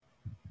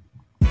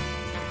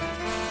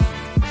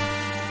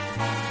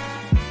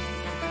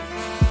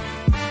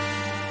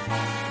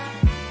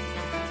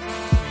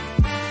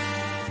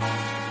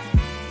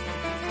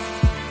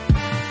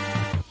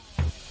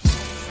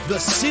The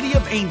City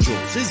of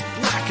Angels is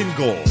black and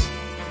gold.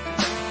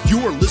 You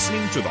are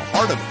listening to the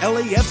Heart of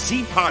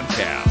LAFC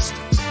podcast.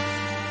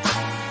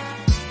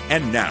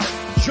 And now,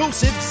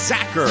 Joseph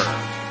Zacher.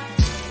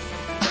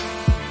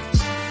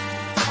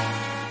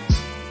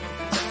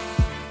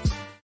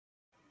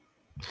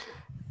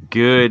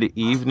 Good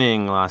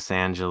evening, Los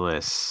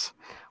Angeles.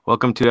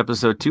 Welcome to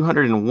episode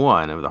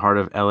 201 of the Heart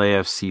of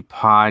LAFC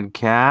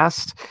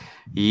podcast.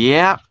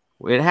 Yeah,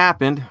 it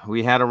happened.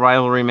 We had a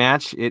rivalry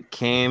match. It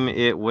came,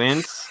 it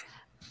went.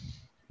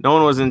 No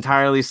one was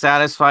entirely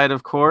satisfied,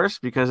 of course,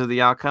 because of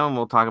the outcome.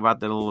 We'll talk about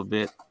that a little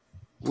bit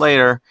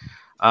later.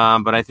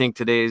 But I think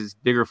today's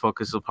bigger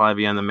focus will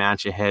probably be on the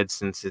match ahead,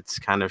 since it's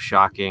kind of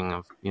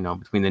shocking,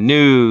 between the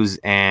news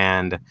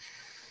and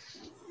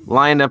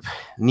lineup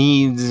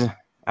needs.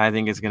 I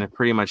think it's going to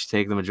pretty much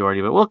take the majority,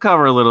 but we'll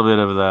cover a little bit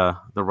of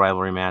the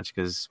rivalry match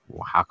because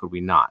how could we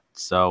not?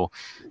 So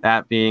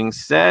that being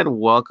said,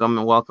 welcome,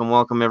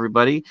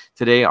 everybody.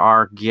 Today,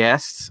 our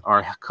guests,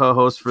 our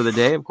co-host for the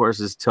day, of course,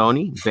 is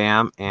Tony,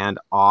 Bam, and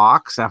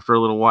Ox after a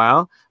little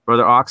while.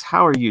 Brother Ox,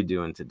 how are you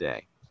doing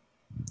today?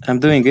 I'm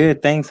doing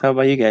good. Thanks. How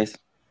about you guys?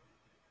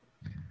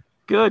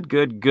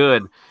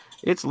 Good.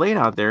 It's late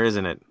out there,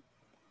 isn't it?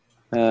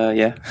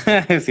 Yeah.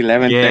 It's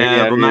 11:30.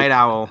 Yeah, the night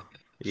owl.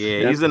 Yeah,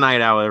 Yep. He's the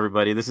night owl,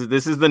 everybody. This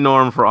is the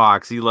norm for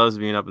Ox. He loves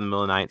being up in the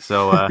middle of the night.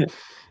 So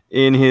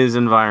in his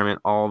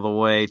environment all the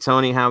way.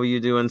 Tony, how are you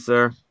doing,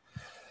 sir?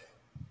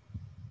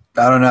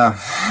 I don't know.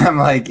 I'm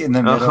like in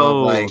the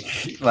middle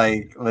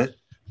of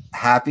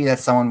happy that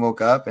someone woke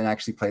up and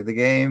actually played the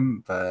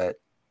game, but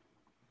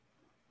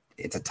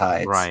it's a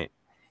tie.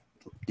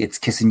 It's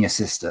kissing your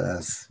sister,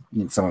 as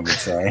someone would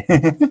say.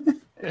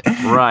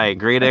 Right.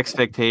 Great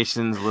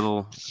expectations,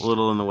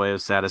 little in the way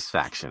of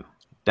satisfaction.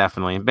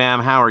 Definitely. Bam,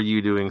 how are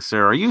you doing,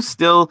 sir? Are you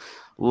still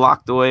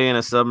locked away in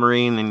a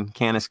submarine and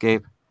can't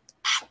escape?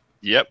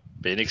 Yep,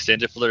 being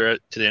extended to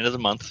the end of the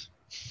month.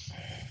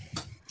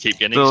 Keep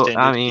getting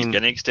extended. Keep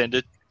getting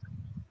extended.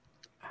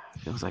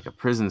 Feels like a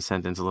prison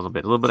sentence a little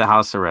bit of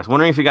house arrest.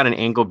 Wondering if you got an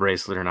ankle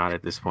bracelet or not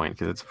at this point,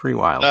 because it's pretty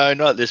wild. No,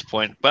 not at this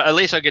point. But at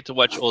least I get to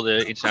watch all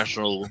the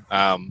international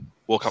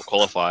World Cup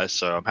qualifiers,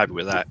 so I'm happy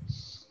with that.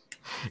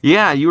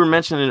 Yeah, you were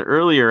mentioning it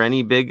earlier.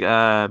 Any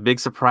big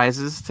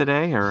surprises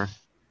today, or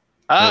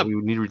we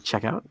need to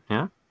check out?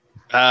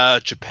 Yeah.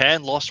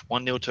 Japan lost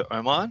 1-0 to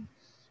Oman.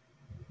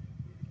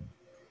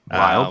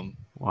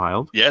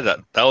 Wild. Yeah,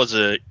 that was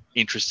an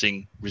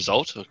interesting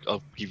result.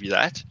 I'll give you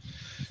that.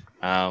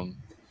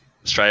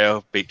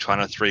 Australia beat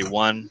China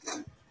 3-1.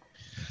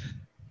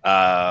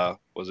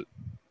 Was it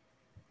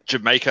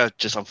Jamaica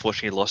just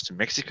unfortunately lost to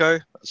Mexico? I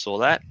saw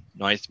that.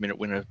 90th minute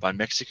winner by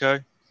Mexico.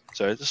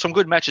 So there's some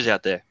good matches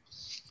out there.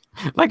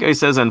 Like I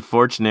says,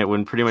 unfortunate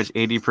when pretty much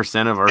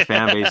 80% of our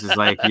fan base is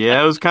like,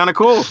 yeah, it was kind of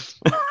cool.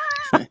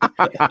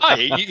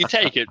 You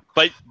take it,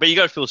 but you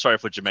got to feel sorry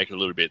for Jamaica a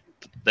little bit.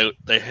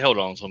 They held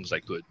on as long as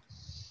they could.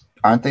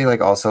 Aren't they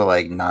also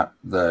not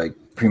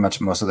pretty much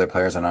most of their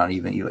players are not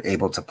even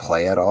able to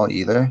play at all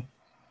either?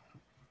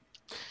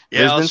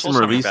 Yeah, there's been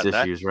some release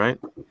issues, right?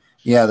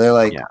 Yeah,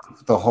 they're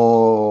the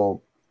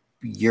whole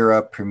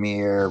Europe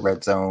Premier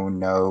Red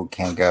Zone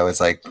can't go. It's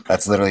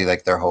that's literally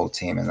their whole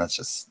team, and that's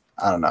just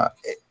I don't know.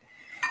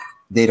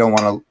 They don't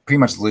want to pretty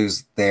much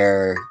lose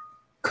their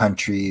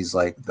countries.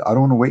 I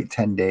don't want to wait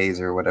 10 days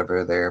or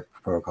whatever their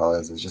protocol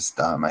is. It's just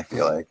dumb, I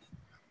feel like.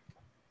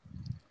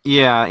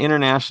 Yeah,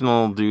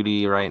 international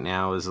duty right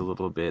now is a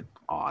little bit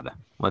odd.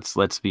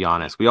 Let's be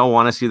honest. We all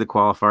want to see the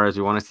qualifiers.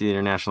 We want to see the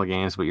international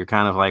games, but you're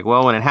kind of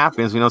well, when it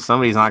happens, we know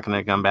somebody's not going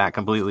to come back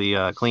completely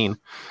clean.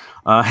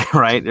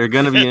 Right? There are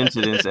going to be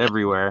incidents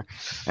everywhere.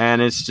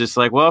 And it's just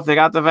well, if they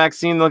got the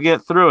vaccine, they'll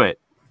get through it.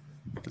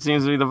 It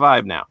seems to be the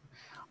vibe now.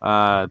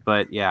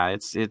 But yeah,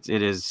 it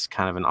is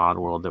kind of an odd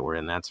world that we're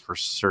in. That's for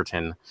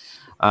certain.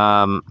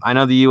 I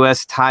know the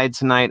U.S. tied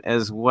tonight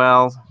as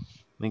well.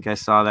 I think I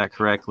saw that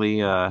correctly.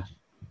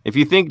 If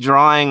you think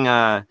drawing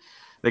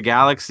the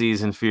Galaxy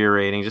is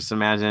infuriating, just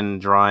imagine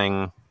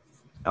drawing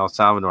El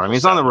Salvador. I mean,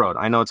 it's on the road.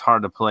 I know it's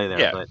hard to play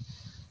there, but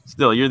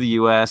still, you're the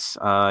U.S.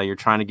 You're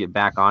trying to get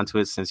back onto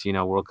it since,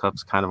 World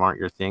Cups kind of aren't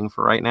your thing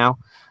for right now.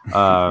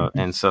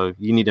 And so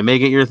you need to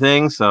make it your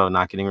thing. So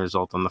not getting a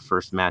result on the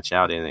first match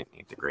out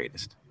ain't the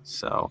greatest.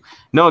 So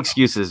no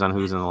excuses on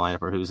who's in the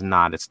lineup or who's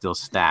not. It's still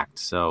stacked.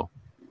 So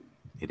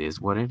it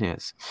is what it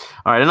is.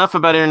 All right, enough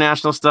about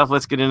international stuff.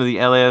 Let's get into the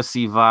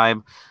LAFC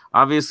vibe.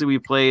 Obviously, we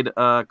played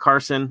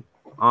Carson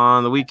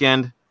on the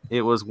weekend.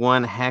 It was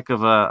one heck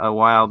of a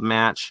wild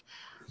match.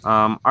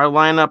 Our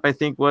lineup, I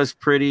think, was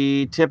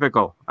pretty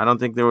typical. I don't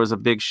think there was a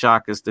big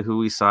shock as to who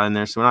we saw in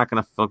there, so we're not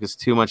going to focus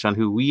too much on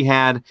who we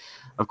had.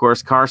 Of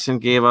course, Carson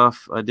gave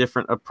off a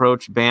different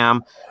approach.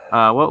 Bam.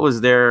 What was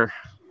their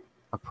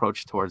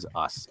approach towards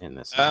us in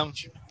this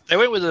match? They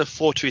went with a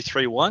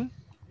 4-2-3-1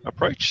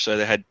 approach. So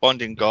they had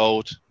Bond in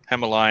gold,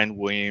 Hammerline,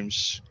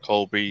 Williams,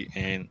 Colby,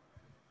 and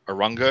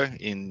Arunga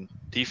in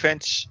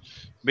defense.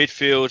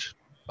 Midfield,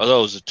 although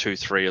it was a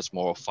 2-3, it's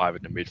more 5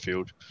 in the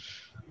midfield,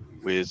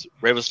 with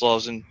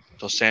Reveslausen,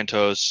 Dos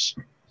Santos,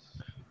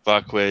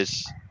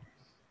 Varquez,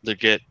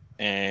 Leggett,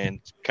 and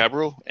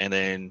Cabral, and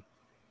then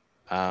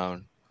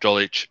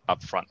Jolich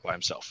up front by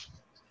himself.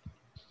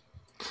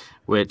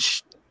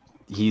 Which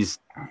he's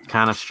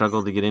kind of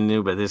struggled to get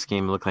into, but this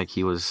game looked like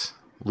he was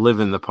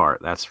living the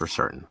part. That's for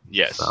certain.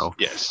 Yes. So.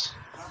 Yes.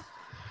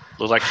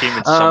 Looked like him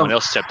and someone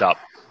else stepped up.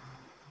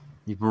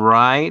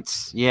 Right.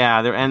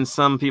 Yeah. And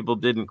some people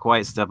didn't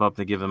quite step up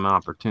to give him an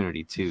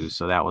opportunity too.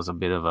 So that was a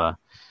bit of a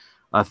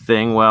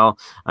thing. Well,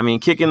 I mean,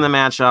 kicking the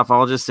match off,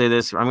 I'll just say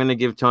this. I'm going to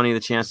give Tony the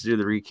chance to do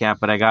the recap,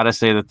 but I got to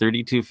say the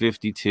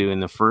 32-52 in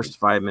the first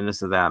 5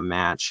 minutes of that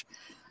match,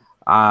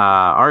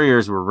 our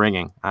ears were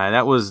ringing.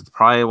 That was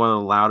probably one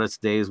of the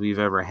loudest days we've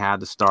ever had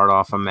to start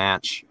off a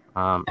match.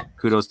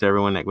 Kudos to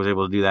everyone that was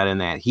able to do that in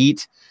that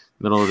heat,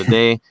 middle of the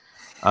day.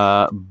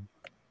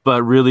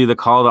 But really, the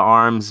call to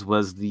arms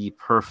was the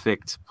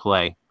perfect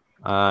play.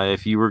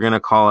 If you were going to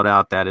call it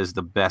out, that is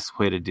the best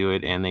way to do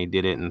it, and they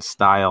did it in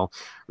style,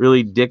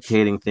 really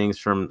dictating things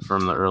from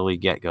the early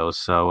get-go.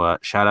 So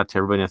shout out to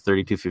everybody in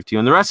 32-50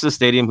 and the rest of the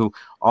stadium who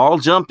all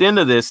jumped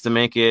into this to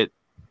make it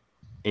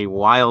a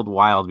wild,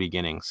 wild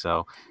beginning.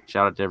 So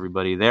shout out to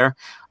everybody there.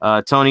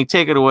 Tony,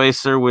 take it away,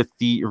 sir, with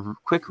the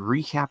quick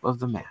recap of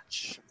the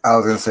match. I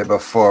was going to say,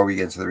 before we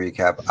get to the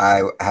recap,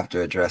 I have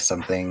to address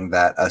something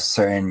that a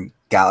certain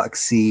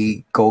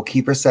Galaxy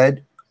goalkeeper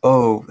said.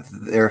 Oh,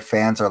 their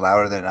fans are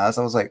louder than us.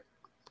 I was like,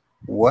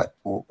 what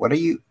are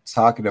you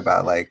talking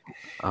about? Like,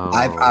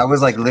 I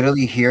was like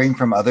literally hearing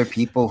from other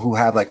people who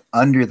have like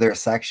under their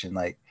section.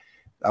 Like,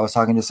 I was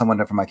talking to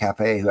someone from my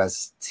cafe who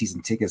has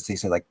season tickets. They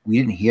said like, we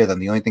didn't hear them.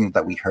 The only thing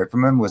that we heard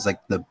from them was like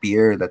the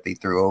beer that they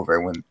threw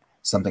over when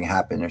something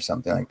happened or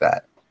something like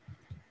that,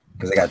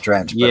 because they got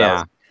drenched. But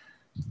yeah,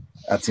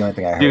 that's the only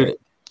thing I heard. Dude,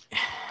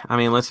 I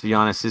mean, let's be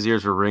honest. His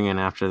ears were ringing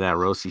after that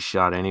Rossi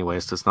shot anyway,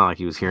 so it's not like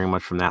he was hearing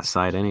much from that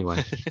side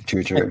anyway.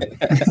 True.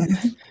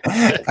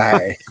 All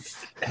right.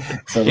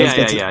 So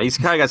yeah. He's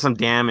kind of got some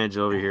damage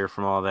over here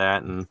from all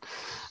that, and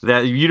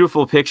that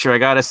beautiful picture. I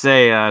gotta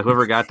say,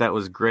 whoever got that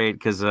was great,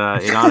 because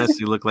it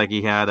honestly looked like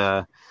he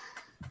had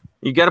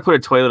you got to put a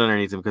toilet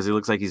underneath him, because he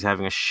looks like he's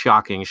having a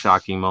shocking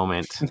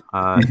moment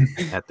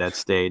at that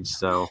stage.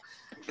 So.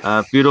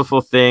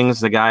 Beautiful things.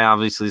 The guy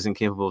obviously is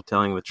incapable of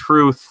telling the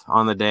truth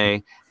on the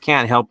day.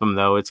 Can't help him,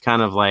 though. It's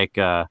kind of like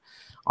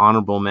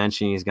honorable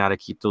mention. He's got to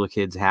keep the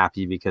kids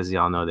happy, because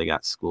y'all know they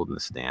got schooled in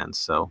the stands.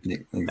 So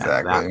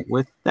exactly.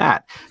 With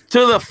that,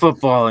 to the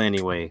football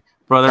anyway,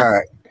 brother. All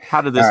right.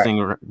 How did this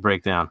thing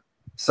break down?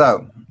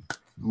 So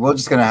we're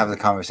just gonna have the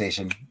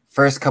conversation.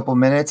 First couple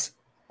minutes,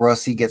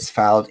 Rossi gets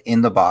fouled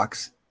in the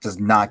box. Does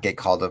not get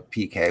called a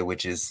PK,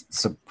 which is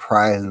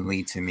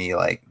surprisingly to me,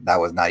 like that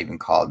was not even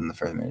called in the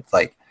first minute.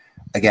 Like,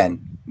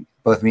 again,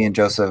 both me and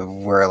Joseph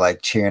were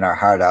like cheering our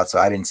heart out, so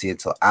I didn't see it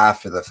till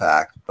after the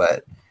fact.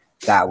 But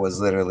that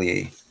was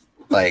literally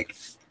like,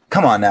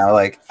 come on now,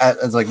 like I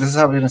was like, this is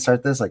how we're gonna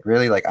start this. Like,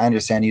 really? Like, I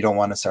understand you don't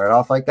want to start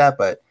off like that,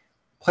 but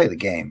play the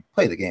game.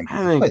 Play the game.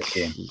 I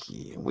think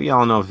we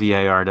all know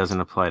VAR doesn't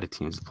apply to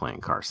teams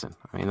playing Carson.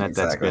 I mean,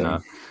 that's been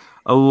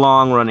a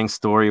long-running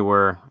story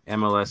where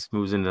MLS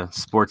moves into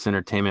sports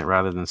entertainment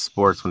rather than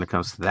sports when it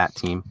comes to that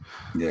team.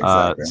 Yeah,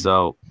 exactly.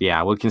 So,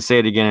 yeah, we can say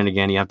it again and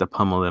again. You have to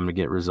pummel them to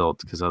get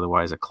results, because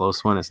otherwise a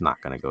close one is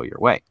not going to go your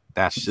way.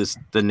 That's just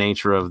the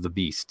nature of the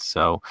beast.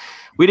 So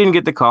we didn't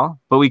get the call,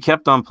 but we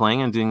kept on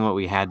playing and doing what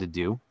we had to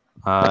do.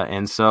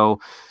 And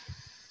so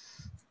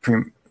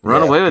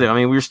run away with it. I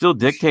mean, we were still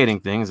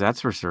dictating things,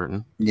 that's for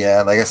certain.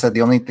 Yeah, like I said,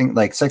 the only thing,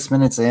 like 6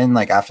 minutes in,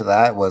 like after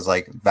that was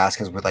like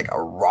Vasquez with like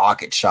a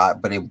rocket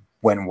shot, but it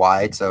went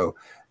wide. So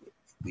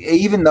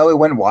even though it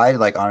went wide,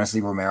 like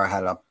honestly, Romero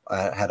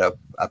had a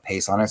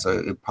pace on it, so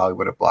it probably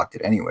would have blocked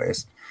it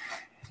anyways.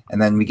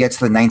 And then we get to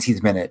the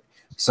 19th minute.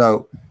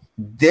 So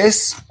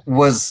this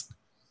was,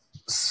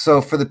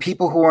 so for the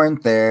people who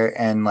weren't there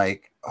and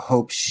like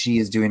hope she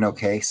is doing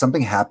okay,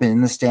 something happened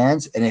in the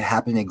stands, and it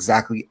happened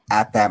exactly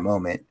at that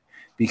moment,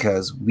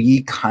 because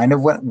we kind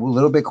of went a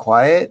little bit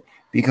quiet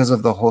because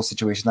of the whole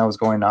situation that was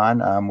going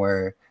on,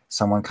 where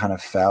someone kind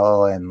of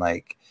fell and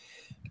like,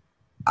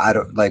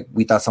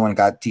 we thought someone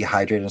got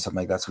dehydrated or something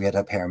like that, so we had to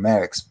have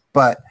paramedics.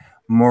 But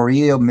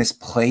Murillo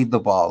misplayed the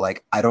ball.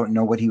 Like, I don't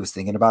know what he was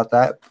thinking about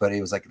that, but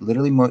it was like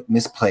literally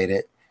misplayed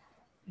it.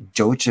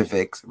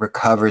 Jovic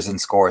recovers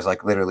and scores.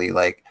 Like literally,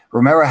 like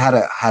Romero had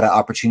an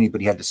opportunity, but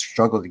he had to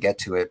struggle to get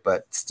to it.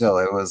 But still,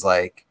 it was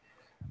like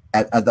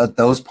at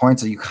those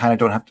points that you kind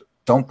of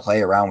don't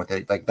play around with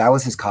it. Like that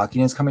was his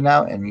cockiness coming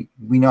out, and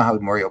we know how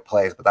Murillo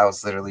plays, but that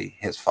was literally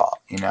his fault,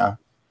 you know?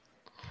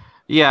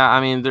 Yeah,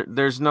 I mean,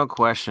 there's no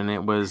question.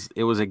 It was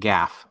a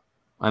gaffe,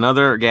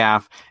 another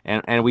gaffe,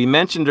 and we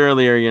mentioned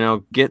earlier,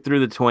 get through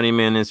the 20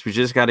 minutes. We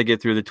just got to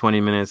get through the 20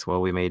 minutes.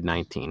 Well, we made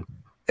 19.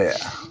 Yeah,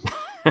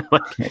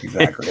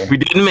 exactly. We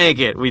didn't make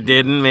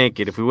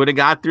it. If we would have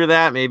got through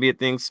that, maybe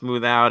things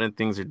smooth out and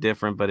things are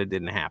different, but it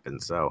didn't happen.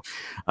 So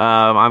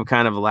I'm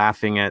kind of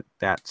laughing at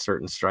that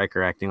certain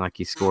striker acting like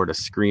he scored a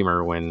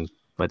screamer when,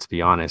 let's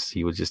be honest,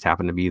 he would just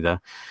happen to be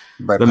the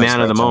man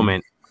of the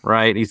moment.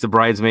 Right, he's the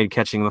bridesmaid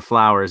catching the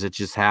flowers. It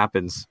just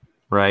happens.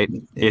 right?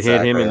 It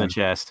hit him in the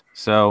chest.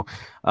 So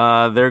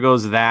there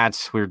goes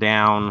that. We're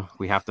down.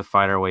 We have to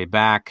fight our way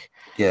back.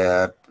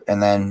 Yeah,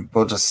 and then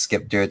we'll just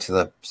skip through it to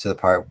the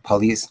part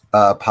police.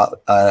 Oh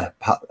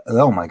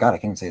my god, I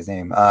can't even say his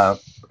name.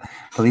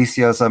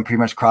 Palacios pretty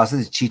much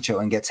crosses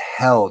Chicho and gets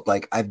held.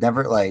 Like I've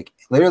never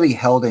literally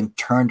held and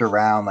turned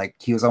around. Like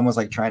he was almost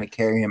like trying to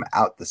carry him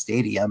out the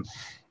stadium.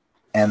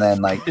 And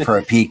then for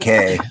a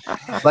PK,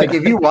 like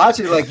if you watch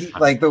it,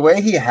 like the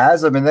way he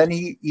has him, and then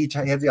he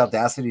has the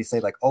audacity to say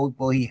like, "Oh,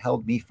 well, he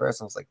held me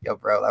first." I was like, "Yo,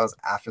 bro, that was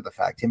after the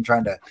fact. Him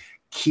trying to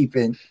keep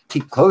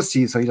close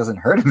to you so he doesn't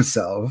hurt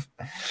himself."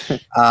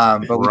 But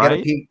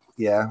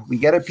we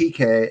get a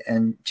PK,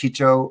 and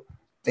Chicho,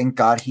 thank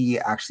God he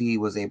actually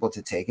was able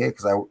to take it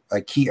because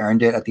he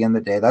earned it at the end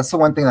of the day. That's the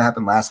one thing that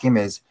happened last game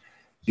is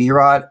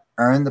B-Rod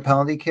earned the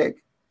penalty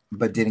kick,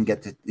 but didn't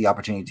get the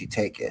opportunity to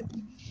take it.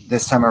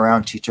 This time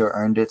around, Chicho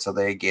earned it, so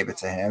they gave it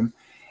to him.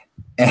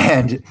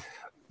 And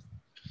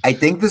I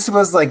think this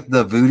was like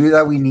the voodoo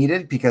that we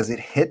needed because it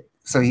hit.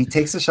 So he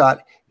takes a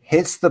shot,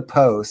 hits the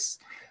post,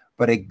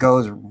 but it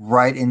goes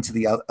right into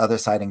the other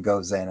side and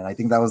goes in. And I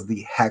think that was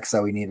the hex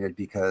that we needed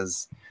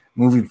because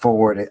moving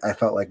forward, I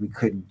felt like we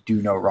couldn't do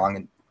no wrong.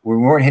 And we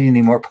weren't hitting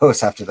any more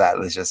posts after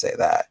that. Let's just say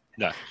that.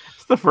 No.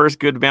 It's the first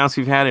good bounce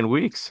we've had in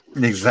weeks.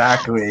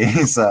 Exactly.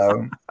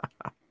 So...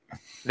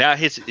 Now,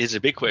 here's a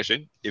big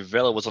question. If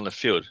Vela was on the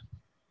field,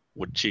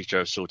 would Chicho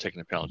have still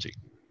taken a penalty?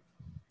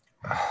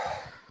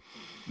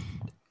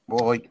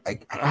 Well, I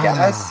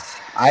guess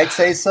I'd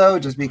say so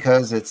just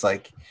because it's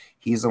like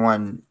he's the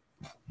one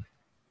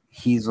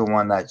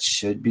that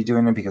should be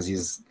doing it because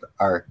he's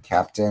our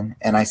captain.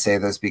 And I say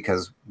this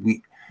because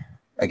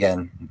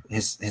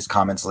his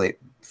comments lead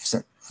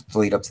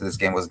up to this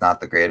game was not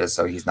the greatest,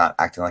 so he's not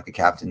acting like a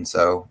captain.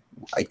 So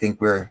I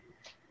think we're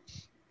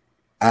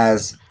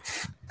as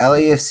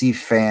LAFC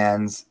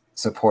fans,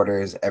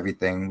 supporters,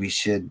 everything, we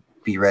should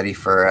be ready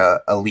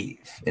for a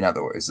leave. In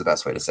other words, the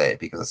best way to say it,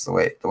 because it's the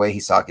way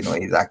he's talking, the way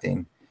he's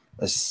acting.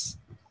 I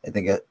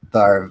think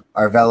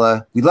our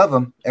Vela, we love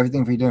him,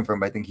 everything we're doing for him,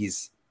 but I think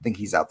he's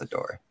out the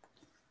door.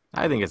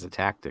 I think it's a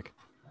tactic.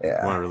 Yeah,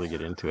 I want to really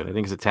get into it. I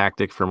think it's a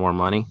tactic for more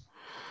money.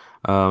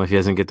 If he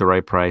doesn't get the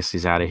right price,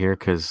 he's out of here.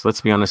 Because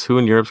let's be honest, who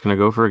in Europe's going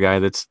to go for a guy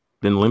that's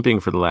been limping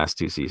for the last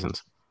 2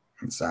 seasons?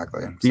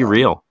 Exactly. Be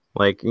real.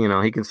 Like,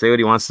 he can say what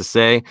he wants to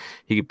say.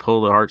 He can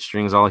pull the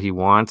heartstrings all he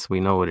wants. We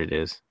know what it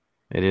is.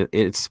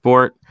 It's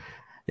sport.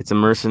 It's a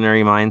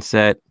mercenary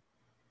mindset.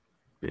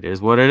 It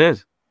is what it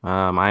is.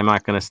 I'm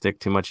not going to stick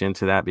too much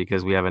into that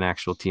because we have an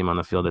actual team on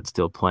the field that's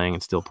still playing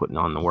and still putting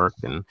on the work.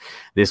 And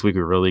this week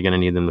we're really going to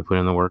need them to put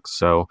in the work.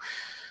 So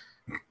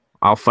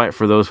I'll fight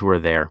for those who are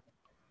there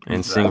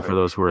and sing for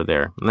those who are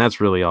there. And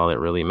that's really all that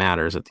really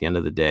matters at the end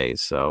of the day.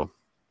 So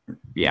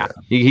yeah.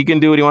 He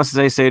can do what he wants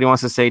to say what he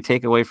wants to say,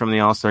 take away from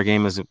the All-Star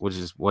game, which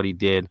is what he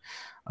did.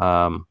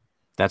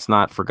 That's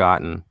not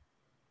forgotten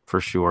for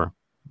sure,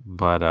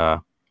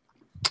 but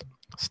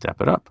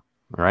step it up,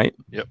 right?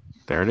 Yep.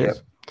 There it is.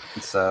 Yep.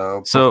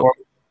 So before,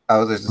 I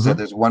was just say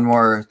there's one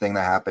more thing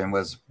that happened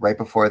was right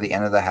before the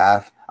end of the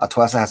half,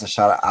 Atuesta has a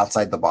shot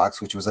outside the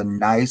box, which was a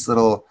nice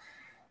little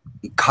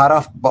he caught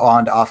off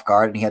Bond off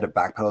guard and he had to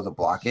backpedal to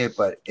block it.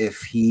 But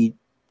if he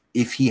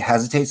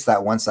hesitates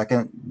that 1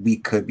 second, we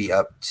could be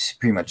up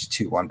pretty much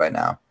 2-1 by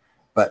now.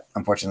 But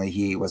unfortunately,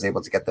 he was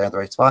able to get there at the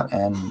right spot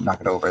and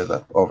knock it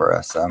over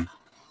us. And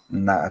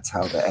that's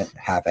how the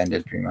half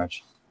ended, pretty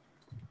much.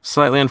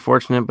 Slightly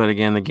unfortunate, but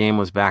again, the game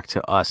was back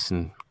to us,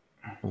 and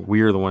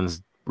we're the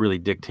ones really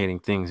dictating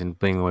things and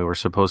being the way we're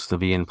supposed to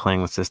be and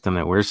playing the system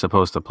that we're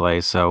supposed to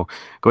play. So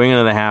going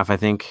into the half, I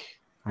think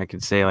I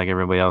could say, like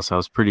everybody else, I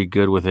was pretty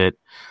good with it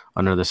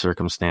under the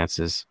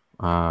circumstances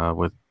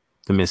with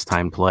the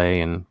mistimed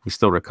play, and we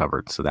still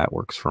recovered, so that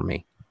works for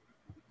me.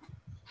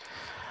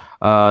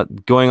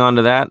 Going on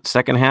to that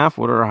second half,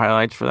 what are our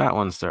highlights for that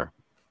one, sir?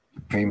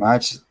 Pretty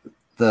much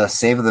the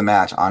save of the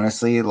match.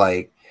 Honestly,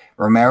 like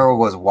Romero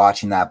was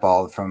watching that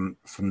ball from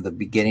the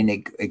beginning.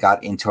 It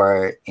got into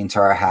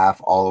our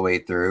half all the way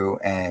through,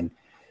 and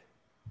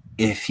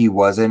if he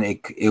wasn't,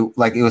 it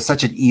was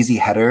such an easy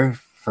header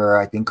for,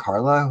 I think,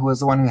 Carla, who was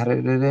the one who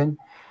headed it in.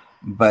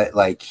 But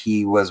like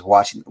he was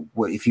watching.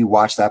 If you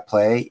watch that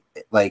play,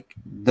 like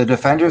the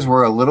defenders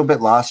were a little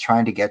bit lost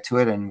trying to get to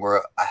it, and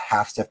were a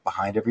half step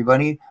behind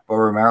everybody. But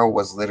Romero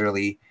was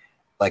literally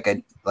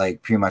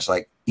pretty much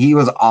like he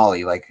was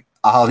Ollie,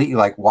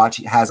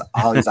 watching, has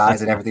Ollie's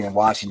eyes and everything, and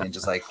watching, and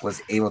just like was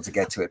able to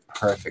get to it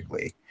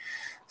perfectly.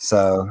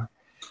 So,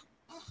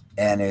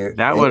 and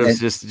that was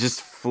just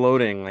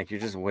floating, like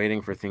you're just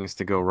waiting for things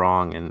to go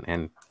wrong,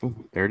 and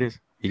ooh, there it is.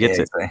 He gets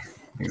it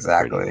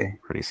exactly.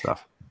 Pretty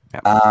stuff.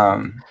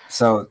 Yeah.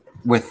 So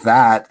with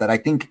that I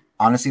think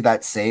honestly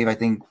that save I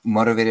think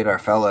motivated our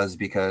fellas,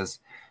 because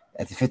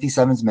at the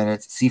 57th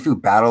minute,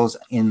 Sifu battles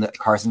in the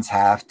Carson's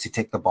half to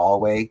take the ball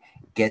away,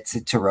 gets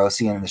it to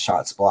Rossi, and the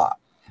shot's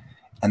blocked.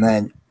 And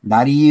then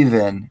not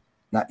in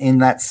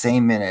that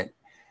same minute,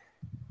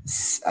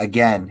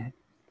 again,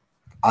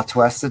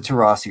 Atuesta to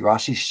Rossi.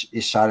 Rossi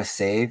is shot a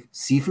save.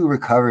 Sifu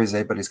recovers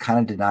it, but is kind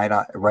of denied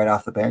right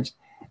off the bench.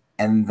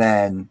 and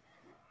then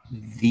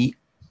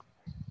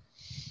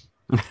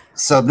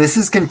so this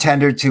is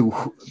contender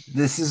to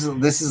this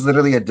is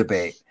literally a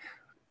debate.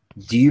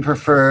 Do you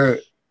prefer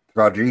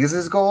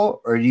Rodriguez's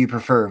goal or do you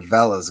prefer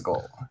Vela's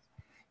goal?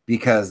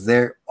 Because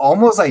they're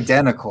almost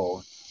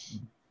identical,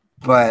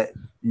 but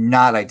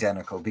not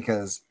identical.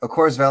 Because of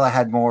course Vela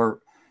had more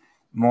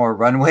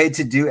runway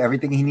to do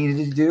everything he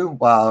needed to do,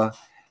 while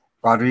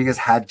Rodriguez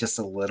had just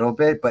a little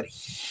bit. But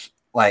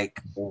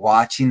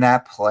watching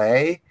that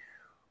play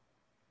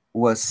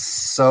was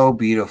so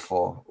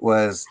beautiful.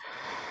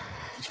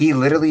 He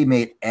literally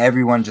made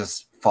everyone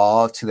just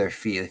fall to their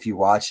feet. If you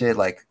watch it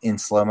like in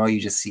slow-mo,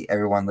 you just see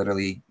everyone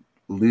literally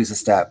lose a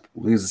step,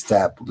 and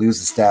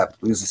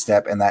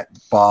that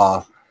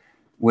ball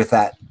which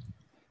is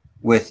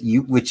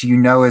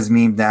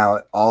memed now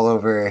all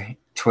over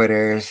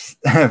Twitter,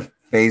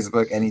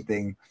 Facebook,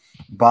 anything.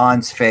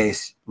 Bond's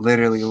face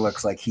literally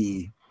looks like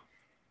he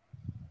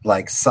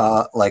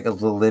saw like the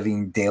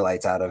living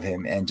daylights out of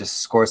him and just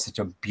scores such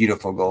a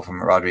beautiful goal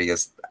from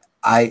Rodriguez.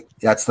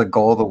 That's the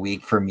goal of the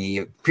week for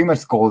me, pretty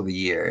much the goal of the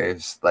year.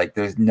 It's like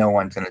there's no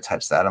one's going to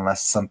touch that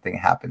unless something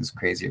happens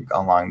crazy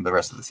along the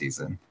rest of the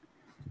season.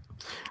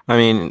 I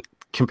mean,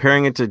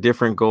 comparing it to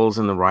different goals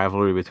in the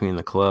rivalry between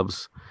the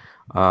clubs,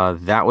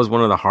 that was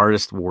one of the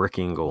hardest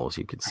working goals,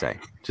 you could say,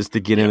 just to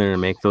get in there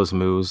and make those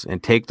moves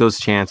and take those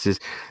chances.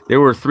 There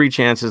were 3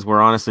 chances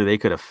where honestly they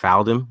could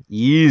have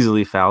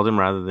easily fouled him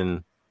rather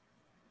than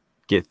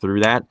get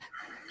through that.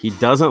 He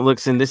doesn't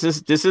look in. This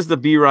is the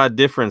B-Rod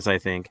difference, I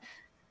think.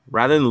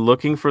 Rather than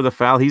looking for the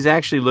foul, he's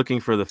actually looking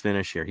for the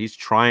finish here. He's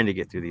trying to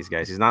get through these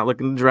guys. He's not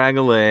looking to drag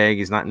a leg.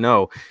 He's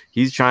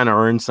trying to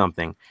earn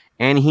something.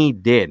 And he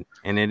did.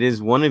 And it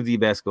is one of the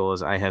best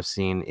goals I have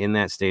seen in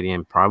that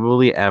stadium,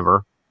 probably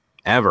ever.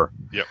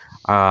 Yep.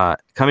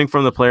 Coming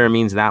from the player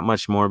means that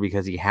much more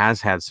because he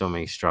has had so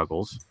many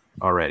struggles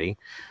already.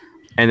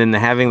 And then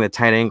having the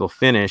tight angle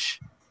finish,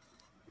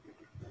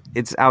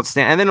 it's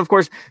outstanding. And then, of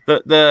course,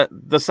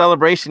 the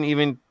celebration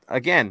even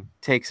again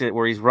takes it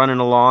where he's running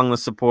along the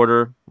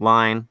supporter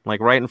line,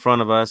 like right in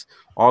front of us,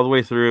 all the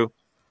way through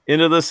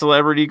into the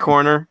celebrity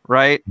corner,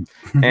 right?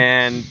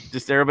 And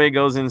just everybody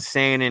goes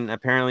insane. And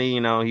apparently,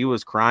 he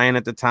was crying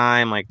at the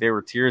time, like there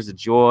were tears of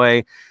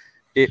joy.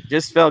 It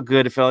just felt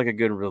good. It felt like a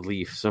good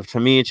relief. So to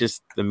me, it's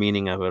just the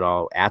meaning of it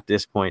all at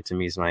this point. To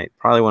me, is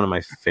probably one of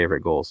my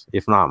favorite goals,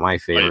 if not my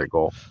favorite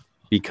goal,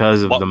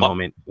 because of the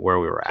moment where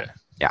we were at.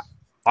 Yeah,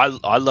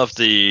 I love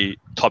the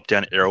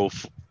top-down aerial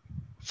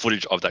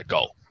footage of that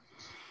goal.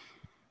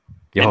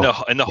 In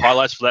the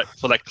highlights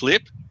for that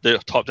clip, the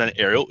top-down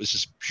aerial is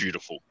just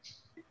beautiful.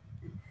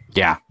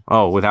 Yeah.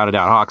 Oh, without a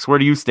doubt. Hawks, where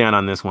do you stand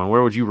on this one?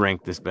 Where would you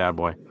rank this bad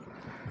boy?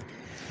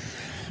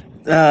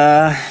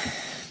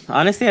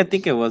 Honestly, I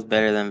think it was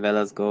better than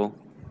Vela's goal.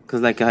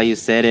 Because like how you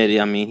said it,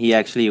 I mean, he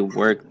actually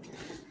worked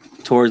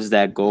towards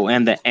that goal.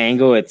 And the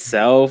angle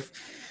itself,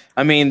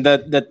 I mean,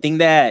 the thing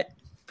that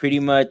pretty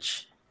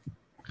much,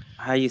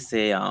 how you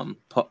say,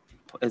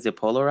 is it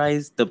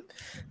polarized?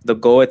 The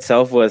goal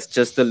itself was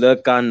just the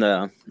look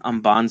on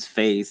Bond's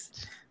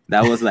face.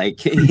 That was like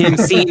him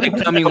seeing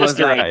it coming was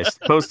like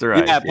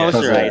posterized. Yeah,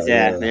 posterized.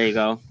 Yeah, there you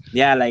go.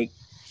 Yeah, like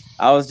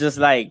I was just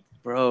like,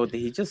 bro, did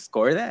he just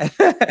score that?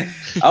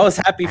 I was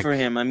happy for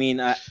him. I mean,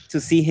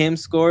 to see him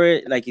score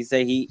it, like you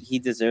say, he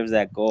deserves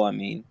that goal. I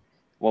mean,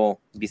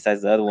 well,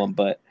 besides the other one,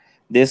 but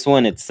this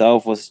one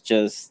itself was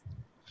just,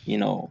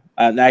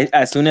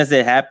 as soon as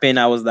it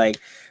happened, I was like,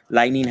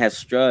 lightning has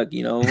struck.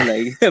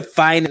 Like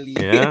finally.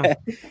 Yeah.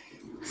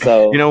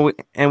 So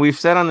and we've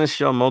said on this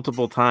show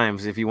multiple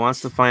times, if he wants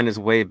to find his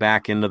way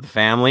back into the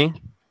family,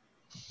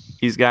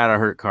 he's got to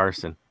hurt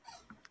Carson.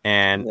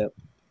 And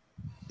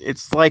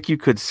it's like you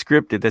could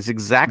script it. That's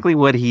exactly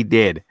what he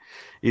did.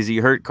 Is he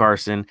hurt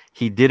Carson?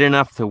 He did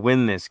enough to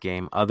win this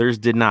game. Others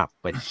did not,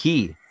 but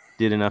he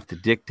did enough to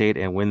dictate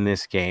and win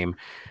this game.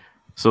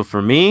 So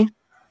for me,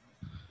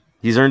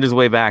 he's earned his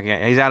way back.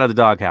 He's out of the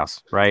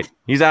doghouse, right?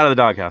 He's out of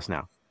the doghouse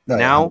now.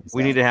 Now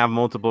we need to have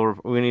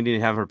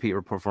repeat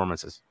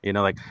performances.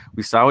 Like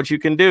we saw what you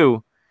can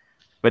do,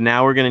 but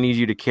now we're going to need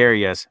you to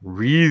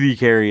really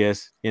carry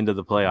us into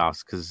the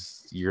playoffs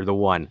because you're the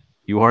one.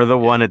 You are the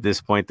one at this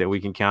point that we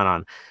can count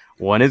on.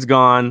 One is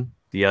gone.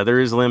 The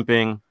other is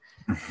limping.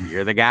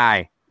 You're the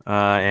guy.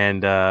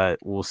 And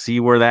we'll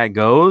see where that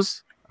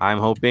goes. I'm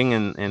hoping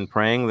and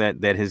praying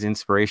that his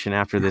inspiration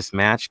after this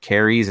match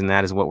carries, and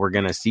that is what we're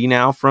going to see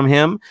now from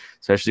him,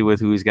 especially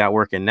with who he's got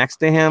working next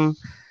to him.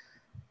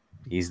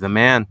 He's the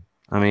man.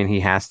 I mean, he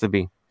has to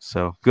be.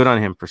 So good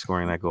on him for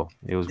scoring that goal.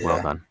 It was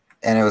well done.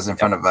 And it was in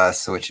front of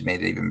us, which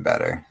made it even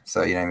better.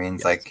 So, you know what I mean?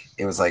 It's like,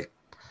 it was like,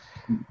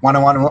 want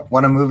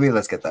a movie?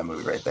 Let's get that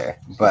movie right there.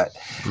 But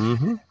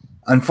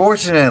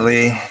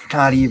unfortunately,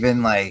 not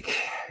even like,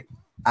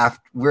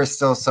 we're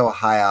still so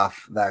high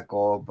off that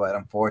goal. But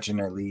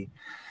unfortunately,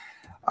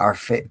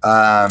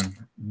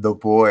 the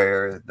boy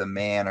or the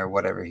man or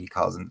whatever he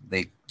calls him,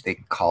 they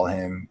call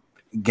him,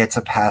 gets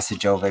a pass to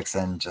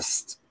Jovic and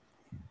just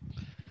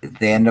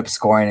they ended up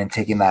scoring and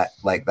taking that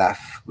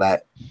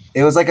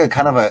it was like a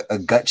kind of a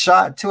gut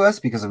shot to us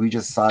because we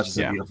just saw just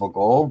a beautiful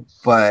goal,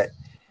 but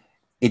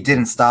it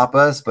didn't stop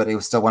us. But it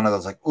was still one of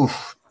those like,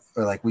 oof,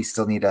 or like we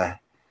still need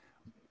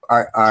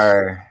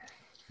our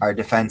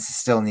defense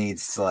still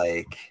needs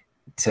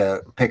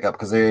to pick up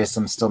because there is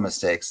some still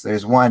mistakes.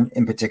 There's one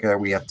in particular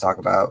we have to talk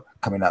about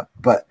coming up,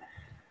 but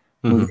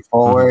moving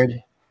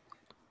forward,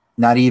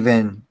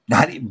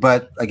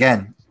 but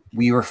again,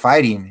 we were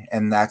fighting,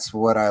 and that's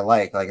what I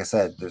like. Like I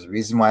said, there's a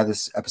reason why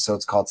this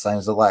episode's called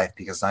Signs of Life,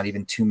 because not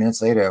even 2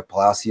 minutes later,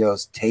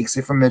 Palacios takes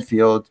it from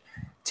midfield,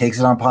 takes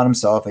it upon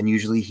himself, and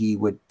usually he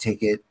would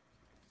take it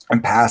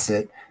and pass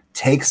it,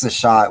 takes the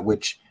shot,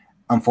 which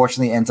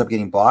unfortunately ends up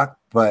getting blocked.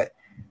 But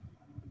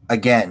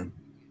again,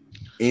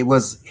 it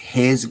was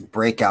his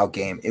breakout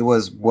game. It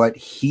was what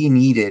he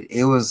needed.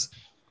 It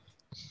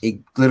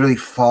literally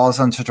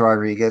falls onto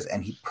Rodriguez,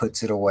 and he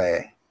puts it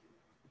away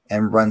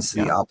and runs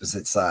to the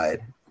opposite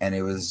side. And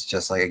it was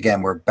just like,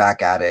 again, we're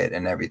back at it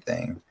and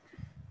everything.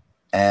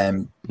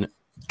 And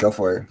go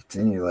for it.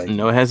 Continue.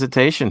 No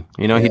hesitation.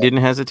 He didn't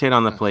hesitate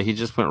on the play. He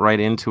just went right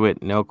into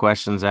it. No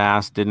questions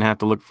asked. Didn't have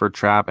to look for a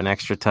trap, an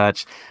extra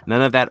touch.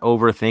 None of that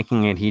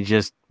overthinking it. He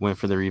just went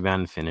for the rebound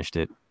and finished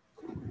it.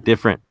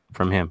 Different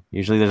from him.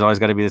 Usually there's always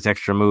got to be this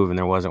extra move, and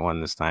there wasn't one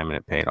this time, and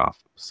it paid off.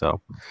 So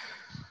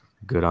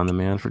good on the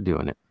man for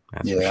doing it.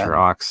 That's for sure.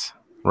 Ox,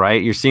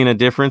 right? You're seeing a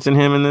difference in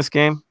him in this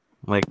game?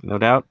 Like, no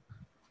doubt?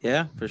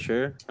 Yeah, for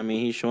sure. I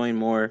mean, he's showing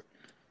more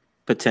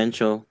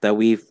potential that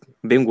we've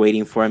been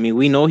waiting for. I mean,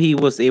 we know he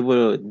was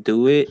able to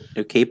do it,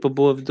 or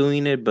capable of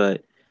doing it,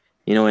 but,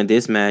 in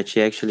this match,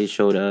 he actually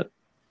showed up.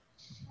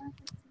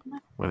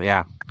 Well,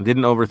 yeah,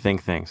 didn't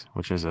overthink things,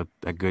 which is a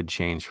good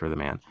change for the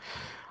man.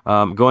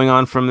 Going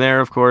on from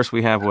there, of course,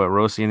 we have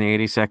Rossi in the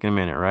 82nd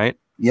minute, right?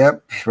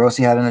 Yep,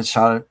 Rossi had a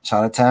shot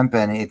attempt,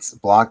 and it's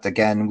blocked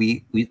again.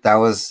 We that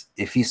was,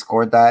 if he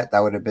scored that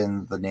would have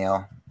been the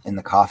nail in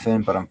the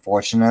coffin, but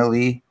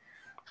unfortunately,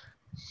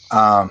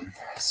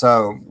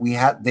 so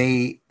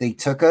they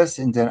took us,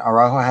 and then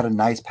Araujo had a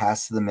nice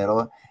pass to the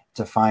middle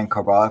to find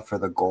Cabral for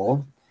the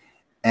goal,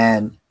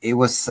 and it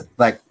was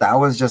like that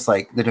was just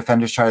like the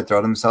defenders tried to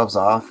throw themselves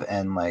off,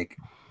 and like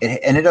it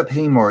ended up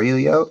hitting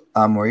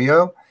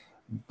Murillo.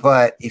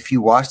 But if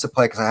you watch the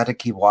play, because I had to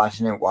keep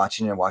watching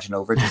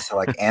over just to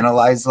like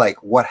analyze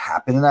like what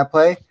happened in that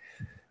play,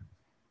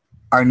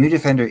 our new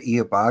defender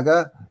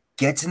Ibaga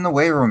gets in the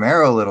way of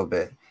Romero a little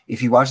bit.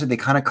 If you watch it, they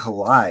kind of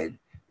collide,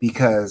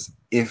 because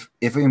if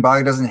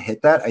Ibaga doesn't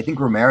hit that, I think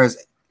Romero's,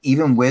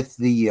 even with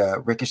the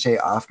ricochet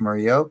off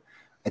Murillo,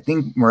 I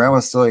think Murillo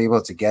was still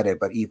able to get it,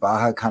 but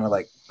Ibaga kind of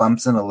like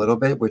bumps in a little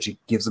bit, which it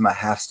gives him a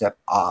half step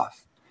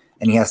off,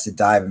 and he has to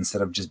dive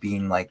instead of just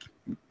being like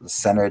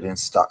centered and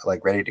stuck,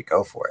 like ready to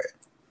go for it.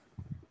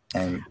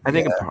 And I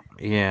think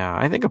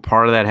I think a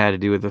part of that had to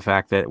do with the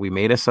fact that we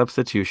made a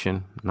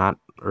substitution not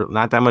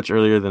that much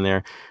earlier than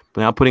there,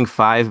 but now putting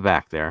 5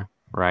 back there,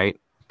 right?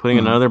 Putting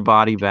another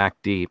body back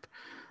deep.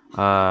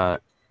 The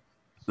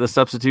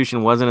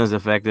substitution wasn't as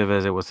effective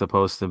as it was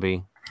supposed to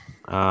be.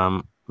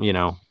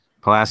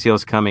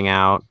 Palacios coming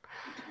out.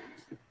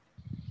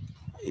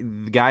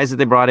 The guys that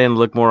they brought in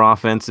look more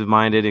offensive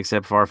minded,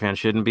 except Farfan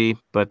shouldn't be,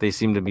 but they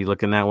seem to be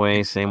looking that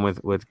way. Same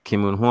with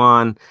Kim Moon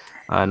Hwan,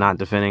 not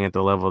defending at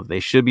the level that they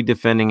should be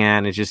defending at.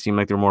 And it just seemed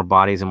like there were more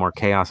bodies and more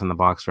chaos in the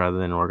box rather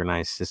than an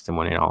organized system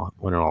when it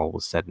all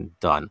was said and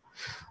done.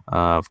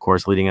 Of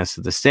course, leading us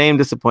to the same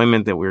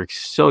disappointment that we're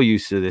so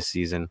used to this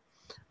season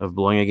of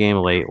blowing a game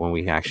late when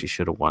we actually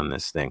should have won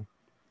this thing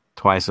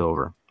twice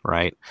over.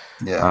 Right.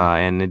 Yeah.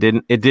 And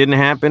it didn't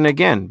happen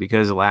again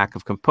because of lack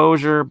of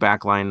composure,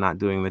 backline not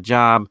doing the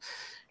job.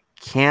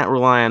 Can't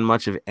rely on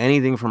much of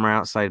anything from our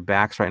outside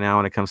backs right now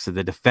when it comes to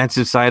the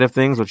defensive side of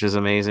things, which is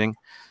amazing.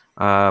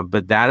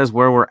 But that is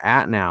where we're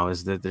at now,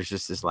 is that there's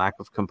just this lack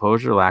of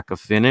composure, lack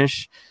of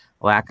finish,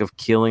 lack of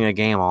killing a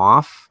game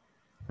off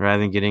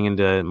rather than getting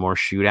into more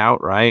shootout,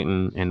 right?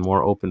 And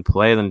more open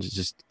play than to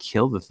just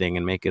kill the thing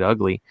and make it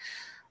ugly.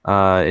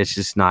 It's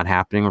just not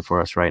happening for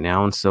us right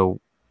now. And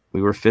so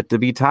we were fit to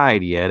be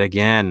tied yet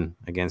again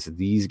against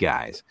these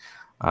guys.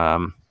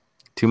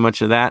 Too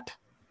much of that,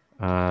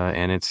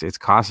 and it's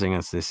costing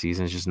us this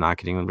season. It's just not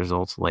getting the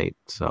results late.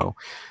 So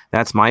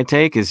that's my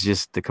take, is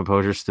just the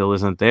composure still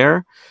isn't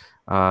there.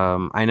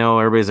 I know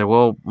everybody's like,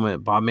 well,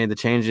 Bob made the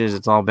changes,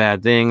 it's all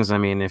bad things. I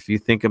mean, if you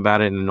think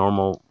about it in a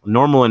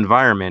normal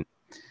environment,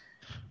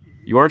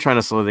 you are trying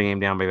to slow the game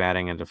down by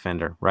adding a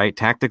defender, right?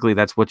 Tactically,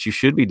 that's what you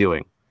should be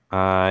doing.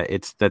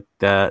 It's that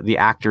the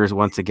actors,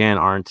 once again,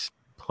 aren't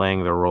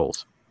playing their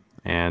roles.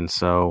 And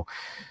so,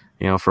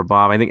 for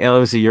Bob, I think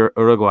LFC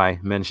Uruguay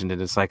mentioned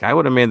it. It's like, I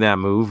would have made that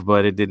move,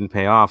 but it didn't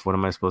pay off. What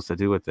am I supposed to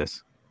do with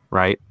this?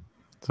 Right?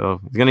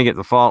 So he's going to get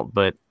the fault,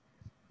 but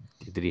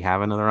did he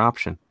have another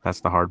option?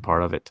 That's the hard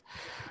part of it.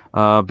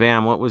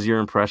 Bam, what was your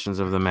impressions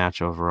of the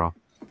match overall?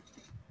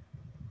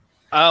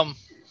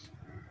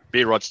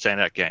 B Rod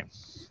standout game.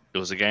 It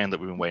was a game that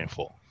we've been waiting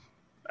for.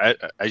 As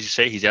you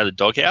say, he's out of the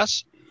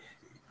doghouse.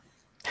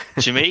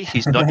 To me,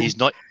 he's not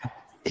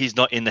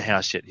in the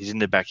house yet. He's in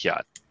the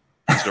backyard.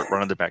 He's got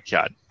run in the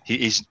backyard.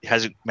 He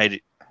hasn't made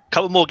it. A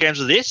couple more games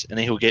of this, and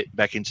then he'll get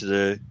back into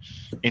the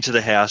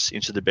house,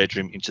 into the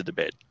bedroom, into the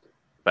bed.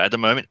 But at the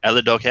moment, at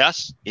the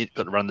doghouse, it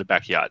got to run the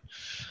backyard.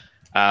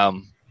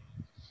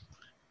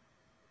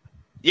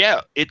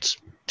 Yeah, it's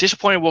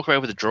disappointing to walk away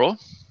with a draw,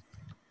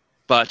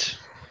 but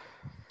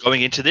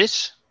going into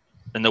this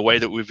and the way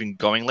that we've been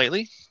going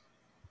lately,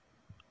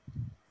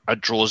 a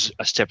draw's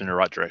a step in the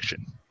right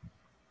direction.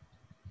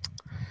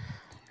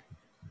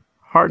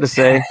 Hard to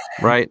say,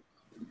 right?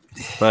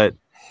 But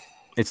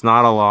it's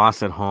not a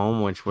loss at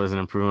home, which was an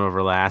improvement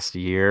over last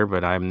year,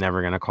 but I'm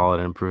never going to call it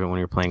an improvement when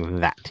you're playing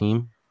that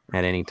team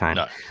at any time.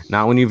 No.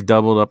 Not when you've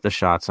doubled up the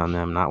shots on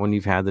them, not when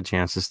you've had the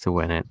chances to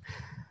win it,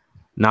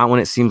 not when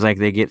it seems like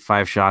they get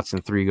 5 shots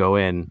and 3 go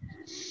in.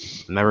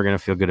 I'm never going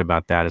to feel good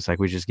about that. It's like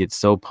we just get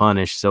so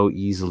punished so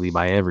easily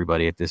by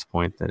everybody at this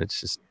point that it's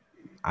just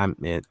I'm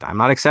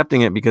not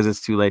accepting it because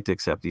it's too late to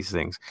accept these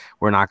things.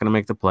 We're not going to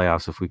make the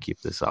playoffs if we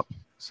keep this up.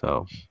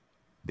 So,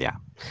 yeah.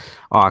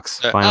 Ox,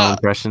 final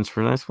impressions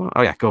for this one?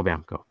 Oh, yeah, go,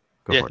 Bam. Go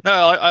for it. No,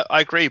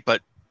 I agree,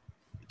 but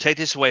take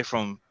this away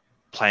from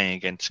playing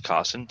against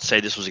Carson. Say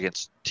this was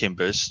against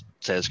Timbers.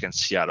 Say it's against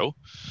Seattle.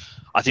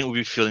 I think we'll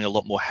be feeling a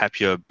lot more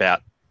happier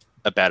about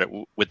it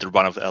with the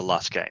run of our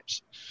last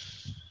games.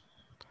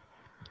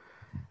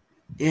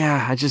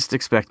 Yeah, I just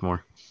expect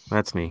more.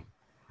 That's me.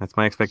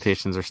 My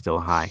expectations are still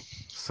high.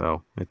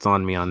 So it's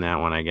on me on that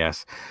one, I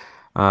guess.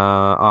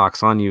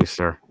 Ox, on you,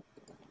 sir.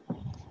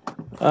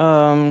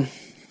 I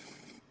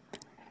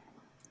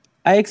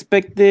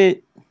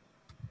expected.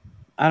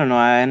 I don't know.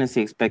 I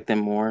honestly expected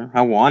more.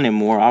 I wanted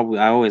more.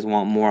 I always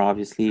want more,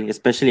 obviously,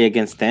 especially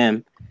against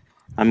them.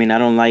 I mean, I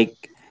don't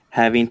like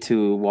having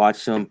to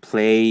watch them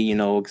play,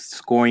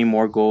 scoring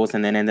more goals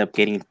and then end up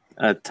getting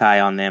a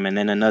tie on them and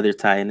then another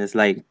tie. And it's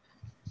like,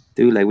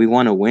 dude, we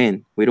want to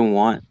win. We don't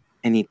want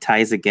any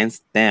ties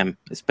against them,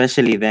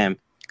 especially them.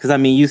 Because, I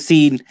mean, you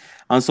see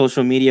on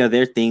social media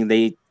their thing,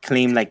 they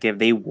claim if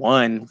they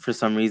won for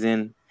some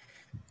reason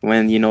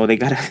when, they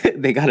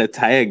got a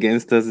tie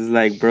against us. It's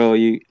like, bro,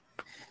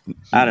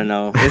 I don't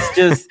know. It's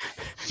just,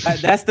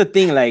 that's the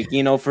thing.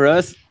 For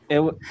us,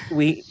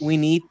 we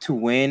need to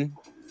win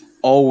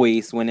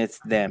always when it's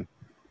them,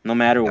 no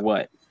matter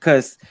what.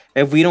 Because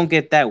if we don't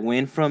get that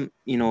win from,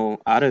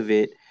 out of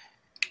it,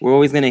 we're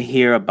always going to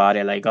hear about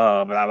it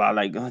oh, blah,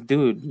 blah, oh,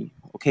 dude,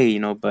 okay,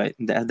 but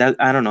that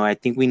I don't know. I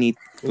think we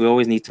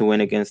always need to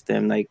win against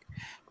them.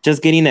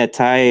 Just getting that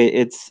tie,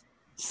 it's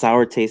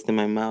sour taste in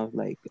my mouth.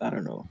 I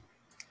don't know.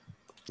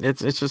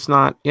 It's just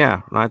not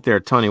there.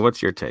 Tony,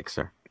 what's your take,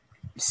 sir?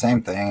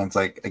 Same thing. It's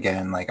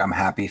again, I'm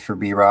happy for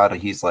B-Rod.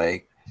 He's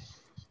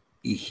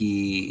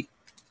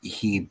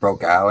he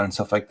broke out and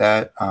stuff like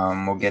that.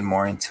 We'll get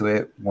more into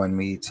it when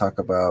we talk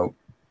about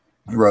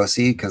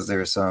Rossi, because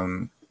there's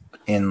some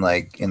in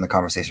the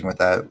conversation with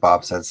that,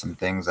 Bob said some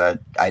things that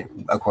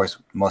of course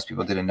most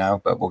people didn't know,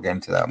 but we'll get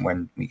into that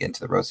when we get into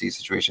the Rossi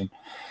situation.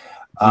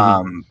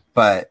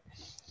 But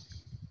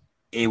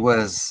it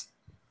was,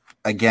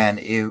 again,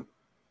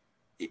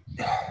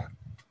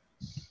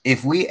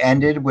 if we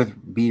ended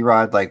with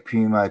B-Rod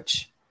pretty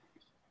much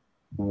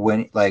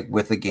win,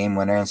 with the game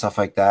winner and stuff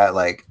like that,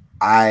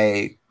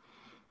 I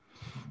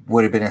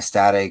would have been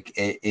ecstatic.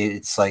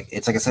 It's like I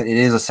said, it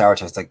is a sour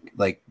taste.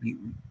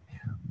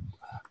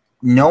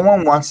 No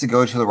one wants to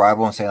go to the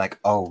rival and say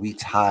oh, we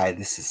tied.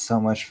 This is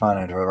so much fun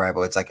into a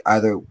rival. It's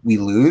either we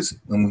lose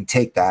and we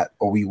take that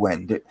or we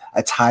win.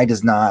 A tie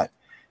does not.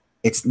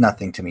 It's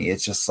nothing to me.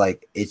 It's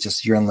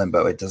just you're in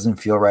limbo. It doesn't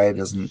feel right.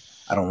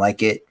 I don't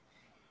like it.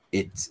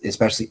 It's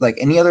especially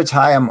any other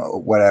tie. I'm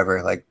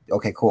whatever.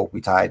 Okay, cool. We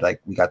tied.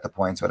 We got the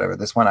points. Whatever.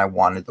 This one, I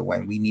wanted the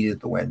win. We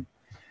needed the win.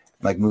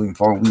 Moving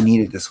forward, we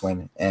needed this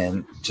win,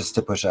 and just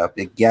to push up.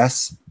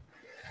 Yes,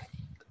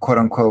 quote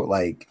unquote,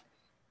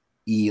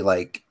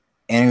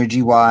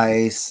 energy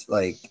wise,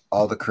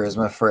 all the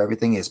charisma for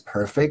everything is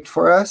perfect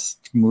for us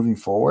moving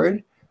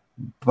forward,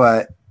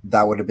 but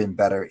that would have been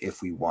better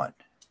if we won.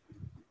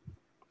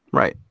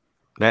 Right.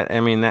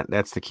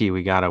 That's the key.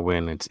 We gotta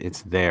win.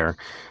 It's there.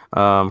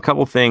 A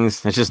couple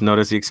things. I just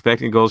noticed the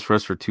expected goals for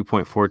us for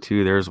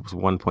 2.42. Theirs was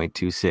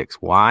 1.26.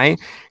 Why?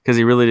 Because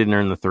he really didn't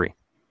earn the 3.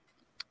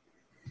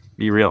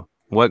 Be real.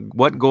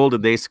 What goal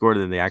did they score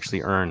that they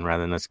actually earn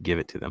rather than us give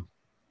it to them?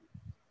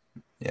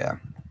 Yeah.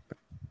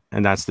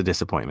 And that's the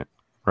disappointment,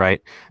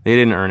 right? They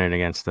didn't earn it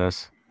against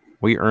us.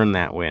 We earned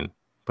that win,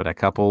 but a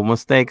couple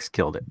mistakes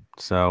killed it.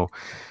 So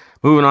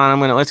moving on,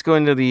 let's go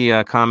into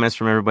the comments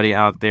from everybody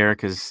out there,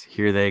 because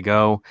here they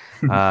go.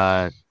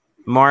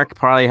 Mark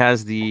probably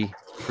has the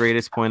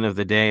greatest point of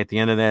the day. At the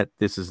end of that,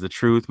 this is the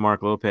truth.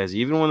 Mark Lopez,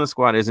 even when the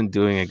squad isn't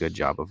doing a good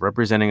job of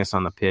representing us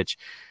on the pitch,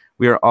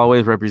 we are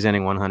always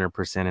representing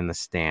 100% in the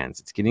stands.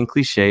 It's getting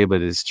cliche,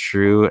 but it's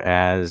true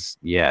as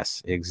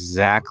yes.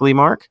 Exactly,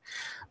 Mark.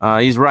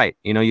 He's right.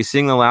 You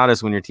sing the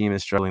loudest when your team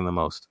is struggling the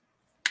most.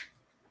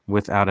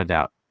 Without a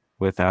doubt.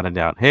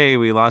 Hey,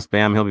 we lost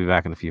Bam. He'll be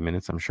back in a few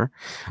minutes, I'm sure.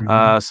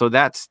 So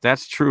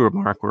that's true,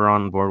 Mark. We're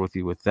on board with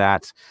you with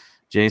that.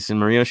 Jason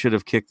Murillo should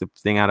have kicked the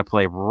thing out of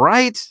play.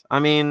 Right?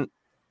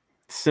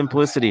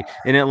 simplicity.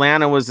 In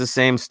Atlanta was the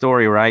same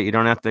story, right? You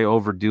don't have to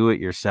overdo it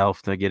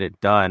yourself to get it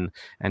done.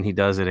 And he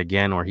does it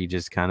again where he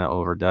just kind of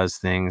overdoes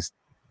things,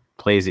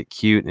 plays it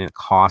cute, and it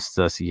costs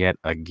us yet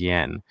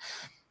again.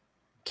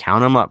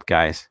 Count them up,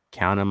 guys.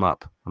 Count them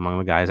up. Among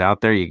the guys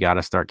out there, you got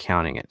to start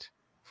counting it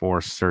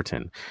for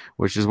certain,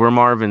 which is where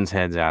Marvin's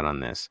head's at on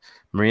this.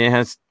 Maria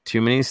has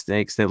too many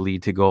mistakes that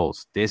lead to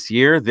goals. This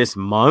year, this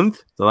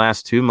month, the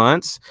last 2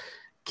 months,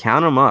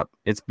 count them up.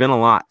 It's been a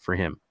lot for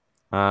him.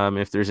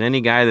 If there's any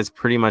guy that's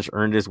pretty much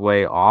earned his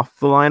way off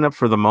the lineup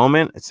for the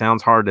moment, it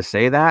sounds hard to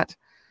say that.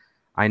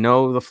 I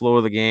know the flow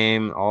of the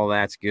game, all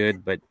that's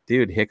good, but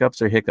dude,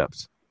 hiccups are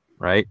hiccups,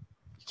 right?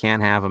 You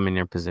can't have them in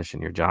your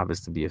position. Your job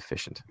is to be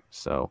efficient.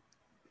 So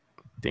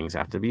things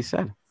have to be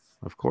said,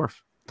 of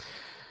course.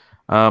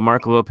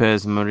 Mark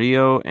Lopez,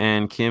 Murillo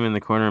and Kim in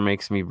the corner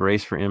makes me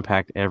brace for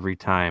impact every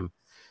time.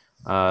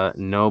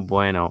 No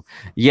bueno.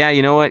 Yeah,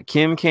 you know what?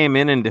 Kim came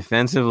in and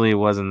defensively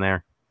wasn't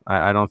there.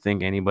 I don't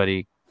think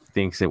anybody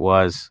thinks it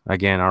was.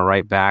 Again, our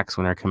right backs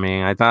when they're coming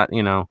in. I thought,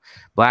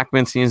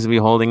 Blackman seems to be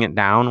holding it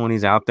down when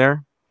he's out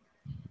there,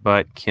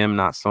 but Kim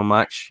not so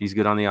much. He's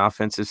good on the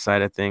offensive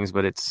side of things,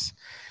 but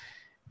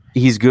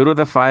he's good with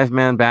a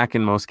 5-man back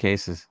in most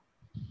cases.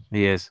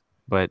 He is.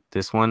 But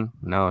this one,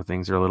 no,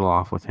 things are a little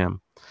off with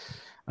him.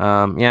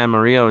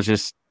 Murillo is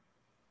just,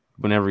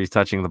 whenever he's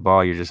touching the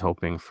ball, you're just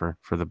hoping for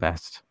the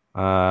best.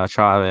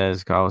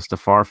 Chavez goes to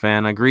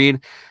Farfan.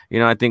 Agreed.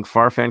 I think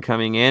Farfan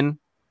coming in,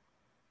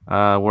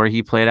 where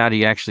he played out,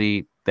 he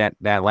actually, that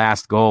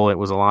last goal, it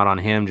was a lot on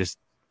him, just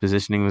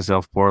positioning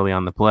himself poorly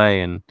on the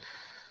play and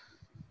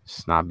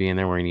just not being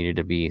there where he needed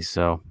to be.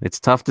 So it's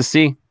tough to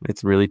see.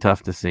 It's really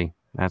tough to see.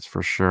 That's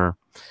for sure.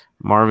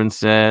 Marvin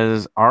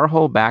says, our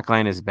whole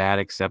backline is bad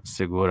except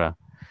Segura.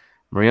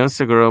 Marion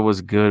Segura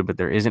was good, but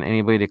there isn't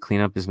anybody to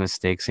clean up his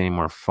mistakes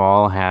anymore.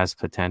 Fall has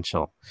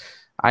potential.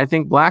 I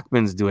think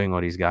Blackman's doing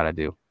what he's got to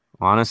do.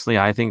 Honestly,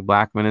 I think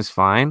Blackman is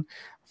fine.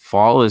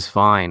 Fall is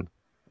fine.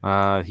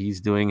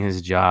 He's doing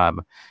his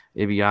job.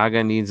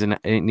 Ibiaga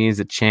needs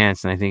a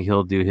chance, and I think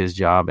he'll do his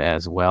job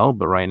as well.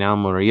 But right now,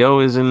 Murillo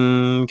is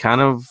in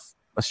kind of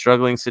a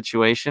struggling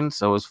situation.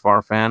 So is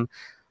Farfan.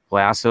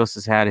 Vlasos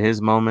has had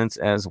his moments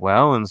as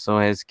well, and so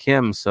has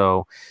Kim.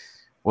 So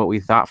what we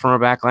thought from our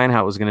back line,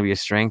 how it was going to be a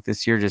strength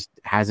this year, just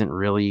hasn't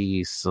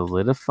really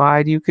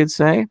solidified, you could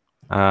say.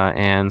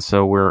 And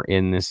so we're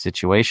in this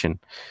situation.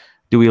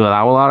 Do we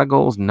allow a lot of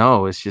goals?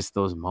 No, it's just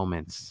those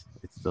moments.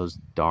 It's those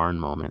darn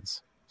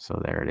moments.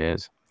 So there it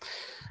is.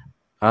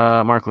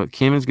 Mark, look,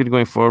 Kim is good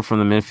going forward from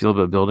the midfield,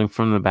 but building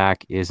from the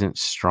back isn't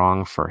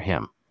strong for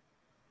him.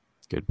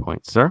 Good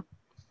point, sir.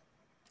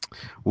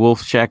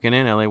 Wolf checking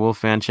in. LA Wolf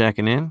fan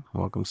checking in.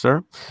 Welcome,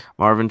 sir.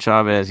 Marvin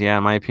Chavez. Yeah,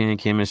 in my opinion,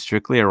 Kim is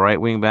strictly a right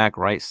wing back,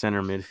 right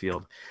center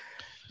midfield.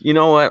 You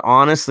know what?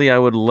 Honestly, I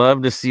would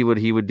love to see what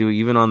he would do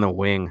even on the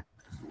wing.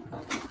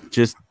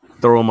 Just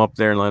throw him up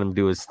there and let him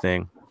do his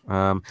thing.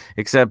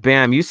 Except,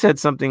 Bam, you said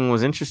something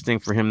was interesting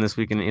for him this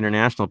week in the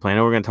international play. I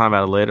know we're going to talk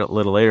about it a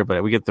little later,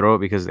 but we could throw it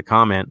because of the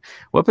comment.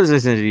 What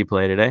position did he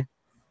play today?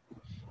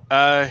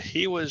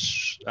 He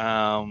was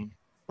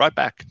right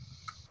back.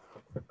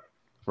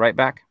 Right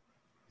back?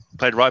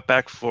 Played right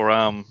back for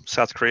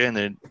South Korea in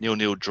the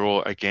 0-0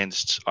 draw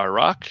against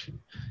Iraq.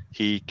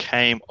 He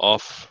came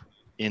off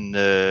in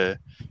the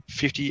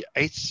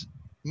 58th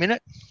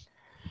minute.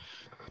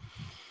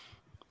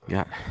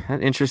 Yeah,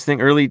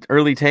 interesting. Early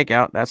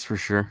takeout, that's for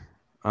sure.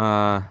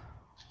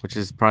 Which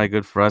is probably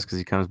good for us because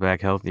he comes back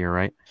healthier,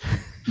 right?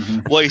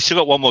 Well, he's still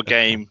got one more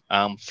game,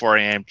 4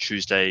 a.m.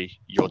 Tuesday,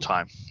 your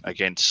time,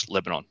 against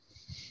Lebanon.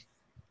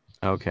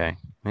 Okay.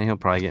 And he'll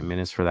probably get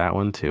minutes for that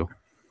one, too.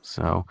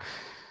 So,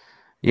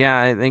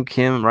 yeah, I think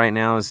Kim right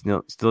now is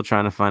still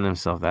trying to find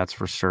himself. That's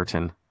for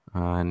certain.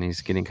 And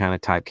he's getting kind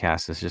of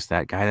typecast as just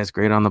that guy that's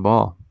great on the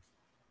ball.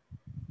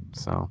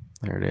 So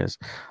there it is.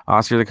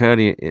 Oscar the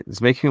Cody, it's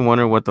making me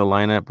wonder what the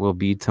lineup will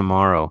be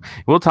tomorrow.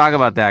 We'll talk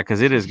about that because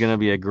it is going to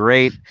be a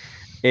great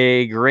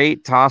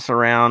toss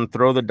around,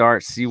 throw the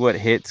dart, see what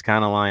hits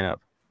kind of lineup.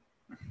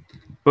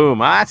 Boom.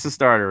 That's the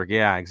starter.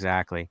 Yeah,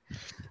 exactly.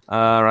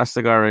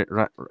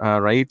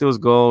 Raito's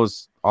goal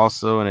was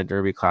also in a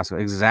Derby Classic.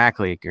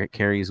 Exactly.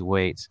 Carries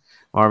weight.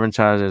 Marvin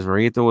Chavez,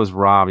 Raito was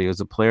robbed. He was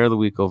a player of the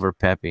week over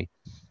Pepe.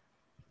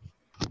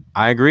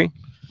 I agree.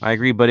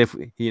 But if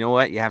you know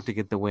what, you have to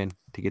get the win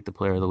to get the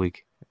player of the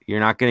week. You're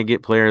not going to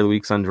get player of the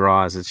weeks on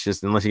draws. It's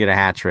just unless you get a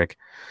hat trick,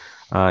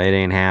 it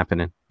ain't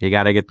happening. You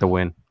got to get the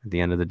win at the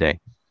end of the day.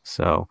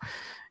 So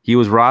he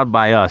was robbed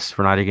by us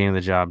for not getting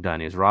the job done.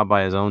 He was robbed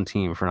by his own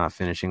team for not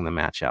finishing the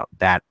match out.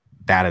 That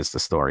is the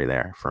story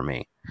there for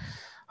me.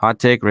 Hot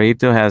take: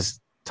 Raito has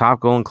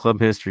top goal in club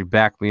history.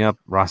 Back me up,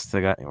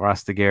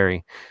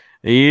 Rastagari.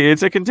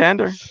 It's a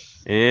contender.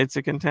 It's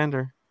a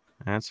contender.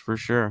 That's for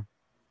sure.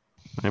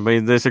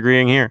 Anybody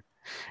disagreeing here?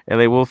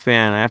 LA Wolf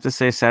fan, I have to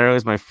say Saturday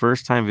was my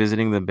first time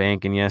visiting the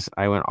bank, and yes,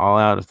 I went all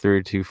out of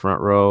 32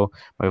 front row.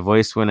 My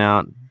voice went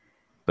out,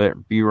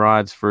 but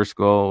B-Rod's first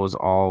goal was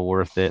all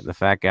worth it. The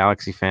fact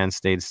Galaxy fans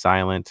stayed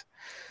silent.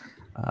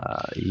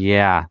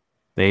 Yeah,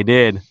 they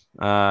did.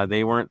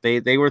 They weren't.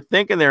 They were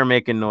thinking they were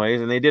making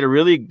noise, and they did a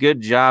really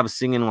good job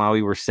singing while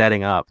we were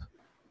setting up.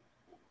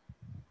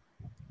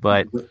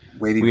 But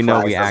Waving we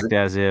know flags we act doesn't-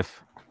 as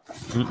if.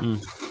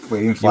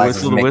 Waving flags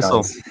whistle doesn't the make whistle.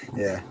 noise.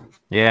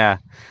 Yeah.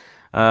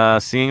 Yeah.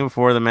 Singing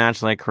before the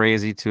match like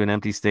crazy to an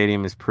empty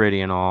stadium is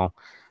pretty and all.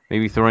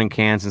 Maybe throwing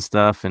cans and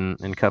stuff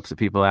and cups at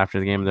people after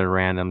the game, they're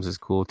randoms, is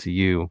cool to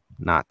you,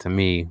 not to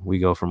me. We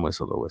go from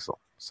whistle to whistle,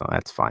 so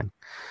that's fine.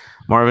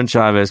 Marvin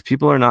Chavez,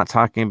 people are not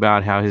talking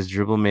about how his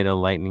dribble made a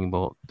lightning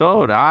bolt.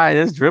 Dude,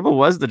 his dribble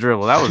was the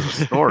dribble. That was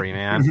the story,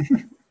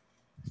 man.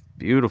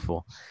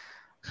 Beautiful.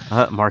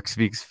 Mark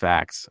speaks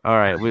facts. All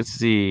right, let's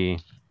see.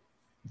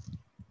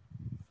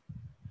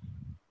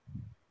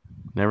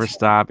 Never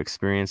stop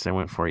experience. I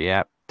went for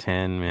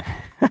 10 minutes.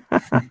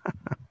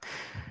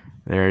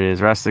 There it is.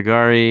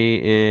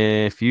 Rastagari,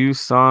 if you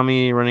saw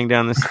me running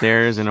down the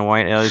stairs in a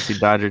white LAC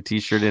Dodger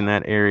t-shirt in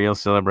that aerial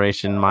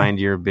celebration, mind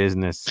your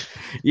business.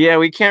 Yeah,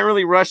 we can't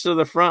really rush to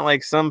the front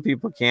like some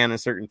people can in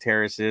certain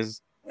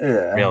terraces.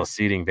 Yeah. Real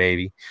seating,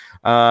 baby.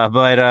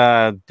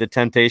 But the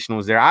temptation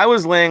was there. I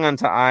was laying on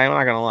top. I'm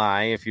not going to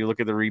lie. If you look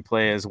at the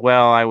replay as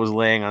well, I was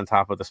laying on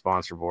top of the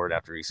sponsor board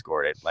after he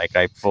scored it. Like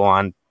I full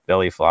on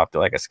belly flopped it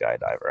like a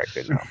skydiver. I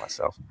couldn't help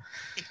myself.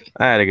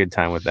 I had a good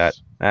time with that.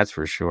 That's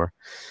for sure.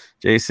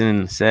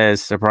 Jason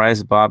says,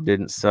 surprised Bob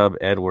didn't sub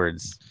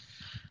Edwards.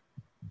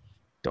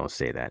 Don't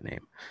say that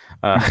name.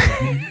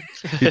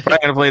 He's probably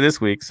going to play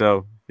this week,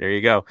 so there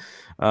you go.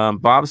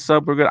 Bob's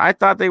sub were good. I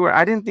thought they were.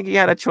 I didn't think he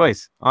had a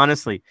choice,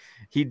 honestly.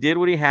 He did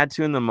what he had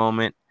to in the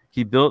moment.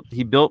 He built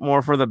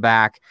more for the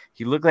back.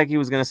 He looked like he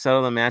was going to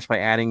settle the match by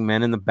adding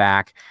men in the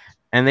back,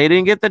 and they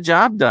didn't get the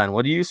job done.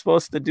 What are you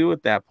supposed to do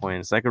at that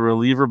point? It's like a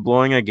reliever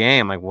blowing a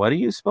game. Like, what are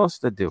you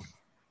supposed to do?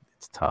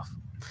 It's tough.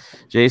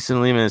 Jason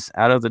Lemus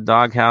out of the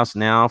doghouse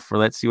now for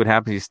let's see what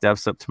happens. He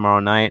steps up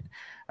tomorrow night.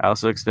 I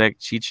also expect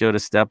Chicho to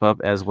step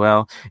up as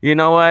well. You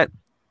know what?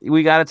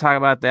 We got to talk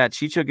about that.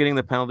 Chicho getting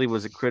the penalty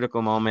was a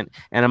critical moment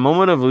and a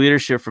moment of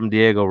leadership from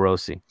Diego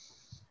Rossi.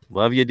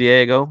 Love you,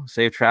 Diego.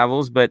 Safe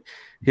travels. But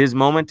his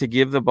moment to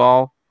give the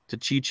ball to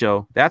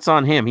Chicho, that's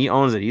on him. He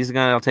owns it. He's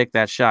going to take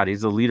that shot.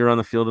 He's the leader on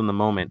the field in the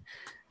moment.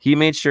 He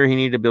made sure he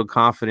needed to build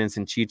confidence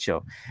in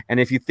Chicho.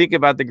 And if you think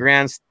about the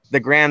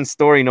grand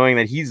story, knowing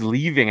that he's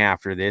leaving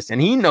after this,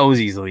 and he knows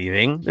he's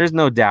leaving, there's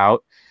no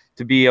doubt,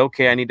 to be,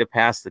 okay, I need to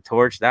pass the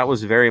torch. That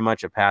was very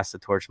much a pass the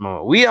torch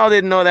moment. We all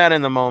didn't know that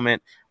in the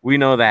moment. We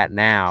know that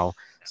now.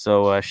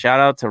 So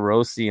shout out to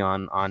Rossi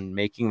on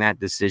making that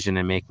decision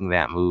and making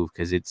that move,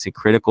 because it's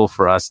critical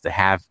for us to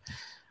have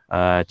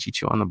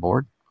Chicho on the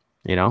board.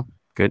 You know,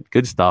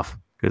 good stuff.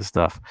 Good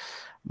stuff.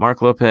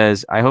 Mark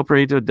Lopez, I hope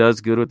Rito does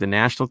good with the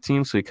national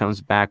team so he comes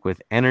back with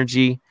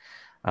energy,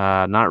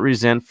 not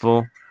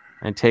resentful,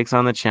 and takes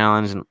on the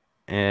challenge.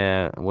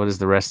 And what is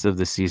the rest of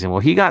the season?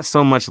 Well, he got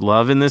so much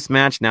love in this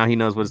match. Now he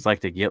knows what it's like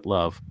to get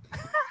love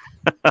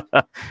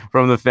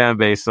from the fan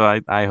base.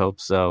 So I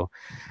hope so.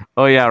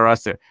 Oh, yeah,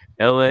 roster.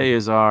 LA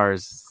is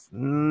ours.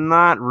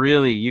 Not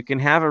really. You can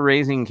have a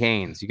Raising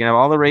Cane's. You can have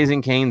all the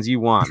Raising Cane's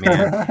you want,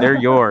 man. They're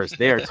yours.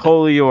 They are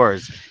totally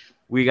yours.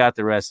 We got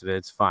the rest of it.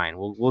 It's fine.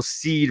 We'll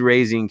seed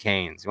Raising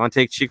Cane's. You want to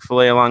take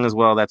Chick-fil-A along as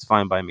well? That's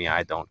fine by me.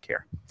 I don't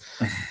care.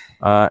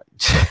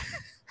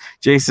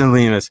 Jason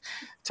Lemus.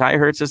 Ty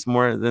hurts us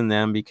more than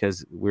them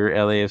because we're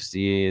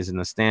LAFC is in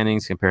the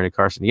standings compared to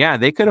Carson. Yeah,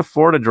 they could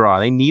afford a draw.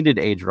 They needed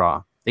a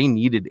draw.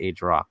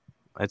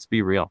 Let's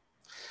be real.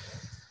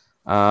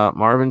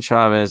 Marvin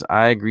Chavez.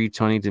 I agree,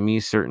 Tony. To me,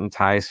 certain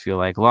ties feel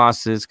like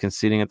losses.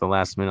 Conceding at the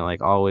last minute,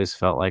 like always,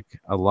 felt like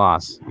a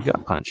loss. You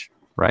got punch,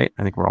 right?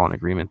 I think we're all in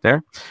agreement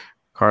there.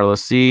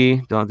 Carlos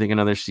C. Don't think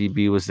another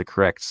CB was the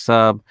correct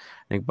sub.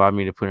 I think Bob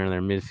needed to put in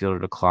their midfielder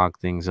to clog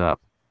things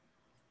up.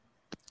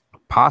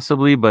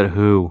 Possibly, but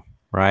who?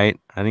 Right?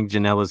 I think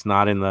Janela's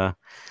not in the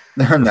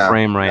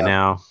frame right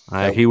now.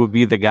 He would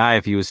be the guy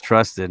if he was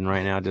trusted, and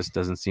right now it just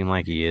doesn't seem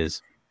like he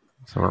is.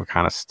 So we're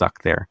kind of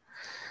stuck there.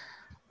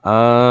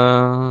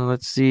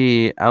 Let's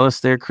see.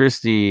 Alistair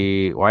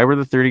Christie. Why were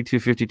the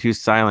 32-52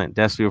 silent?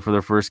 Despio for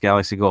their first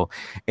Galaxy goal.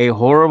 A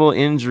horrible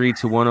injury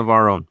to one of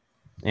our own.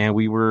 And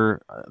we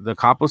were the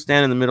Capo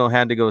stand in the middle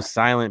had to go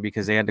silent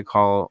because they had to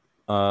call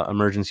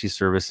emergency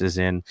services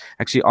in.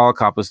 Actually, all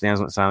Capo stands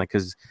went silent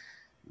because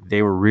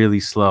they were really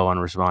slow on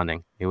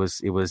responding. It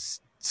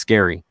was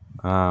scary.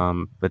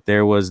 But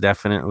there was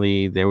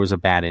a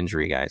bad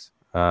injury, guys.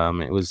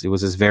 It was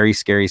this very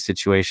scary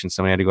situation.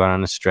 Somebody had to go out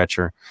on a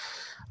stretcher.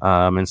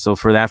 And so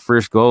for that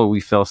first goal, we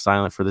fell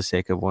silent for the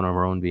sake of one of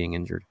our own being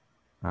injured,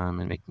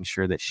 and making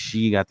sure that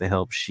she got the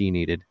help she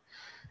needed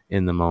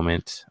in the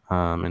moment.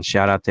 And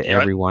shout out to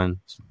everyone,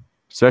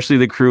 especially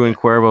the crew in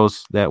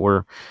Cuervos that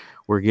were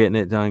getting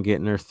it done,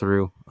 getting her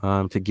through,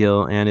 to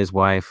Gil and his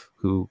wife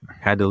who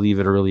had to leave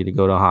it early to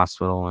go to a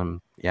hospital. And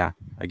yeah,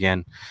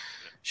 again,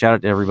 shout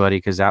out to everybody,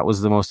 because that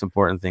was the most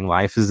important thing.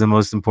 Life is the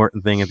most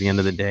important thing at the end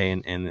of the day,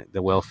 and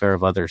the welfare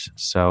of others.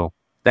 So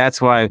that's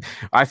why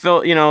I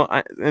felt,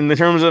 in the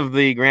terms of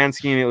the grand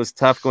scheme, it was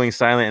tough going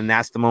silent, and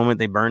that's the moment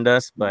they burned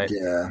us. But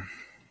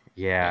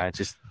yeah, it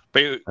just.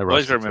 But you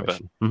always remember,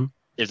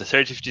 if the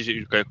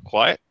 30-52 go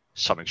quiet,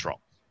 something's wrong.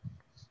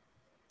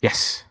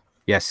 Yes.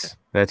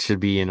 That should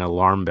be an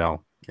alarm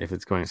bell if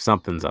it's going.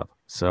 Something's up.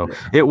 So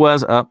it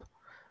was up.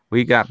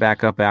 We got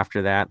back up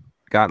after that,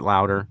 got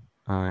louder,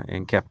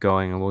 and kept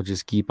going, and we'll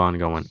just keep on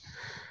going.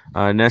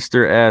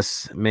 Nestor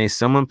S. May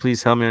someone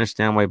please help me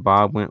understand why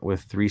Bob went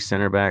with 3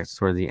 center backs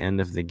toward the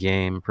end of the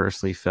game?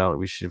 Personally felt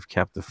we should have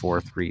kept the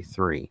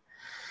 4-3-3.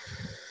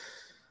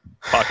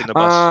 Parking the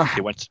bus.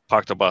 He went to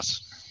park the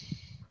bus.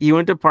 He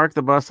went to park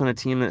the bus on a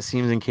team that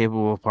seems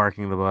incapable of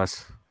parking the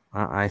bus.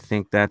 I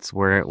think that's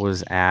where it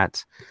was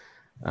at.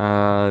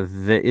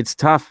 It's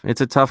tough.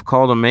 It's a tough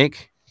call to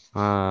make.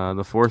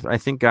 The fourth, I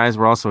think guys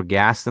were also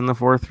gassed in the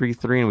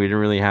 4-3-3, and we didn't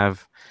really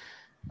have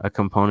a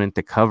component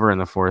to cover in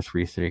the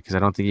 4-3-3 because I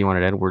don't think he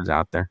wanted Edwards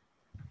out there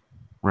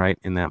right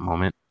in that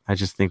moment. I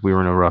just think we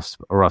were in a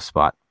rough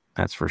spot.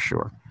 That's for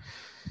sure.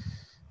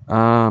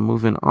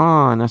 Moving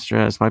on.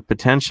 That's my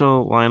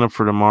potential lineup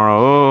for tomorrow.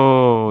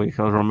 Oh,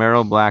 because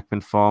Romero, Blackman,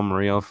 Fall,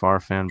 Murillo,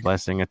 Farfan,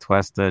 Blessing,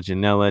 Atuesta,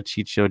 Janela,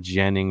 Chicho,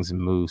 Jennings,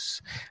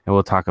 Moose. And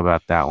we'll talk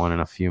about that one in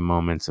a few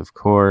moments, of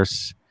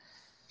course.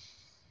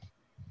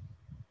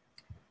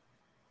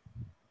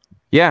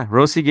 Yeah,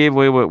 Rossi gave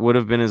away what would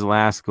have been his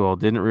last goal.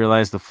 Didn't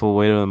realize the full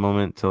weight of the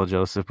moment until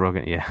Joseph broke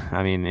it. Yeah,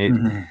 I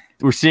mean,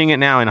 we're seeing it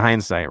now in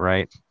hindsight,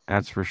 right?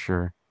 That's for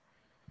sure.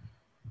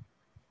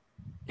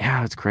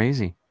 Yeah, it's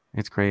crazy.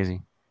 It's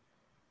crazy.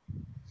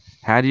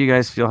 How do you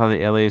guys feel how the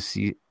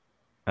LAFC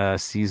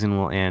season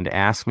will end?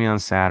 Ask me on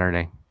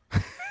Saturday.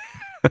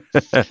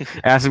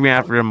 Ask me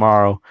after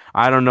tomorrow.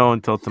 I don't know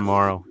until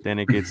tomorrow. Then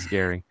it gets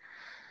scary.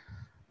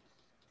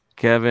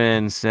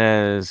 Kevin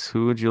says,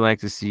 who would you like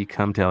to see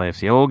come to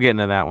LAFC? Oh, we'll get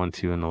into that one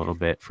too in a little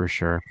bit for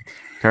sure.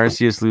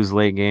 Garcias lose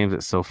late games.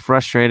 It's so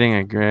frustrating.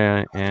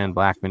 And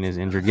Blackman is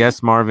injured.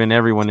 Yes, Marvin,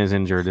 everyone is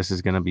injured. This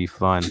is going to be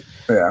fun.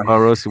 Yeah. Oh,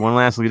 Rossi, one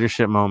last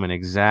leadership moment.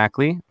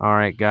 Exactly. All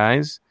right,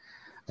 guys.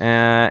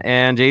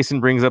 And Jason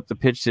brings up the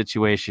pitch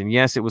situation.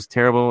 Yes, it was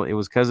terrible. It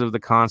was because of the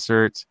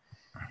concert.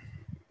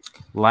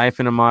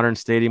 Life in a modern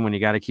stadium when you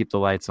got to keep the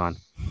lights on.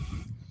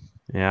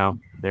 Yeah,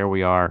 there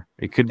we are.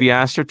 It could be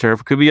AstroTurf.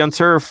 It could be on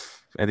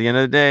turf. At the end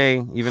of the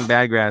day, even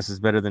bad grass is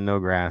better than no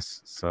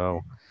grass.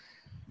 So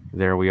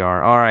there we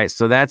are. All right,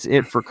 so that's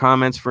it for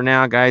comments for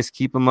now, guys.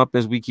 Keep them up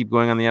as we keep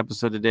going on the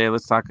episode today.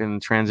 Let's talk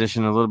and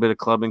transition a little bit of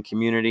club and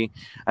community.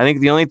 I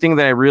think the only thing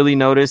that I really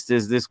noticed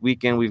is this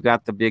weekend we've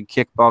got the big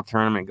kickball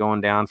tournament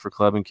going down for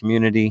club and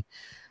community.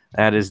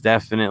 That is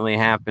definitely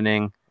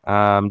happening.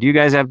 Do you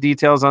guys have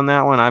details on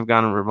that one? I've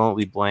gone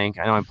remotely blank.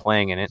 I know I'm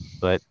playing in it,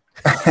 but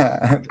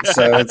it's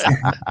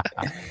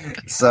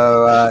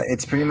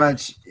pretty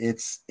much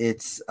it's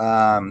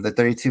the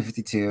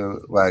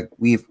 3252. Like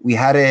we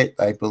had it,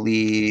 I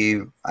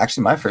believe,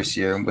 actually my first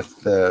year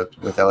with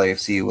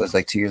LAFC was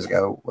like 2 years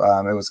ago.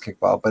 It was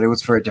kickball, but it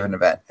was for a different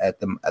event at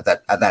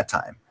that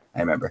time. I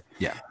remember.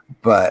 Yeah.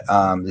 But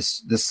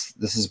this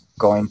is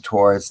going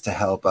towards to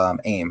help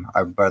AIM,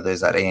 our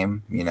brothers at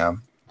AIM. You know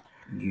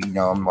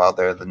them well.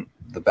 They're the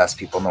best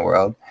people in the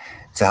world,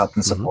 to help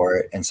them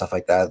support and stuff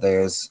like that.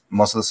 There's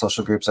most of the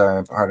social groups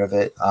are part of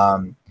it.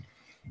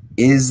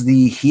 Is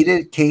the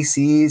Heated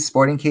KC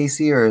Sporting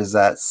KC, or is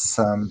that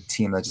some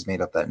team that just made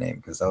up that name?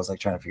 Because I was like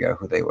trying to figure out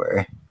who they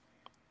were.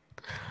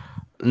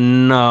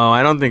 No,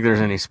 I don't think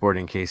there's any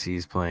Sporting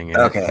KCs playing it.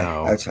 Okay,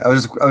 no. I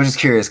was just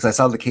curious because I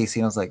saw the KC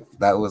and I was like,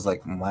 that was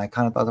like my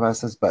kind of thought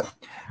process. But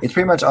it's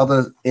pretty much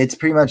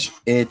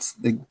it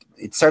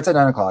starts at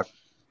 9:00.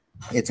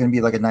 It's gonna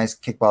be like a nice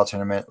kickball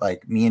tournament.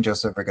 Like me and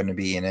Joseph are gonna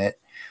be in it.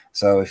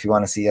 So if you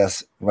want to see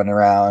us run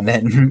around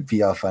and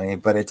be all funny,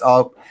 but it's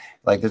all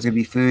like there's gonna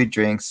be food,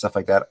 drinks, stuff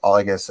like that. All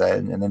like I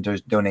said, and then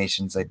there's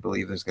donations. I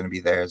believe there's gonna be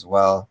there as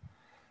well.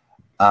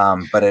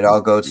 But it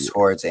all goes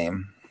towards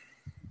AIM.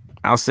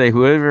 I'll say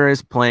whoever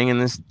is playing in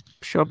this,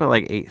 show up at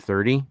like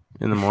 8:30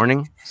 in the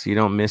morning so you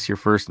don't miss your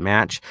first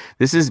match.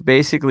 This is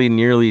basically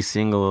nearly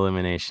single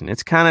elimination.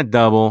 It's kind of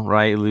double,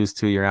 right? You lose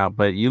 2, you're out,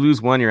 but you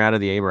lose 1, you're out of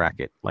the A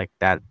bracket. Like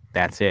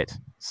that's it.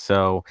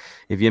 So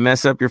if you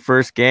mess up your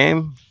first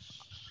game,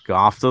 go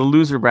off to the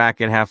loser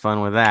bracket, have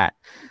fun with that.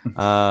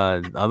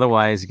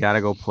 Otherwise, you got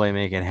to go play,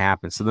 make it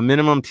happen. So the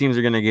minimum teams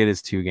are going to get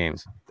is 2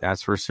 games.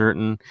 That's for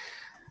certain.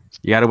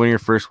 You got to win your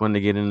first one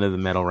to get into the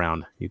medal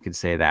round. You could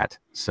say that.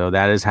 So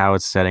that is how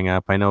it's setting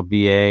up. I know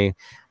BA,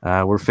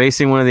 we're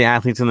facing one of the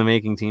athletes in the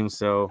making team.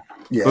 So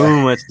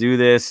boom, let's do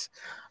this.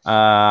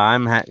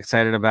 I'm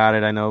excited about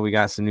it. I know we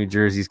got some new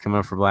jerseys coming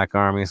up for Black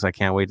Army, so I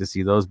can't wait to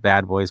see those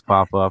bad boys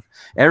pop up.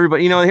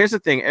 Everybody, here's the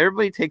thing.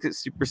 Everybody takes it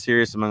super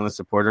serious among the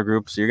supporter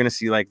group. So you're going to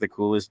see like the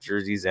coolest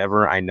jerseys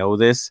ever. I know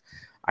this.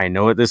 I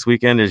know it this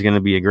weekend. There's going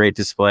to be a great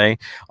display.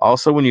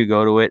 Also, when you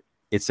go to it,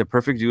 it's a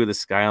perfect view of the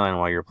skyline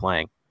while you're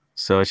playing.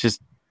 So it's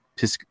just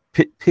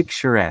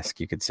picturesque,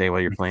 you could say,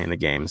 while you're playing the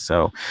game.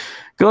 So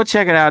go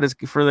check it out. It's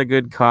for the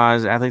good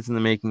cause. Athletes in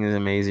the Making is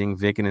amazing.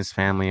 Vic and his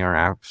family are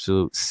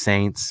absolute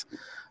saints.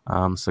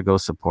 So go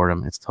support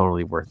them. It's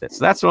totally worth it.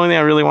 So that's the only thing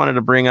I really wanted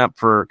to bring up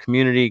for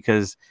community,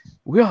 because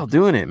we're all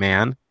doing it,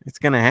 man. It's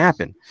going to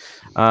happen.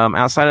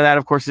 Outside of that,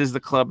 of course, is the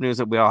club news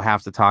that we all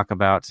have to talk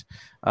about.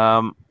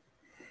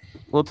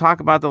 we'll talk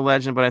about the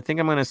legend, but I think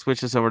I'm going to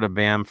switch this over to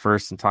Bam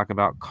first and talk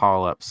about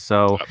call-ups.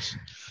 So,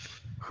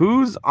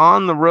 who's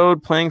on the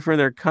road playing for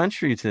their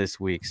country this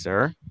week,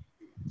 sir?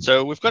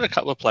 So we've got a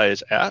couple of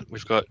players out.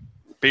 We've got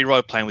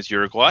B-Rod playing with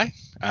Uruguay. He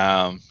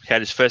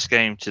had his first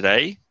game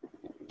today.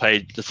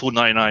 Played the full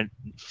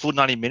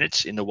 90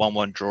 minutes in the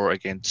 1-1 draw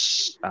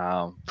against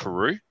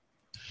Peru.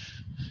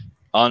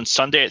 On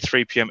Sunday at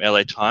 3 p.m.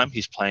 LA time,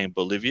 he's playing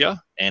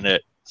Bolivia, and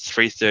at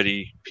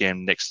 3:30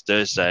 p.m. next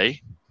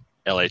Thursday,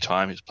 LA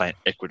time, he's playing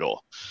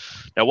Ecuador.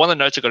 Now, one of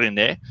the notes I got in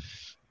there,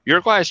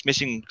 Uruguay is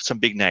missing some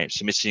big names.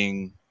 They're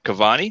missing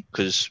Cavani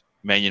because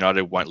Man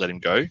United won't let him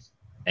go,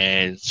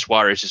 and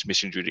Suarez is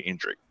missing due to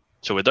injury.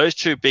 So with those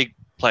two big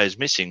players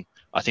missing,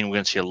 I think we're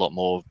going to see a lot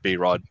more of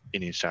B-Rod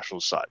in the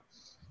international side.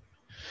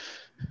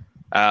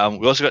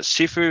 We also got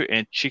Sifu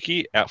and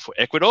Chiki out for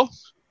Ecuador.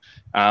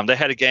 They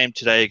had a game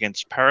today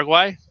against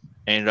Paraguay,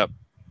 ended up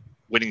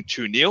winning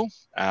 2-0.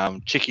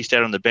 Chiki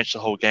stayed on the bench the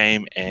whole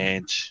game,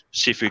 and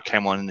Sifu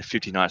came on in the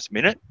 59th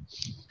minute.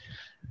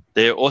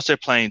 They're also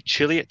playing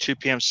Chile at 2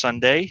 p.m.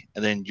 Sunday,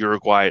 and then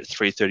Uruguay at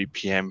 3:30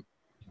 p.m.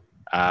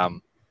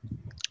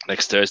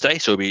 Next Thursday.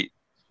 So it'll be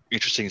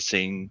interesting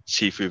seeing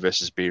Sifu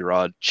versus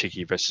B-Rod,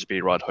 Chiki versus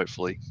B-Rod,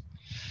 hopefully.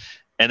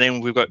 And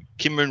then we've got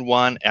Kim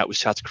Moon-Wan out with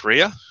South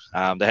Korea.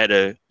 They had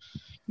a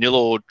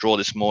 0-0 draw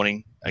this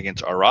morning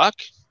against Iraq,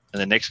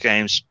 and the next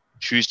game's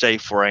Tuesday,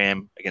 4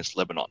 a.m. against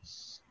Lebanon.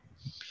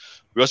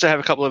 We also have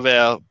a couple of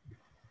our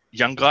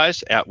young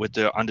guys out with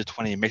the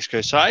under-20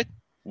 Mexico side,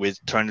 with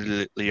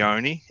Tony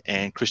Leone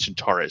and Christian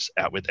Torres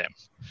out with them.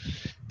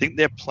 I think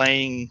they're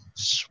playing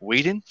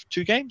Sweden for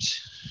 2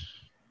 games.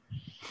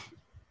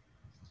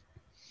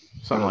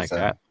 Something like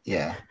that.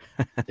 Yeah.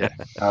 Yeah.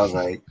 I was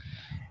like,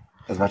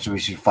 as much as we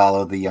should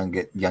follow the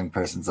young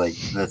persons, like,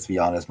 let's be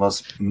honest,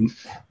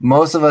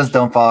 most of us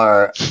don't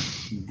follow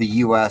the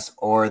U.S.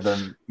 or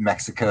the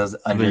Mexico's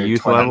under the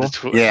youth 20.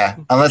 level. Yeah,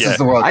 unless it's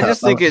the World Cup. I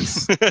just think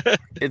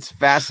it's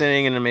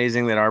fascinating and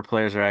amazing that our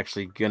players are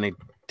actually going to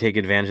take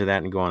advantage of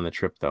that and go on the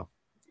trip, though.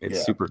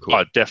 It's super cool.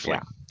 Oh,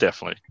 definitely.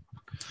 Definitely.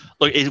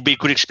 Look, it'll be a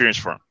good experience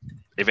for them.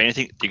 If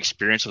anything, the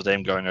experience of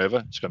them going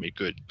over, it's going to be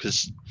good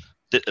because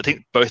I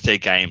think both their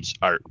games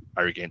are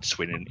against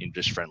Sweden in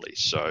just friendlies.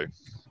 So,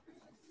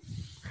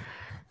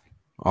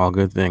 all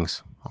good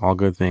things. All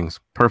good things.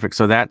 Perfect.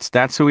 So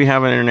that's who we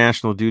have on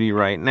international duty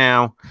right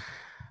now.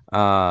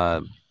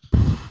 Yeah,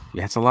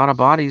 it's a lot of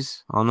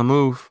bodies on the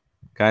move.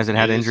 Guys that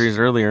had injuries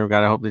earlier,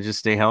 got to hope they just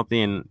stay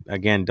healthy and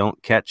again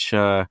don't catch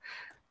COVID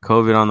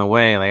on the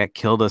way. Like it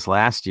killed us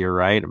last year,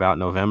 right? About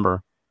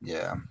November.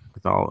 Yeah.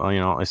 With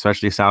all,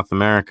 especially South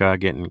America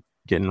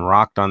getting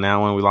rocked on that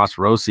one. We lost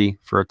Rossi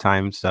for a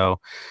time, so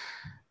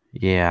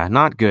yeah,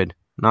 not good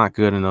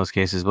in those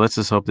cases. But let's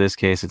just hope this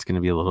case it's going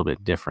to be a little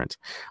bit different.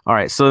 All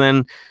right, so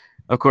then,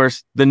 of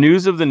course, the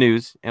news of the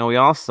news, and we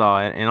all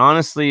saw it. And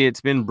honestly,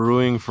 it's been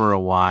brewing for a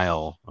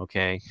while.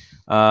 Okay,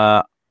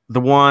 the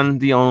one,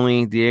 the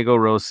only Diego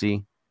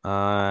Rossi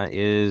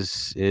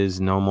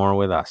is no more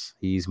with us.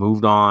 He's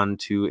moved on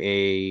to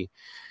a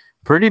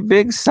pretty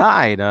big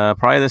side,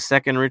 probably the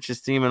second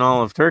richest team in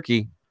all of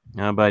Turkey.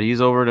 But he's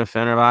over to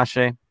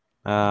Fenerbahce.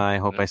 I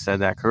hope I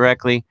said that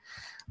correctly.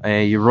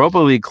 A Europa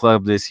League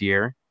club this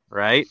year,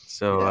 right?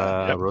 So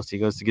Rossi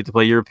goes to get to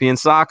play European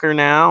soccer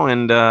now,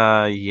 and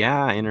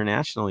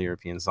international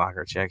European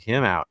soccer. Check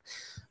him out.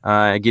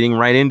 Getting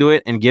right into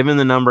it, and given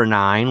the number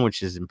 9,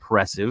 which is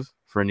impressive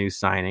for a new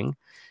signing,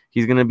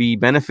 he's going to be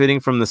benefiting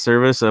from the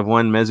service of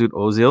one Mesut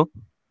Ozil.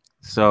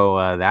 So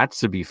that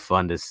should be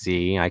fun to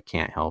see. I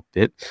can't help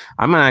it.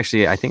 I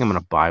think I'm gonna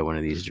buy one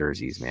of these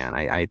jerseys, man.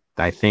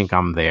 I think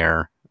I'm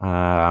there.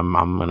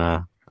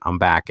 I'm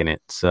backing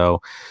it.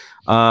 So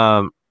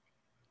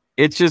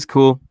it's just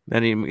cool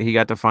that he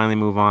got to finally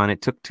move on.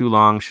 It took too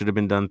long. Should have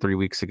been done 3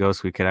 weeks ago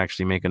so we could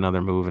actually make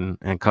another move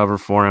and cover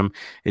for him.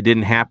 It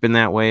didn't happen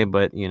that way,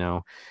 but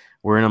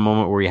we're in a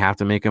moment where we have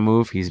to make a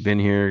move. He's been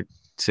here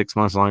 6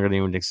 months longer than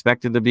he would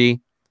expected to be.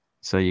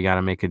 So you got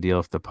to make a deal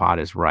if the pot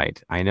is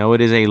right. I know it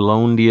is a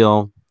loan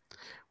deal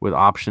with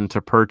option to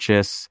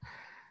purchase.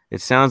 It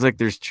sounds like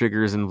there's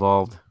triggers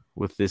involved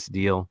with this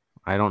deal.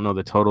 I don't know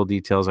the total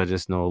details. I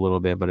just know a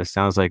little bit, but it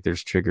sounds like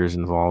there's triggers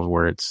involved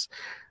where it's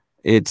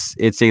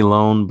a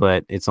loan,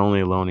 but it's only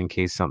a loan in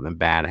case something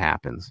bad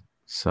happens.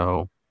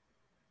 So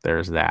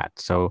there's that.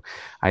 So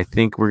I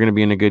think we're going to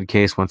be in a good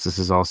case once this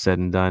is all said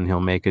and done. He'll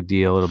make a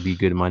deal. It'll be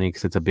good money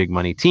because it's a big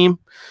money team.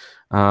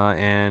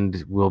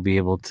 And we'll be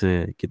able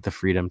to get the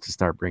freedom to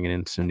start bringing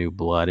in some new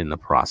blood in the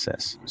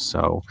process.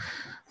 So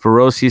for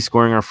Rossi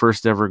scoring our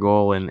first ever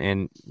goal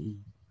and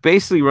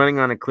basically running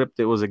on a clip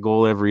that was a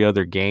goal every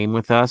other game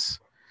with us,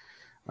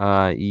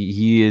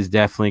 he is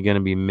definitely going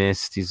to be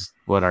missed. He's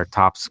our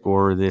top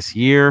scorer this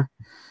year.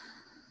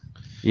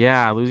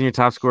 Yeah, losing your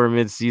top scorer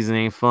mid-season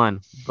ain't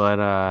fun,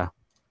 but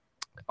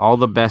all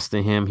the best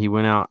to him. He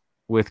went out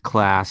with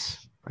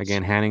class,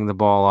 again, handing the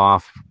ball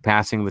off,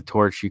 passing the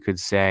torch, you could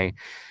say,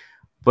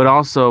 but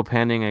also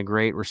penning a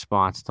great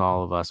response to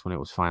all of us when it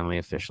was finally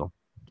official.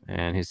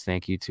 And his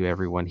thank you to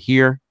everyone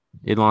here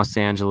in Los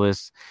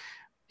Angeles.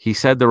 He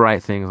said the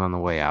right things on the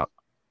way out.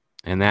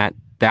 And that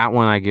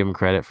one I give him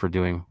credit for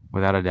doing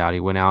without a doubt. He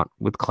went out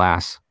with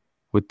class,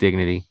 with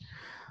dignity.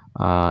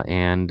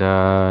 And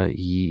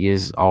he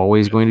is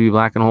always going to be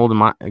black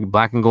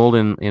and gold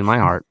in my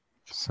heart.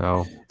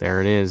 So there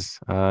it is.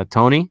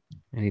 Tony,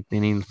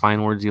 any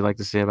fine words you'd like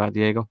to say about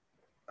Diego?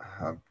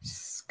 I'm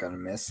just gonna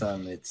miss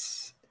him.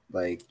 It's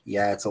like,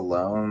 yeah, it's a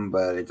loan,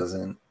 but it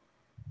doesn't.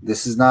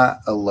 This is not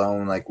a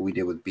loan like we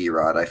did with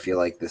B-Rod. I feel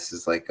like this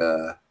is like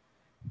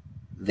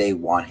they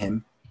want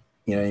him.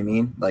 You know what I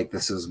mean? Like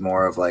this is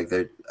more of like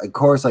they're, of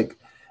course, like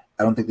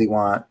I don't think they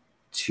want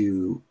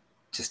to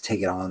just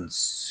take it on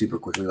super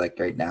quickly like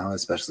right now,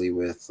 especially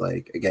with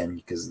like, again,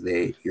 because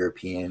the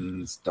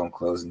Europeans don't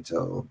close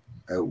until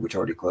which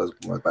already closed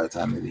by the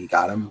time that he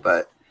got him.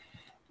 But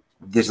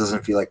this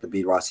doesn't feel like the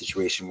B-Rod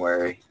situation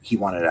where he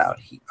wanted out.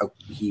 He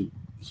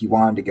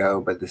wanted to go,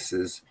 but this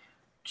is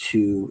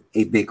to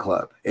a big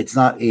club. It's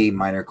not a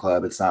minor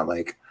club. It's not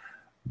like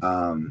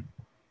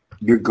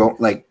you're going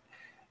like,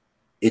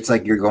 it's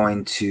like you're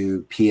going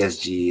to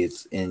PSG.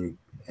 It's in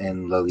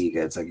La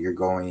Liga. It's like you're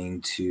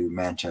going to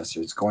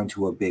Manchester. It's going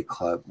to a big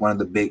club. One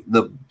of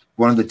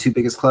the two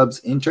biggest clubs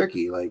in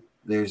Turkey. Like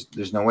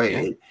there's no way.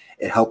 Yeah.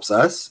 It helps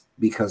us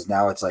because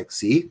now it's like,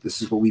 see,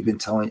 this is what we've been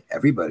telling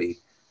everybody.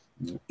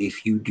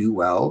 If you do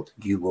well,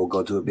 you will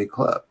go to a big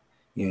club.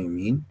 You know what I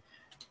mean?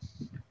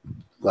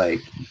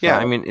 Like, yeah,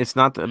 I mean, it's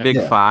not the big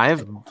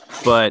five,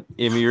 but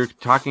if you're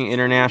talking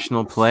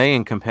international play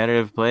and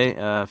competitive play,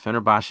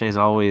 Fenerbahce is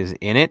always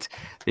in it.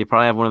 They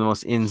probably have one of the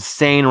most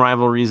insane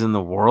rivalries in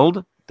the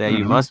world that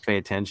you must pay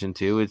attention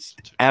to. It's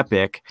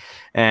epic.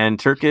 And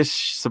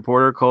Turkish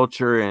supporter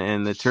culture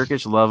and the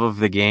Turkish love of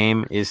the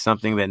game is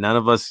something that none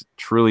of us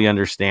truly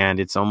understand.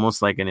 It's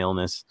almost like an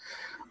illness.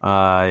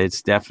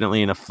 It's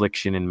definitely an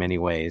affliction in many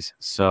ways.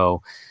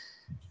 So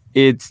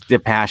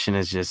the passion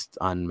is just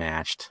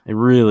unmatched. It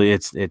really,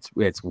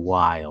 it's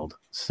wild.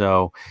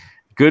 So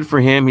good for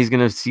him. He's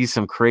going to see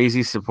some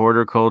crazy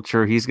supporter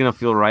culture. He's going to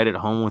feel right at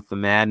home with the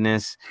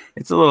madness.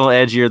 It's a little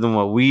edgier than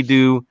what we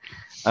do.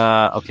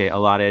 Okay, a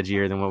lot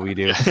edgier than what we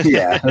do.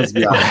 Yeah, let's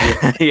be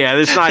honest. Yeah,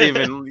 there's not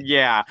even,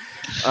 yeah.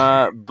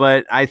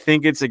 But I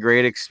think it's a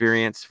great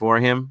experience for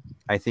him.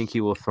 I think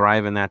he will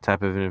thrive in that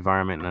type of an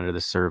environment and under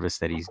the service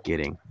that he's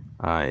getting.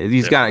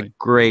 He's got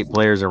great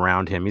players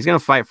around him. He's going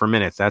to fight for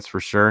minutes, that's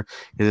for sure,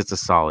 because it's a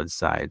solid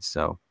side.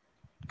 So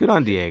good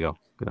on Diego.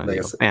 Good on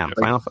Diego. Bam,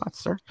 final thoughts,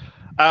 sir?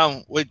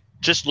 We're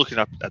just looking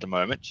up at the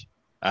moment.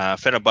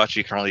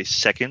 Fenerbahce currently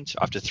second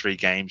after 3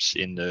 games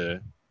in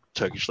the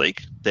Turkish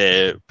league.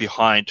 They're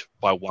behind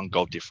by 1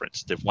 goal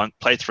difference. They've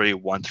played 3,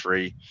 won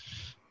 3,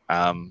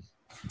 got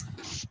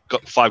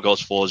 5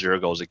 goals for, 0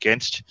 goals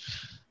against.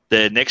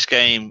 Their next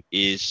game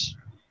is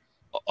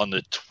on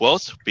the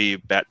 12th, be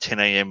about 10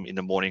 a.m. in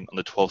the morning on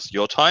the 12th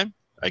your time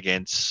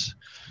against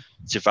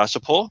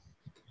Sivasspor.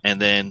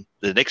 And then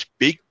the next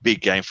big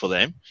game for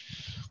them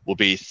will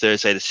be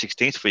Thursday the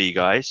 16th for you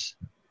guys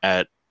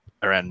at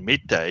around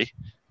midday.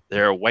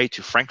 They're away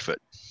to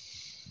Frankfurt.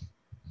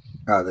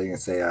 Oh, they're going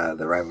to say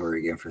the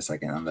rivalry game for a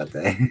second on that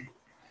day.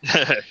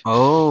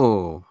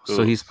 Oh,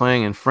 so he's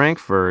playing in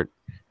Frankfurt,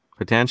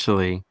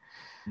 potentially.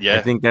 Yeah.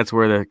 I think that's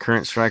where the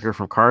current striker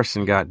from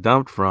Carson got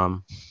dumped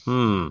from.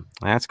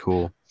 That's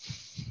cool.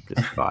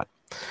 Just thought.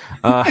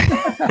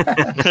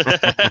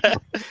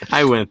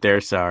 I went there,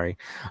 sorry.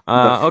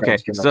 Okay,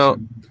 so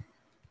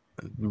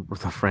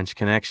the French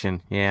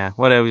connection. Yeah,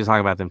 whatever. We talk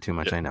about them too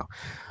much, I know.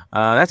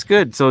 That's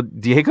good. So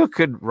Diego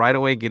could right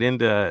away get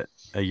into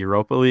a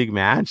Europa League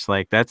match.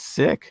 Like, that's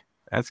sick.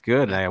 That's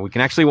good. We can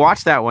actually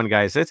watch that one,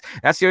 guys.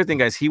 That's the other thing,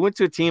 guys. He went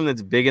to a team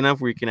that's big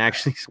enough where you can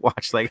actually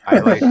watch like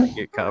highlights and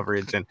get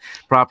coverage and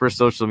proper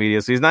social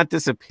media. So he's not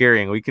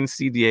disappearing. We can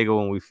see Diego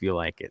when we feel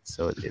like it.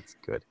 So it's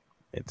good.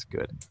 It's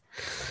good.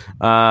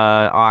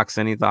 Ox,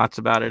 any thoughts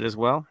about it as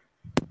well?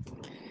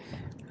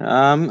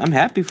 I'm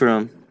happy for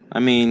him. I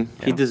mean,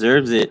 he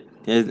deserves it.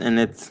 And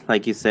it's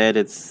like you said,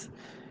 it's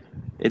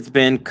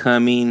been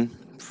coming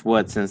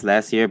since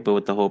last year, but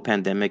with the whole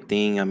pandemic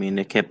thing, I mean,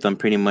 it kept them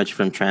pretty much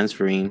from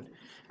transferring.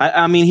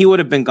 I mean, he would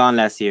have been gone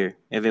last year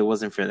if it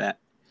wasn't for that.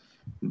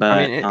 But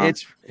I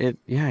mean,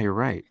 yeah, you're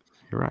right.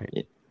 You're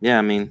right. Yeah,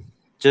 I mean,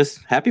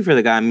 just happy for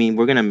the guy. I mean,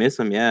 we're gonna miss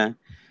him. Yeah,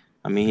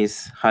 I mean,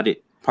 he's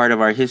part of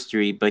our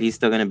history, but he's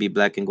still gonna be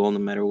black and gold no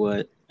matter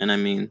what. And I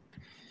mean,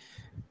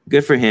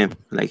 good for him.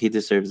 Like, he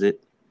deserves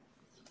it.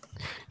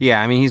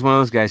 Yeah, I mean, he's one of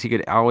those guys. He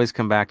could always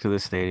come back to the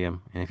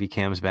stadium, and if he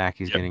comes back,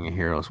 he's getting a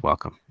hero's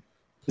welcome.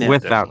 Yeah,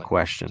 without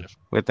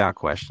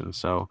question.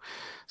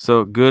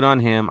 So good on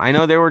him. I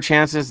know there were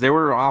chances, there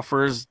were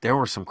offers, there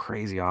were some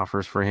crazy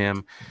offers for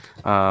him,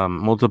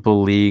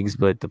 multiple leagues,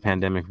 but the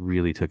pandemic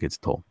really took its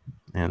toll.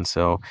 And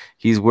so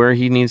he's where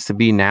he needs to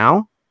be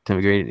now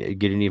to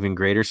get an even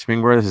greater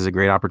springboard. This is a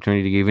great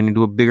opportunity to get even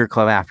into a bigger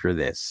club after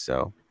this.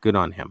 So good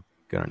on him.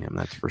 Good on him.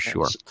 That's for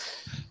sure.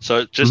 So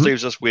it just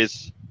leaves us with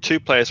 2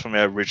 players from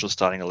our original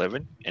starting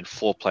 11 and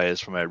 4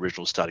 players from our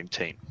original starting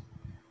team.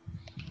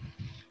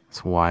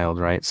 It's wild,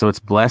 right? So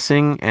it's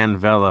Blessing and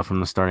Vela from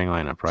the starting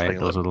lineup, right?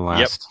 Those are the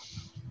last.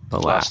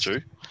 The last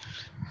 2.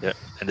 Yeah,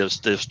 and there's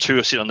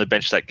 2 sitting on the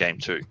bench that game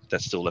too.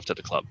 That's still left at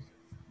the club.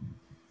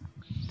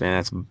 Then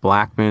that's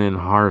Blackman and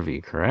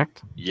Harvey,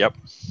 correct? Yep,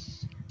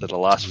 they're the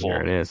last 4.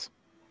 There it is.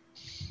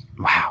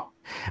 Wow.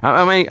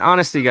 I mean,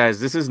 honestly, guys,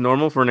 this is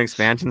normal for an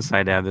expansion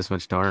side to have this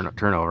much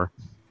turnover.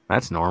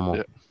 That's normal.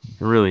 Yeah.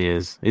 It really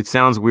is. It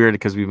sounds weird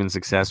because we've been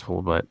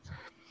successful, but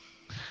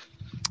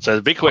So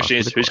the big question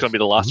is, who's going to be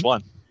the last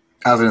one?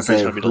 I was going to say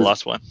Who's going to be the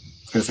last one?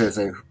 I was going to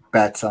say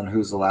bets on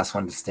who's the last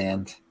one to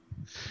stand.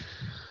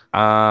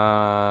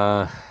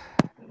 I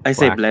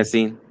say Black.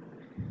 Blessing.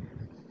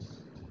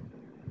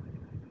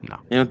 No.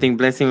 You don't think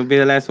Blessing would be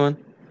the last one?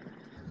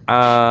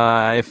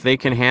 If they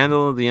can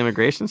handle the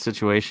immigration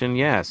situation,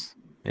 yes.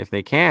 If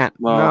they can't,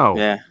 no.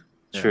 Yeah,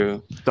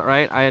 true.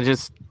 Right? I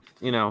just,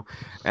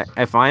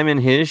 if I'm in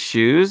his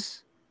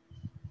shoes,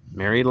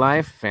 married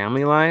life,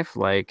 family life,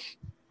 like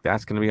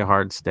that's going to be a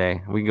hard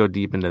stay. We can go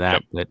deep into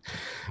that, but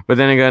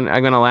then again,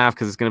 I'm going to laugh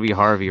because it's going to be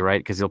Harvey, right?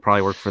 Because he'll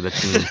probably work for the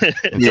team.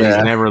 And so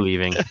he's never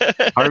leaving.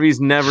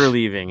 Harvey's never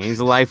leaving. He's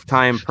a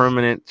lifetime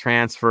permanent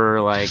transfer.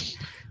 Like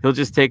he'll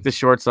just take the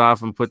shorts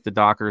off and put the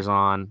Dockers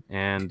on,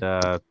 and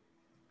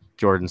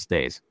Jordan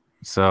stays.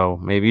 So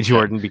maybe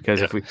Jordan, because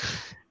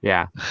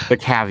the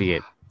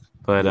caveat.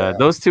 But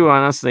those two,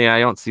 honestly, I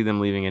don't see them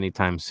leaving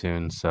anytime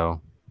soon.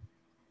 So,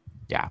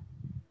 yeah.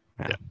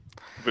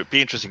 But be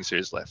interesting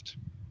series left.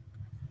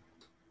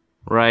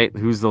 Right.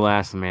 Who's the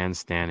last man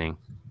standing?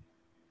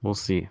 We'll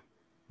see.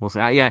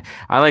 I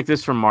like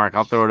this from Mark.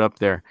 I'll throw it up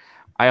there.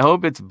 I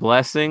hope it's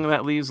Blessing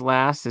that leaves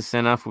last. This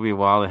enough will be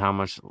wild at how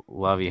much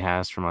love he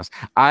has from us.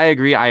 I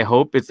agree. I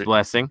hope it's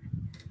Blessing.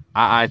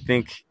 I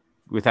think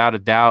without a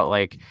doubt,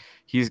 like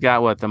he's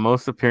got the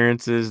most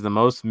appearances, the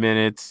most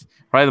minutes,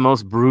 probably the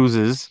most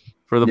bruises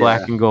for the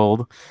black and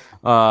gold.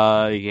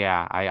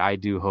 I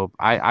do hope.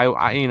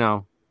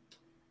 I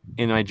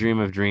in my dream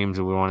of dreams,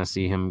 we want to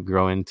see him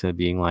grow into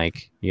being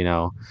like,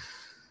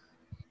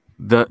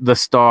 the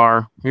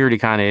star. He already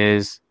kind of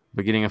is,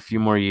 but getting a few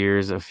more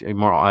years,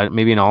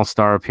 maybe an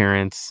all-star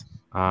appearance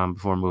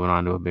before moving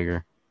on to a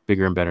bigger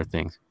and better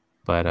things.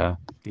 But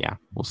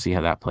we'll see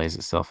how that plays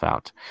itself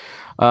out.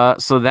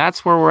 So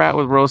that's where we're at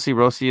with Rossi.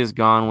 Rossi is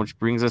gone, which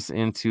brings us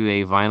into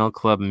a Vinyl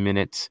Club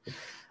minute.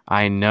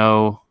 I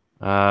know.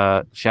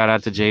 Shout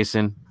out to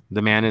Jason.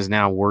 The man is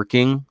now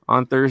working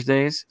on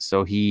Thursdays,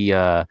 so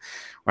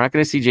we're not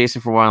going to see Jason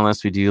for a while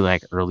unless we do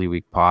like early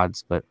week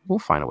pods, but we'll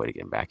find a way to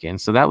get him back in.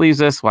 So that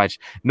leaves us,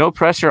 no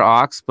pressure,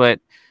 Ox, but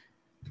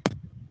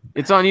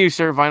it's on you,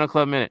 sir. Vinyl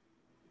Club minute.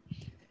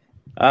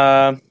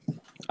 I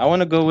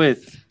want to go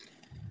with,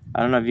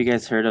 I don't know if you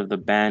guys heard of the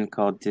band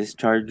called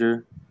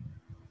Discharger,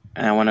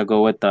 and I want to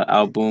go with the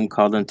album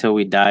called Until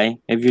We Die.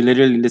 If you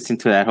literally listen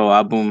to that whole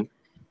album,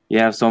 you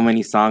have so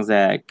many songs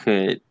that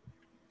could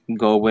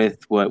go with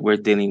what we're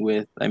dealing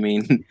with. I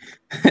mean,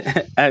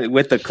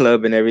 with the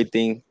club and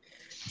everything.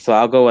 So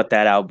I'll go with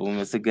that album.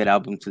 It's a good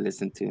album to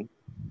listen to.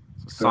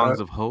 Songs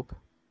of Hope?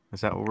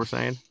 Is that what we're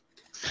saying?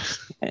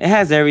 It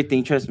has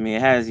everything. Trust me.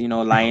 It has,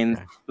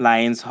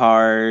 Lion's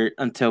Heart,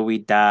 Until We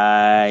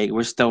Die,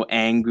 We're Still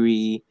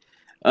Angry,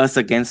 Us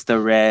Against the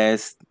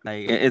Rest.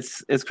 Like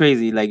it's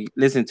crazy. Like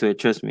listen to it.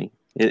 Trust me.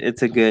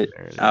 It's a good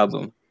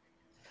album.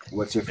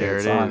 What's your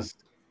favorite song?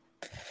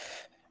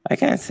 I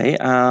can't say.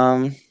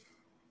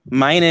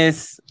 Mine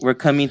is We're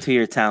Coming to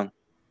Your Town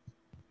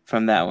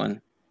from that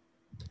one.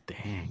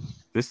 Dang.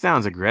 This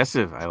sounds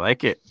aggressive. I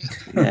like it.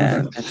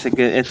 Yeah,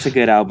 it's a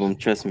good album.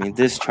 Trust me.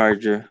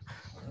 Discharger.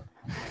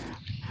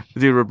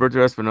 Dude,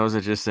 Roberto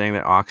Espinoza just saying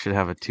that Ox should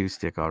have a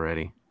 2-stick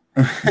already.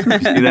 You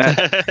see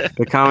that?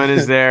 The comment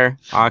is there.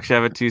 Ox should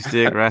have a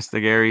 2-stick.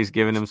 Rastagary's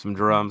giving him some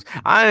drums.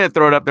 I'm going to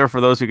throw it up there for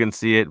those who can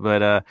see it,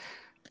 but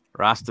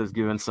Rasta's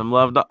giving some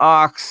love to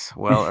Ox.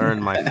 Well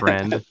earned, my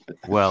friend.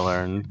 Well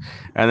earned.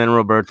 And then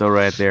Roberto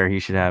right there. He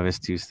should have his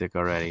 2-stick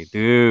already.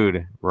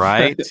 Dude,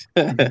 right?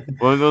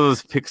 One of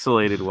those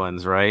pixelated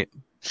ones, right?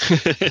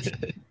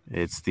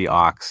 It's the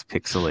Ox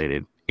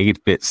pixelated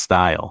 8-bit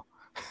style.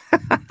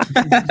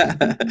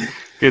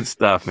 Good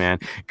stuff, man.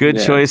 Good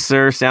choice,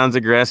 sir. Sounds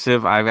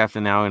aggressive. I have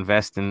to now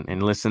invest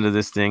and listen to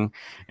this thing.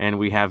 And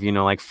we have,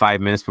 like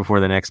 5 minutes before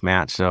the next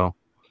match. So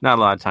not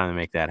a lot of time to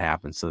make that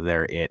happen. So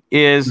there it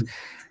is.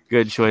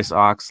 Good choice,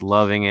 Ox.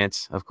 Loving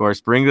it. Of course,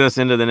 brings us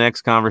into the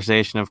next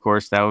conversation. Of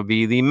course, that would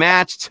be the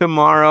match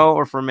tomorrow,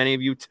 or for many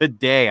of you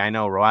today. I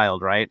know,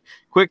 wild, right?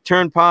 Quick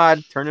turn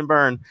pod, turn and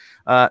burn.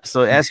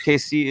 So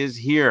SKC is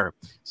here.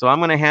 So I'm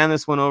going to hand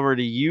this one over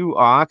to you,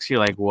 Ox. You're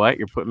like, what?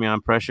 You're putting me on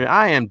pressure?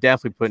 I am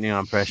definitely putting you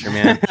on pressure,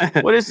 man.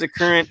 What is the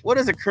current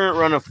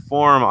run of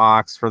form,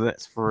 Ox,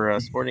 for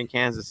Sporting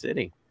Kansas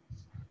City?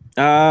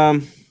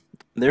 Their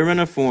run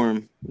of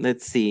form.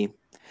 Let's see.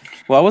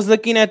 Well, I was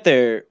looking at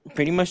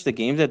pretty much the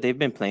games that they've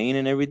been playing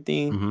and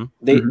everything.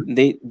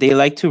 Mm-hmm. They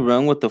like to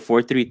run with the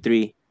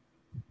 4-3-3.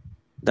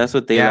 That's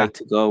what they like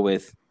to go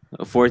with,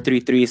 a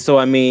 4-3-3. So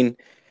I mean,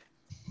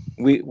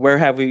 where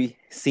have we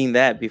seen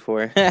that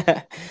before?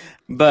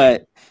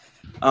 But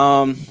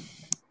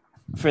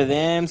for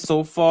them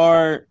so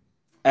far,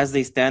 as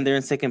they stand there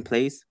in second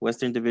place,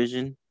 Western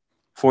Division,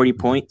 40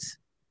 points.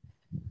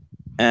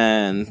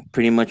 and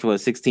pretty much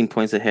was 16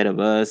 points ahead of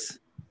us.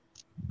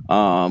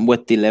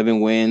 With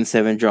 11 wins,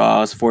 7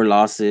 draws, 4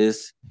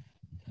 losses.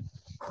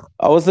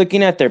 I was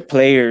looking at their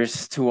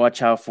players to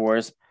watch out for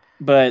us,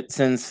 but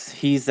since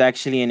he's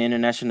actually in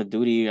international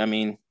duty, I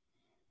mean,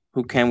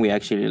 who can we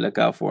actually look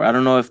out for? I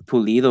don't know if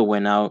Pulido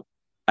went out.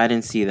 I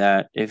didn't see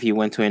that. If he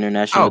went to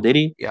international, did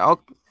he? Yeah,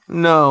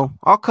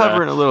 I'll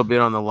cover it a little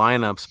bit on the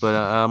lineups,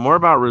 but more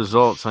about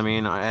results. I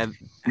mean,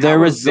 their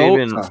results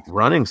they've been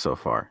running so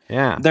far.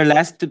 Yeah,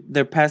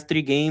 their past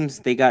 3 games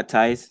they got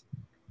ties.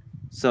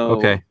 So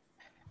okay,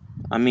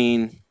 I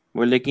mean,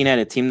 we're looking at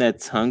a team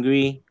that's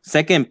hungry,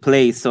 second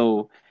place.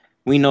 So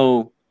we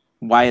know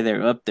why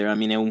they're up there. I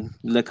mean, and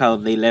look how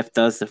they left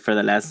us for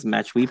the last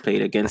match we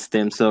played against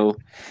them. So,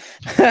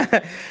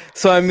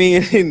 so I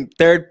mean,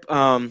 third,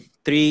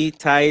 3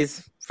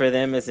 ties for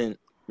them isn't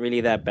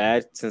really that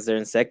bad since they're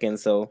in second.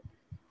 So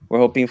we're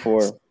hoping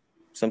for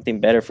something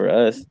better for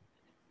us.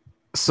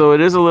 So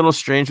it is a little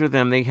strange with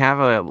them. They have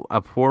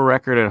a poor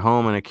record at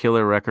home and a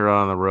killer record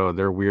on the road.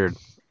 They're weird.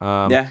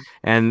 Yeah.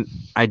 And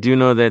I do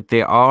know that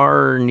they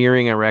are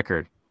nearing a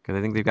record because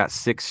I think they've got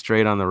 6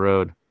 straight on the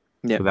road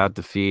without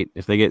defeat.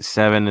 If they get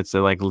 7, it's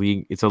a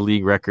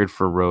league record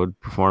for road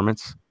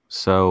performance.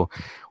 So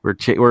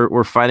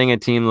we're fighting a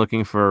team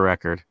looking for a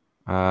record,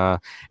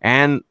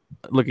 and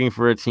looking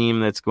for a team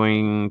that's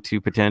going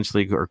to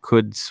potentially or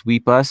could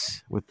sweep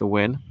us with the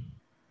win.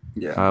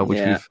 I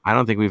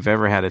don't think we've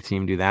ever had a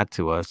team do that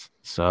to us.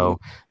 So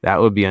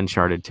that would be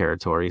uncharted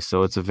territory.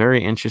 So it's a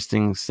very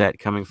interesting set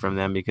coming from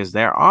them because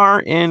they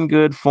are in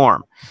good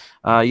form.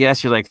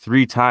 Yes, you're like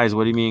 3 ties.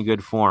 What do you mean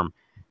good form?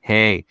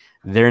 Hey,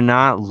 they're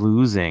not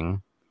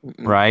losing,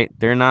 right?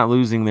 They're not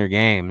losing their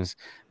games.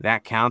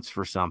 That counts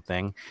for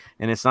something.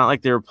 And it's not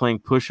like they were playing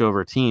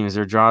pushover teams.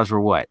 Their draws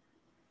were what?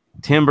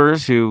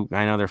 Timbers, who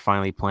I know they're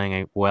finally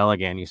playing well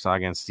again. You saw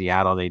against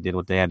Seattle, they did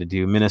what they had to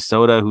do.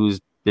 Minnesota, who's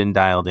been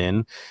dialed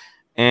in,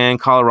 and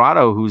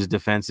Colorado, who's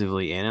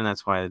defensively in, and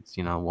that's why it's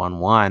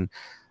 1-1.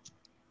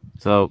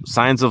 So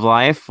signs of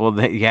life. Well,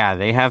 they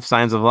have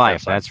signs of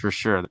life. That's for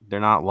sure. They're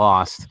not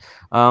lost.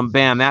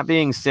 Bam. That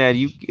being said,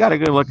 you got a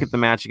good look at the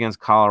match against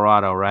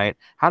Colorado, right?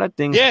 How did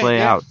things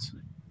play out?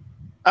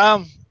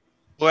 Well,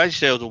 as you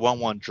said, it was a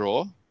 1-1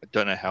 draw. I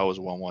don't know how it was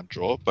a 1-1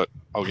 draw, but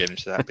I'll get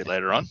into that a bit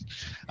later on.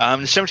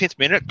 In the 17th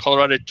minute,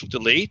 Colorado took the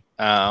lead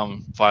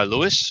via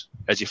Lewis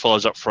as he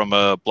follows up from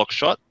a block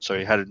shot. So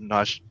he had a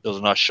nice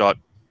shot,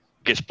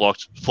 gets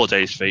blocked, falls at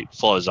his feet,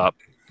 follows up,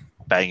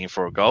 banging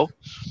for a goal.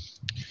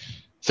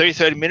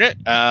 33rd minute,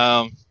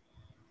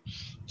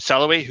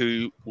 Salawi,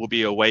 who will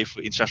be away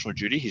for international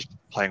duty, he's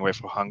playing away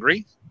for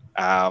Hungary,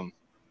 had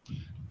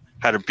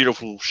a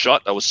beautiful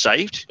shot that was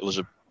saved. It was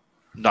a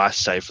nice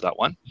save for that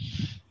one.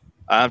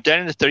 Down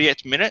in the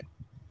 38th minute,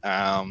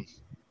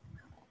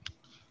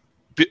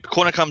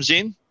 corner comes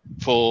in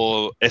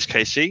for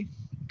SKC.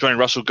 Johnny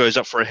Russell goes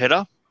up for a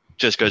header,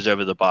 just goes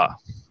over the bar.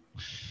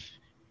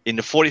 In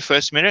the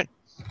 41st minute,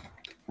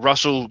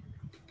 Russell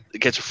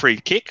gets a free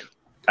kick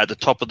at the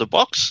top of the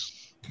box.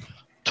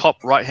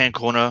 Top right-hand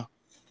corner,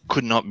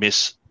 could not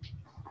miss,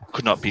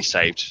 could not be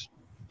saved.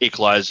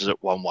 Equalizes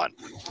at 1-1.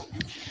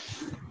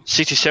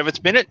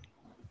 67th minute,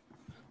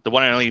 the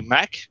one and only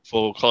Mac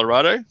for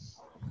Colorado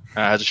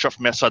has a shot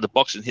from outside the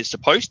box and hits the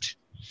post.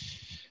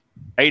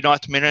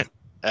 89th minute,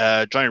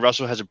 Johnny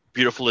Russell has a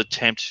beautiful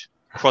attempt,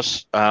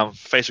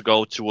 face of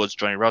goal towards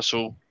Johnny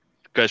Russell,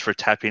 goes for a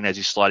tap in as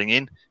he's sliding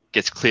in,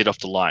 gets cleared off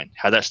the line.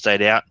 How that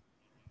stayed out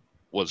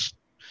was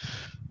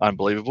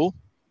unbelievable.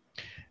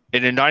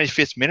 In the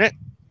 94th minute,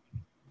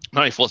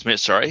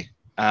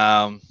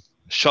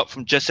 shot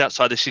from just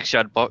outside the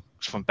 6-yard box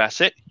from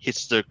Bassett,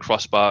 hits the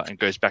crossbar and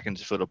goes back into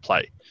the field of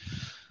play.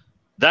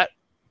 That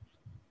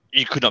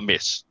you could not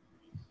miss.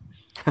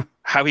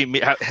 How he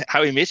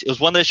missed, it was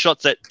one of those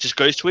shots that just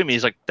goes to him.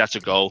 He's like, that's a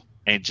goal,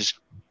 and just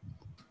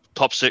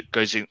pops it,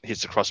 goes in,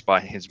 hits the crossbar,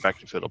 and hits back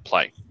to the field of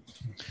play.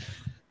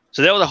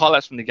 So that were the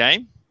highlights from the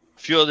game. A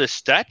few of the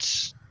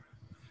stats.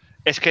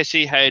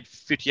 SKC had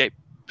 58%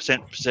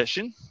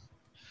 possession.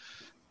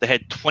 They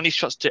had 20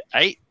 shots to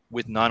 8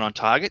 with 9 on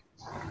target.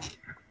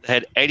 They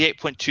had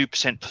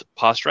 88.2%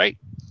 pass rate.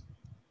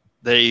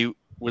 They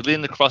were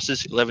leading the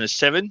crosses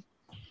 11-7,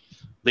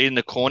 leading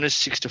the corners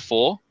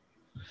 6-4.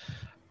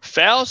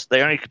 Fouls,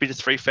 they only committed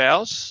 3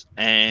 fouls,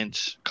 and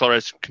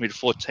Colorado committed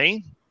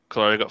 14.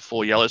 Colorado got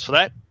 4 yellows for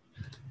that.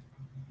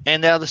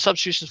 And now the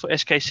substitutions for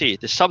SKC.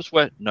 The subs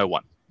were no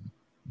one.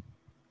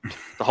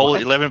 The whole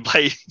 11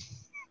 played.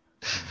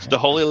 The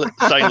whole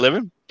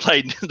 11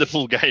 played the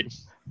full game.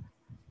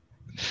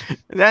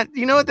 That,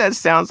 you know what that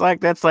sounds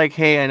like? That's like,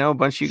 hey, I know a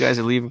bunch of you guys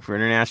are leaving for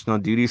international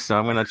duty, so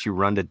I'm gonna let you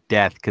run to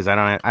death because I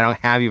don't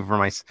have you for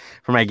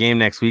my game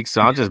next week,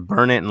 so I'll just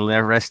burn it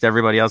and rest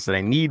everybody else that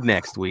I need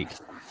next week.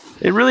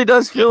 It really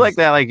does feel like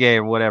that. Like,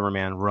 hey, whatever,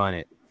 man, run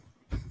it.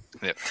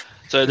 Yeah.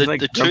 So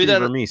the two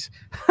that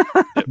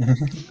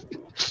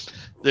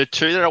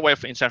are away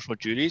for international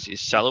duties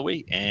is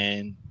Salawi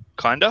and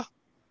Kinda.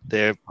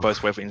 They're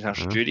both away for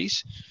international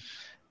duties.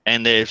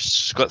 And they've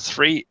got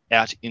 3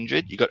 out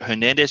injured. You got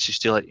Hernandez, who's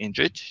still out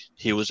injured.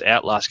 He was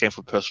out last game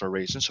for personal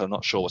reasons, so I'm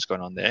not sure what's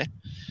going on there.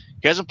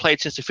 He hasn't played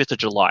since the 5th of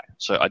July,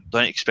 so I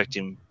don't expect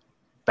him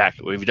back.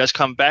 If he does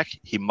come back,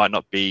 he might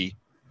not be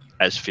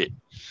as fit.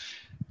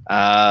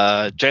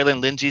 Jalen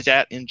Lindsay's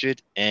out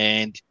injured,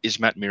 and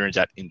Ismat Miran's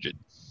out injured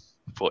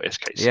for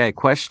SKC. Yeah,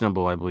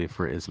 questionable, I believe,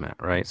 for Ismat,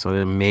 right? So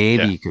then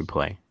maybe he could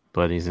play,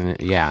 but he's in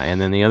it. Yeah,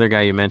 and then the other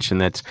guy you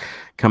mentioned that's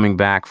coming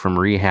back from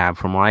rehab,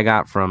 from what I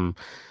got from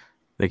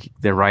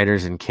the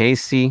writers in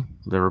KC,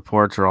 the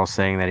reports are all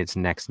saying that it's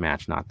next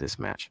match, not this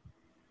match.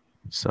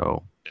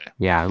 So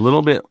yeah, a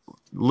little bit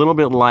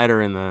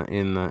lighter in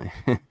the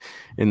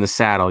in the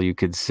saddle, you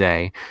could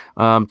say.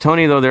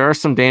 Tony, though, there are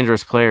some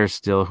dangerous players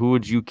still. Who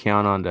would you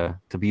count on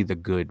to be the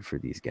good for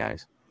these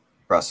guys?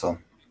 Russell.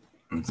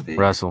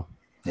 Russell.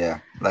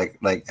 Yeah, like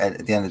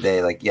at the end of the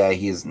day, like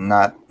he's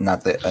not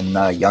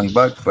a young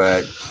buck,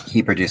 but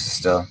he produces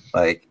still.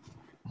 Like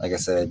I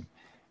said,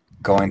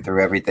 going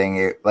through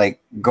everything,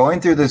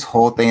 going through this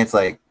whole thing, it's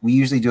like we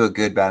usually do a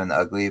good, bad, and the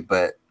ugly,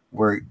 but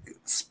we're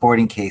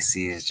Sporting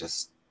KC is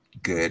just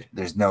good.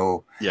 There's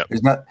not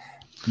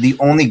the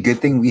only good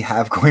thing we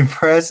have going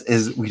for us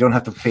is we don't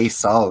have to face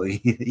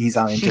Solly. He's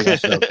on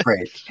international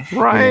break,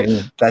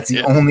 right? That's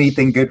the only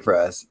thing good for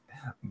us.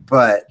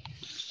 But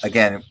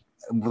again,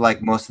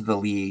 like most of the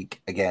league,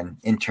 again,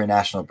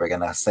 international break,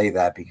 and I say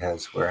that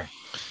because we're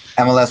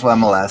MLS will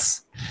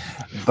MLS,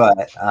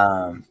 but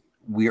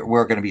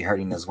we're going to be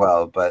hurting as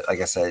well. But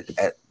like I said,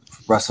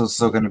 Russell's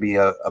still going to be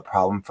a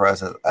problem for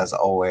us as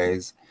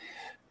always.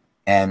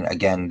 And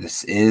again,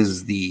 this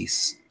is the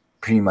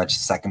pretty much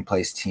second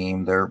place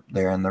team. They're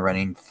in the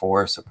running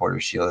for Supporter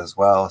Shield as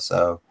well.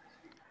 So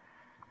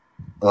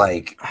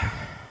like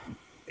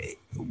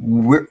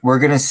we're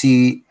going to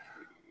see,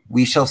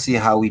 we shall see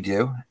how we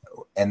do.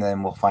 And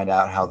then we'll find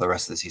out how the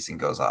rest of the season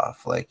goes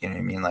off. Like, you know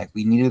what I mean? Like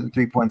we needed the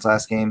 3 points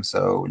last game.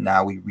 So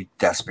now we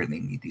desperately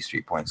need these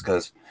 3 points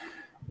because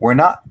we're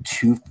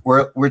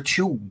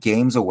 2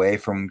 games away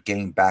from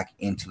getting back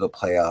into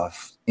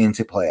playoffs.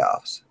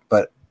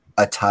 But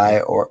a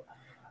tie,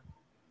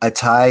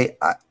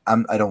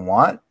 I don't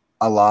want.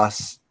 A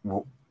loss,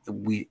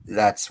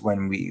 that's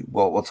when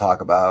we'll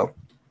talk about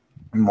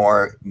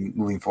more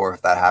moving forward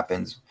if that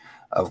happens,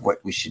 of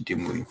what we should do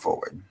moving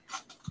forward.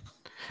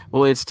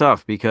 Well, it's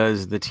tough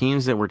because the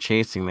teams that we're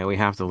chasing that we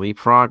have to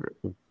leapfrog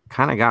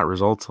kind of got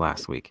results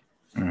last week.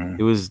 Mm-hmm.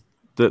 It was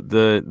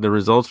the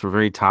results were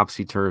very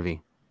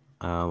topsy-turvy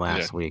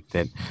last week.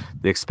 That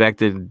the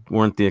expected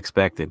weren't the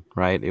expected,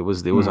 right? It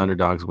was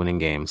underdogs winning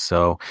games.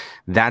 So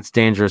that's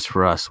dangerous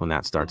for us when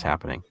that starts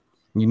happening.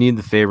 You need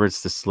the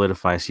favorites to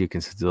solidify so you can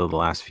steal the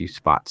last few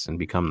spots and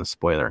become the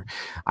spoiler.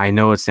 I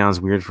know it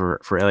sounds weird for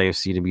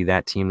LAFC to be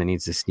that team that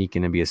needs to sneak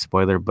in and be a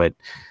spoiler, but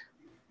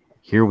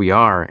here we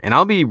are. And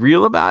I'll be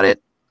real about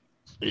it.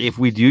 If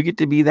we do get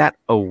to be that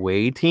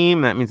away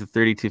team, that means the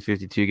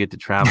 32-52 get to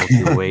travel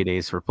to away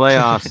days for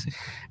playoffs.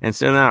 And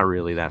so they're not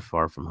really that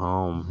far from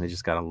home. They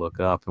just got to look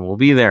up and we'll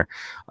be there.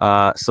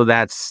 So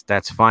that's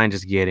fine.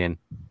 Just get in.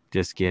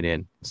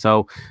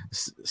 So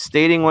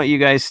stating what you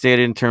guys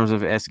stated in terms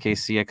of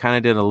SKC, I kind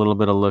of did a little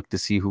bit of look to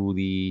see who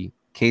the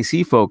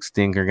KC folks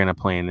think are going to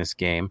play in this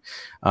game.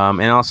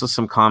 And also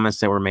some comments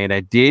that were made.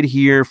 I did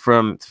hear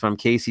from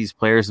KC's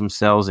players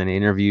themselves in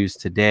interviews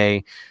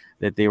today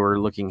that they were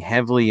looking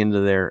heavily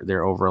into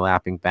their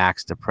overlapping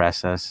backs to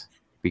press us,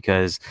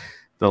 because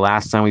the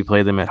last time we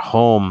played them at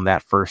home,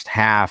 that first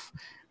half,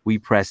 we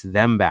pressed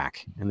them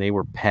back and they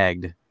were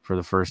pegged for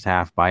the first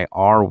half by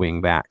our wing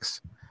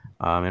backs.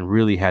 And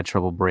really had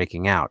trouble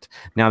breaking out.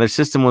 Now, their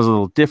system was a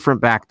little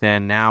different back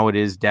then. Now it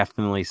is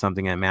definitely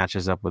something that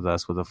matches up with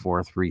us with a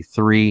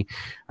 4-3-3.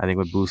 I think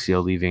with Busio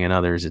leaving and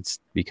others, it's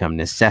become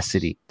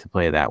necessity to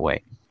play that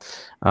way.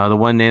 The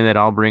one name that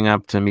I'll bring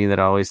up to me that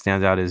always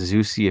stands out is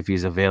Zusi. If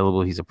he's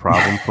available, he's a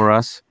problem for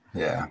us.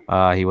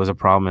 Yeah. He was a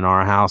problem in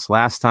our house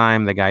last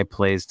time. The guy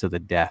plays to the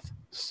death.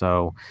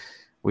 So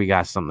we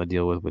got something to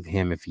deal with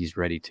him if he's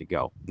ready to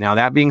go. Now,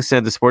 that being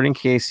said, the Sporting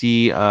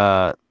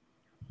KC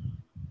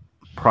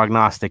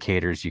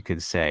prognosticators, you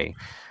could say,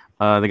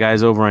 the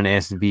guys over on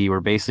SB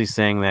were basically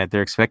saying that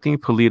they're expecting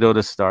Polito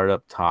to start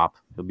up top.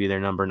 He'll be their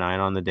number 9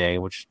 on the day,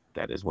 which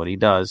that is what he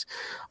does.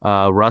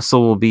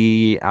 Russell will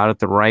be out at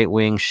the right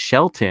wing.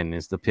 Shelton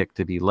is the pick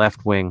to be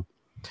left wing.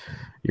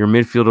 Your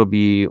midfield will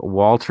be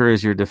Walter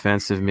as your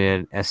defensive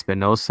mid.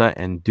 Espinosa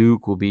and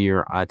Duke will be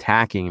your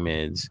attacking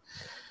mids.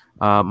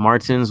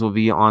 Martins will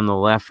be on the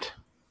left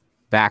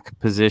back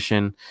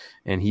position,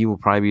 and he will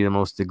probably be the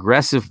most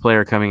aggressive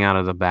player coming out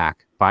of the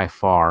back by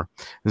far.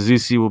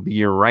 Zusi will be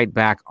your right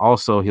back.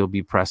 Also, he'll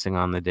be pressing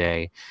on the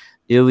day.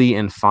 Illy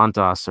and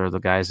Fontas are the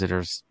guys that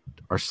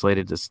are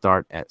slated to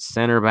start at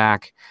center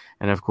back.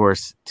 And of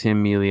course,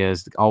 Tim Melia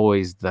is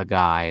always the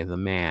guy, the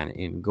man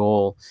in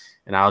goal.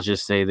 And I'll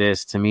just say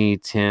this, to me,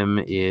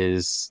 Tim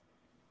is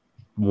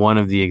one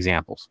of the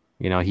examples.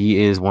 You know,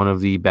 he is one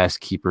of the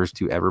best keepers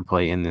to ever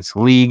play in this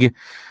league.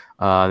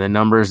 The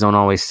numbers don't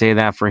always say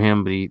that for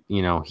him, but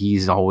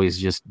he's always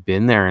just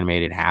been there and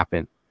made it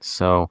happen.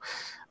 So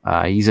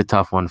He's a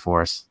tough one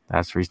for us.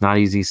 He's not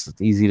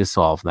easy to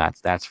solve.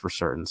 That's for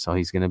certain. So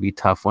he's going to be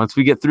tough once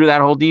we get through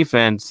that whole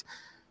defense.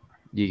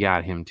 You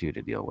got him too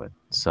to deal with.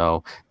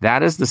 So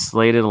that is the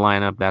slated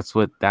lineup. That's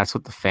what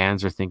the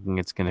fans are thinking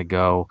it's going to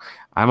go.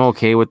 I'm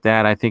okay with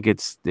that. I think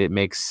it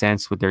makes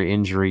sense with their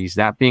injuries.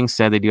 That being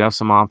said, they do have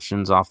some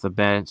options off the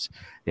bench.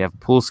 They have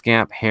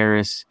Pulskamp,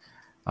 Harris,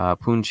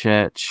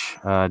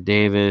 Puncec,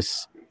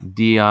 Davis,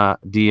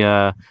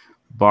 Dia,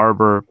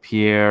 Barber,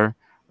 Pierre,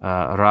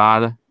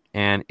 Rad,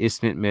 and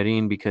Ismet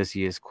Merin because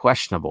he is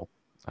questionable.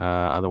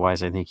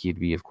 Otherwise, I think he'd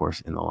be, of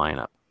course, in the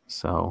lineup.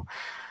 So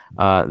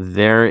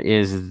there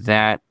is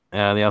that.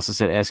 They also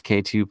said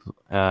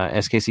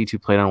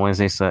SKC2 played on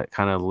Wednesday, so that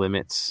kind of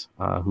limits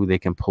who they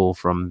can pull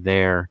from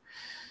there.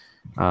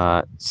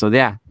 So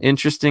yeah,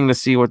 interesting to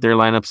see what their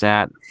lineup's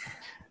at.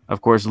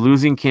 Of course,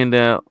 losing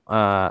Kinda,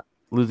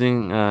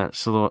 losing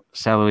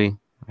Salui,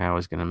 I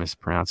was gonna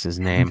mispronounce his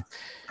name,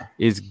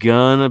 is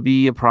gonna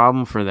be a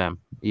problem for them.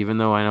 Even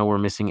though I know we're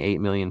missing 8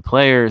 million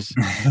players,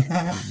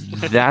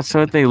 that's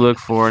what they look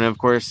for. And of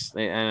course,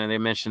 they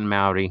mentioned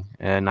Maori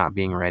not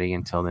being ready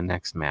until the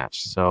next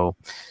match. So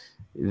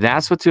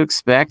that's what to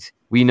expect.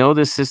 We know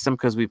this system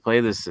because we play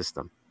this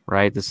system,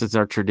 right? This is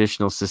our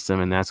traditional system,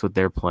 and that's what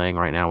they're playing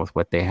right now with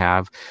what they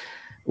have,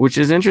 which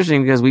is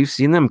interesting because we've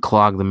seen them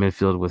clog the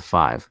midfield with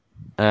 5.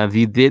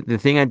 The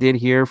thing I did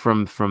hear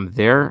from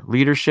their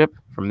leadership,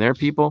 from their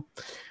people,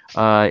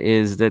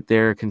 is that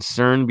they're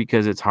concerned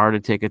because it's hard to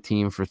take a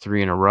team for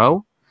 3 in a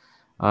row.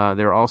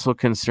 They're also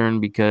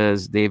concerned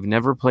because they've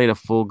never played a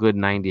full good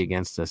 90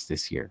 against us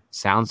this year.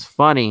 Sounds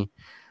funny,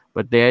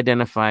 but they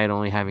identified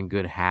only having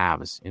good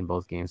halves in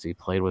both games they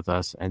played with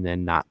us and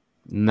then not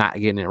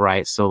getting it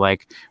right. So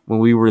like when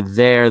we were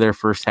there, their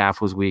first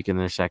half was weak and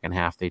their second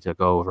half they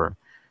took over.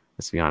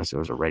 Let's be honest, it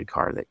was a red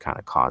card that kind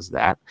of caused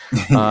that.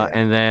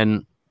 And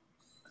then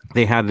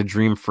they had the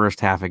dream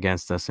first half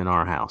against us in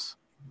our house.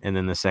 And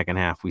then the second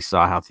half, we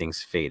saw how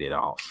things faded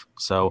off.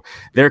 So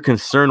they're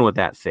concerned with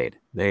that fade.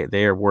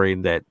 They are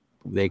worried that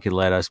they could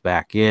let us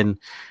back in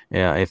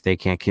if they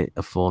can't get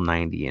a full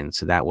 90 in.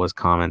 So that was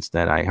comments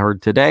that I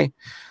heard today,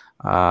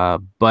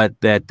 but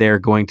that they're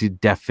going to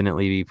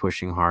definitely be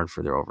pushing hard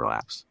for their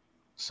overlaps.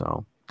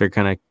 So they're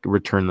going to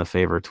return the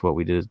favor to what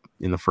we did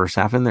in the first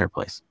half in their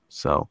place.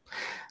 So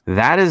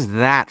that is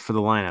that for the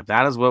lineup.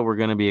 That is what we're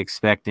going to be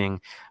expecting.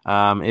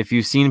 If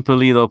you've seen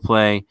Pulido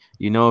play,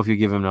 you know if you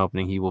give him an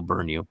opening, he will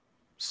burn you.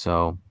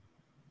 So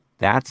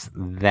that's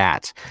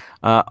that.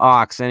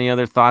 Ox, any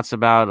other thoughts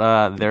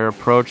about their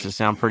approach? Does it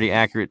sound pretty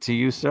accurate to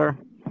you, sir?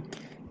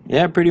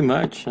 Yeah, pretty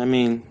much. I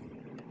mean,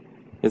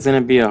 it's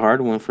going to be a hard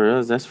one for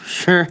us, that's for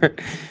sure.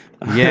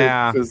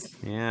 Yeah.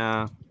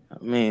 Yeah.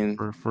 I mean,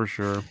 for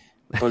sure.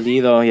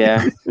 Pulido,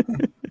 yeah.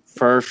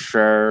 For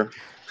sure.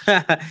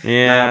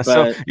 Yeah.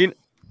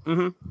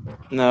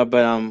 No,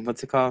 but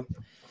what's it called?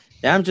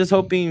 Yeah, I'm just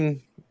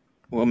hoping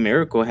a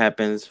miracle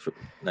happens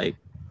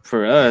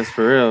for us,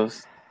 for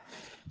reals.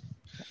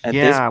 At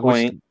this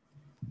point,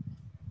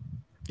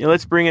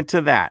 let's bring it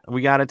to that.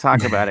 We got to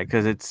talk about it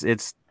because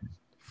it's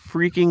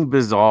freaking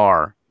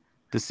bizarre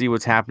to see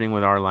what's happening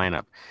with our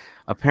lineup.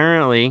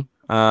 Apparently,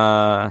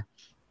 I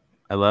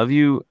love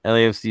you,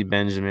 LAFC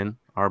Benjamin,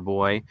 our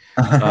boy,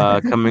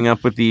 coming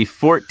up with the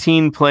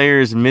 14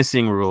 players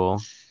missing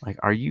rule. Like,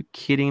 are you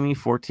kidding me?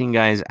 14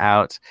 guys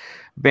out.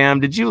 Bam,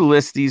 did you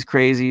list these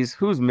crazies?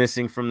 Who's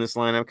missing from this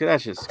lineup? Because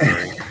that's just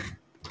scary.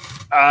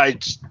 I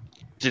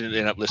didn't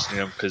end up listening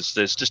to them because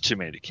there's just too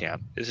many to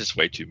count. There's just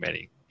way too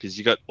many because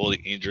you got all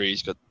the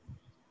injuries. You got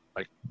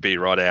like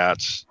B-Rod out,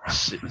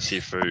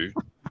 Sifu,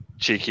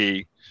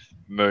 Cheeky,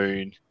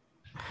 Moon.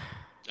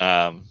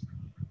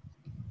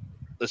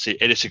 Let's see,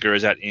 Eddie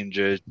Segura's out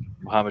injured.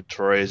 Mohamed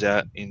Torre is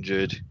out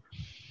injured.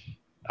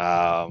 Who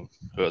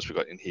else we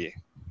got in here?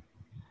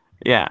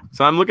 Yeah,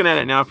 so I'm looking at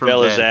it now from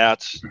Vela's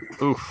out.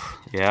 Oof,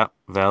 yeah,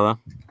 Vela.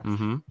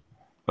 Mm-hmm.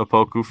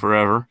 Opoku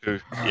forever.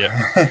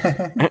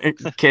 Yeah.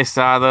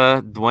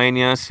 Quesada,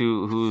 Duenas,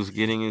 who's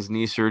getting his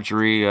knee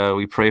surgery.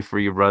 We pray for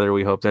you, brother.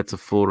 We hope that's a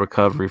full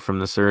recovery from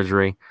the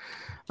surgery.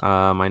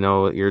 I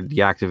know you're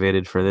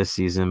deactivated for this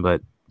season, but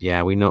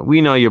yeah, we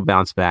know you'll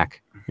bounce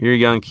back. You're a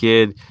young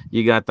kid.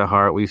 You got the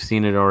heart. We've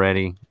seen it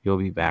already. You'll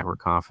be back. We're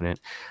confident.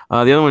 The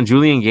other one,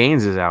 Julian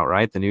Gaines, is out,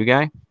 right? The new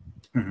guy?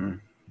 Mm-hmm.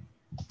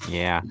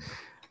 Yeah.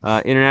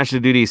 International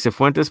duty,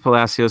 Cifuentes,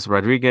 Palacios,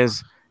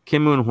 Rodriguez,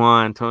 Kim Moon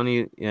Hwan,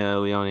 Tony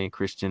Leone,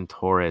 Christian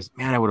Torres.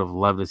 Man, I would have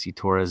loved to see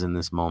Torres in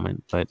this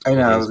moment, but I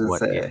know, it I is was what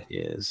gonna say, it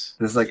is.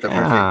 This is like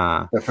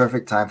the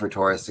perfect time for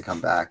Torres to come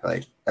back.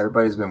 Like,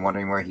 everybody's been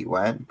wondering where he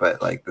went,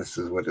 but like this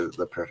is what is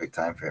the perfect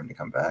time for him to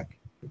come back.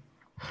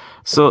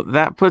 So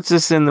that puts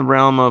us in the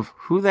realm of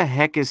who the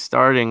heck is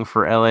starting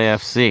for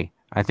LAFC.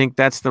 I think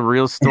that's the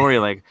real story.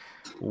 Like,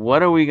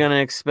 what are we going to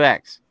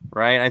expect,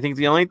 right? I think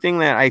the only thing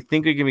that I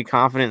think we can be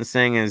confident in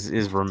saying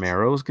is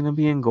Romero's going to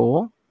be in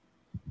goal.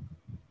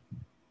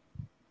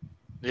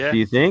 Yeah. Do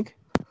you think?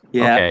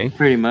 yeah, Okay.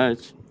 pretty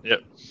much.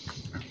 Yep.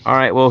 All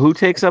right. Well, who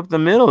takes up the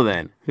middle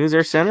then? Who's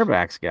their center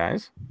backs,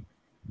 guys?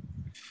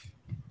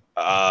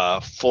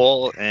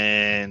 Fall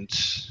and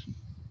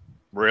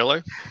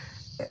Murillo.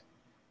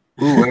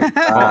 Ooh, wait,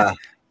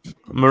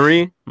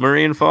 Marie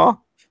and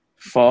Fall.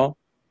 Fall.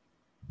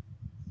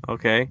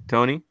 Okay,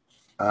 Tony.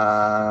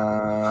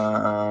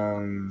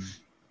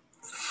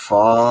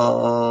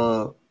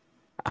 Fall.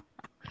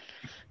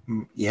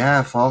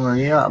 Yeah, Fall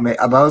Marino. I mean,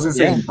 I was gonna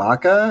say Yeah.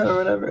 Ibaka or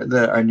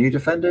whatever. Our new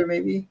defender,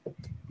 maybe.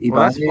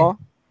 Well, that's Ibaka. Fall.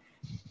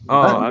 Oh,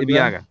 Ibaka.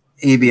 Ibiaga.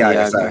 Ibiaga.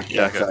 Ibiaga. Sorry.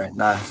 Yeah, Ibiaga. sorry.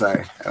 Nah,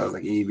 sorry. I was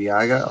like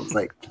Ibiaga. I was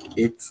like,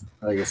 it's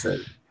like I said.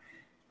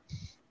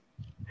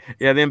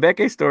 Yeah, the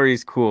Mbeke story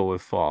is cool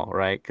with Fall,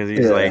 right? Because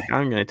he's Yeah. like,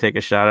 I'm going to take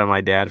a shot at my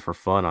dad for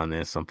fun on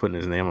this. I'm putting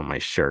his name on my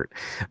shirt.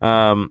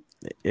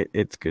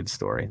 It's a good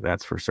story,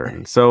 that's for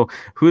certain. So,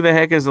 who the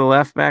heck is the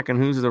left back and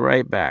who's the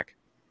right back?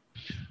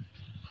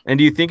 And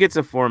do you think it's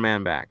a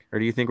 4-man back, or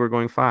do you think we're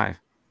going 5?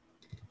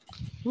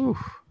 Ooh,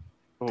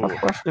 tough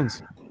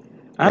questions.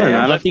 I don't know.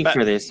 I don't Left think back.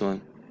 for this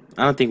one.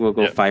 I don't think we'll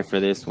go Yep. 5 for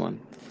this one.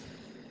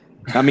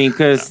 I mean,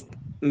 because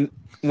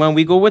when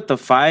we go with the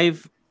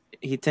 5,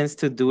 he tends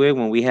to do it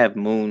when we have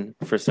Moon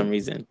for some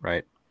reason.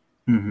 Right.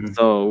 Mhm.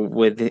 So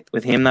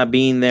with him not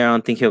being there, I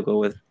don't think he'll go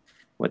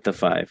with the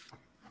 5.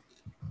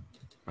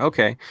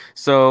 Okay.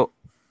 So,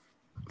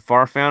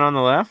 Farfan on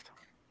the left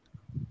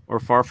or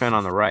Farfan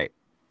on the right?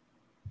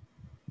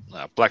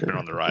 Blackman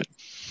on the right.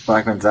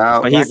 Blackman's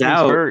out. But he's Blackman's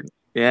out. hurt.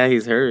 Yeah,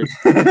 he's hurt.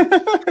 Yeah,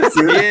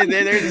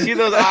 see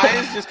those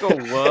eyes just go,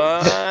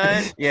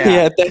 what?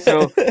 Yeah.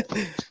 So,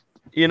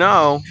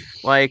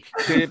 like,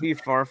 could it be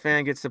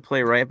Farfan gets to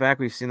play right back?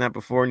 We've seen that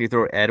before, and you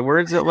throw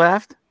Edwards at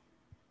left?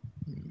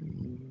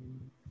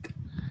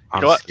 I'm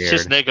You know what? scared.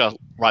 Cisnega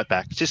right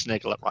back.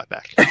 Cisnega right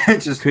back.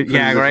 Just Could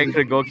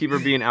a goalkeeper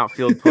be an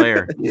outfield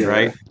player, Yeah.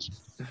 right?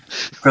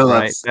 Phillips.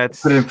 Right,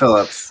 that's- Put in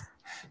Phillips.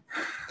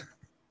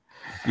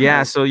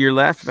 Yeah, so your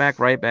left back,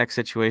 right back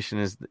situation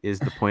is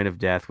the point of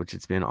death, which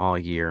it's been all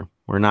year.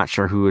 We're not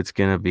sure who it's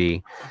going to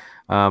be.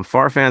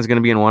 Farfan's going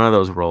to be in one of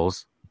those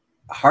roles.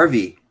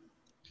 Harvey.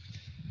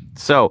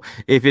 So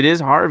if it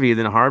is Harvey,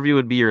 then Harvey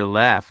would be your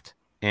left,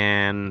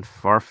 and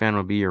Farfan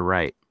would be your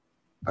right.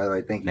 By the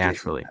way, thank you.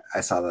 Naturally. Jason.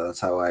 I saw that. That's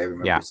how I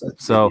remember. Yeah. Thank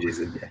So you,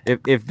 Jason. Yeah.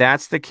 if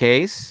that's the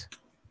case,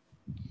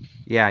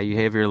 yeah, you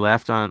have your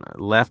left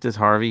is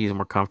Harvey. He's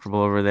more comfortable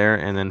over there,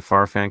 and then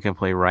Farfan can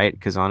play right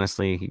because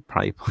honestly, he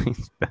probably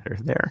plays better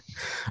there.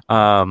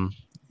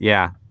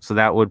 Yeah, so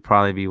that would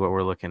probably be what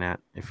we're looking at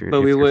if you're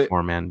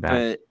 4-man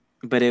back.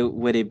 But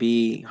would it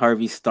be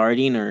Harvey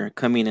starting or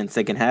coming in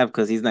second half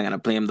because he's not gonna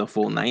play him the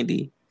full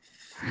 90?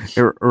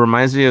 It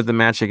reminds me of the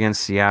match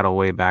against Seattle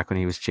way back when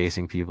he was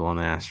chasing people on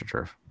the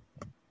AstroTurf.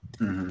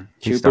 Mhm.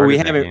 He True, but we started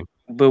that haven't. game.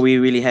 But we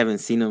really haven't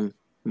seen him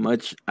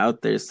much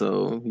out there.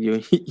 So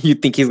you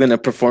think he's gonna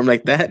perform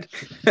like that?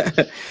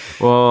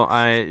 Well,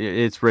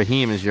 it's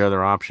Raheem is your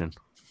other option,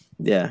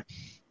 Yeah.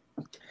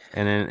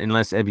 and then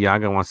unless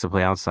Ebiaga wants to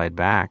play outside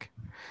back,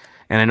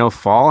 and I know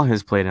Fall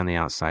has played on the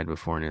outside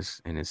before in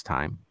his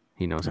time.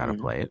 He knows how to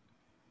play it.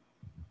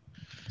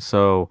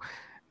 So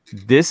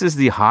this is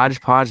the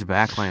hodgepodge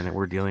backline that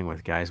we're dealing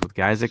with guys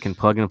that can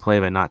plug and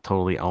play but not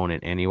totally own it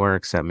anywhere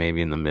except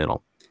maybe in the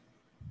middle.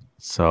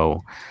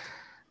 So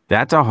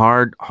that's a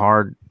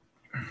hard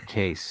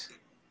case.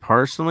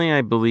 Personally,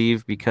 I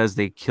believe because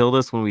they killed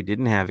us when we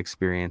didn't have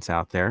experience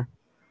out there,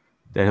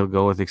 that he'll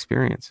go with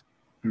experience.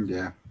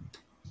 Yeah.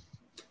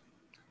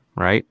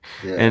 Right?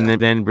 Yeah. And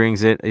then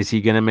brings it, is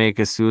he going to make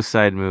a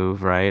suicide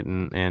move, right?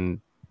 And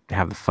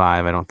have the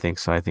 5? I don't think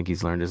so. I think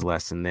he's learned his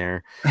lesson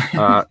there.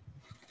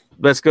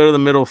 Let's go to the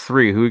middle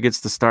 3. Who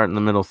gets to start in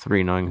the middle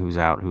 3, knowing who's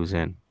out, who's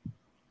in?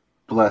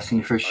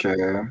 Blessing for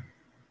sure.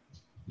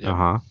 Yeah.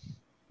 Uh-huh.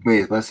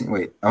 Wait, Blessing.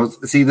 Wait.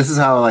 This is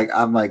how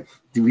I'm like,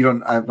 wait,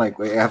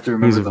 I have to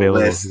remember Who's the available.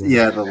 list.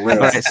 Yeah, the list.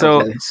 All right,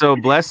 so Okay. so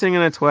Blessing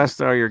and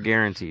Atuesta are your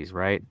guarantees,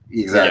 right?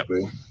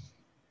 Exactly.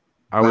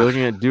 Are we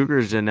looking at Duke or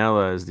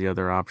Janela as the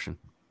other option?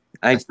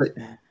 I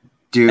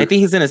Duke. think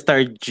he's gonna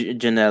start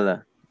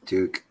Janela,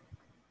 Duke.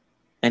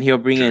 and he'll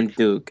bring in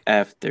Duke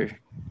after.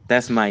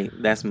 That's my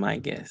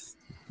guess.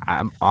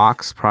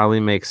 Ox probably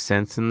makes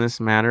sense in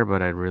this matter,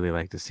 but I'd really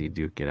like to see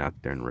Duke get out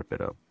there and rip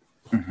it up.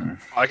 Mm-hmm.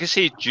 I can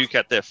see Duke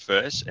out there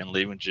first and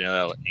leaving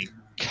Janela in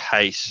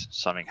case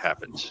something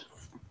happens.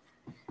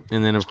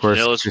 And then, of course,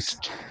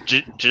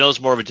 Janela's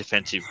more of a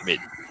defensive mid.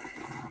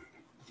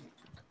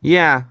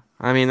 yeah,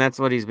 I mean, that's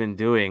what he's been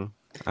doing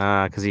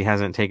because he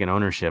hasn't taken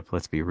ownership,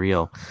 let's be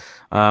real.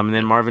 And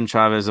then Marvin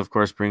Chavez, of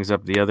course, brings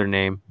up the other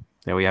name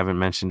that we haven't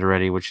mentioned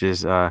already, which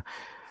is the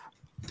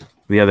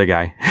other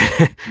guy.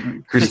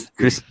 Chris.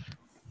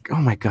 Oh,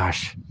 my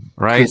gosh.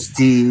 Right?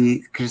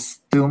 Cristomo,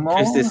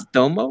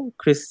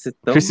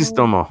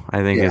 Cristomo,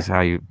 I think is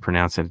how you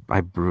pronounce it.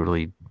 I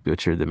brutally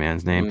butchered the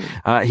man's name.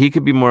 He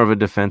could be more of a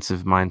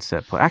defensive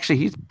mindset player. Actually,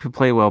 he could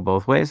play well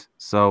both ways.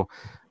 So,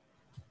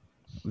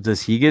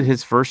 does he get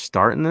his first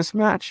start in this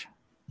match?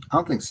 I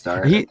don't think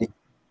start. He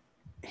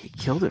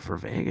killed it for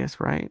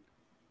Vegas, right?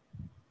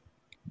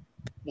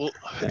 Well,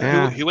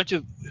 Yeah. who went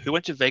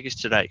to Vegas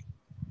today?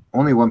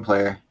 Only one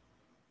player.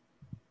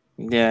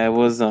 Yeah, it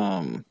was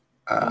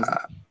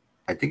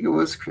I think it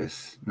was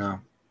Chris. No,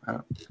 I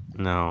don't.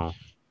 No.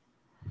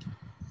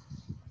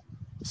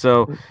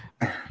 So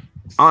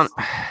on,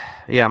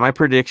 yeah, my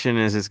prediction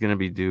is it's going to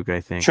be Duke.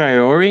 I think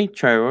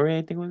Traore,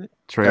 I think was it.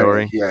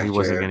 Traore. Yeah, He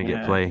wasn't Traore. going to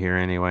get Yeah. play here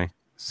anyway.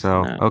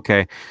 So No.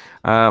 okay,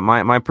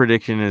 my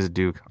prediction is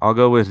Duke. I'll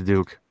go with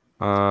Duke.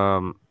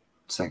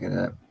 Second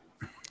it.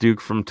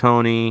 Duke from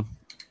Tony.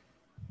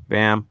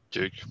 Bam.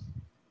 Duke.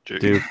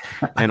 Duke.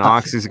 And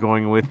Ox is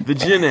going with the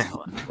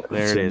Janela.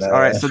 There it is. All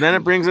right, so then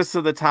it brings us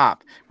to the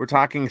top. We're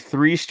talking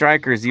 3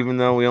 strikers, even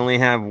though we only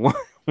have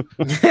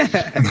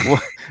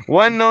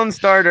one known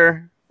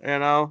starter. You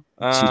know,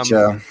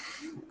 Chicho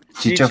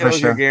for Chicho's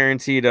sure.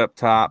 guaranteed up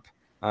top.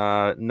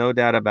 No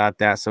doubt about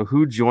that. So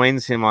who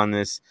joins him on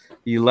this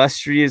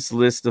illustrious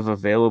list of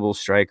available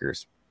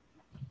strikers?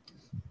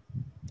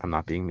 I'm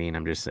not being mean.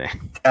 I'm just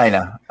saying. I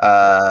know.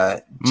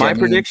 My Jennings-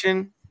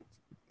 prediction.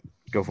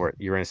 Go for it.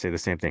 You're going to say the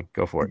same thing.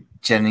 Go for it.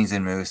 Jennings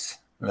and Moose.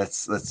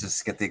 Let's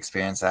just get the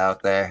experience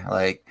out there.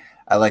 Like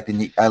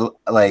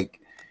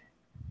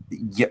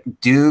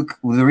Duke.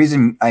 The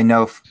reason I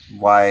know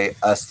why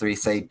us 3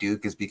 say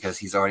Duke is because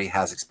he's already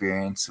has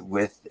experience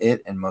with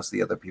it, and most of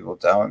the other people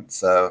don't.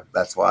 So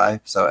that's why.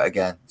 So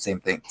again, same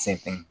thing.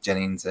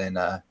 Jennings and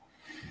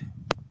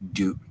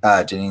Duke.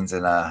 Jennings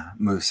and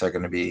Moose are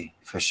going to be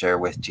for sure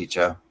with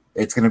Chicho.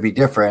 It's going to be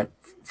different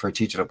for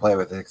Chicho to play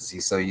with it because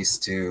he's so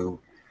used to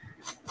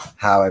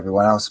how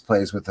everyone else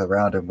plays with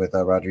around him with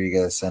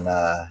Rodriguez and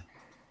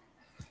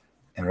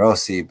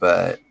Rossi,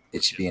 but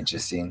it should be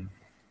interesting.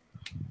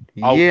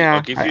 I'll yeah.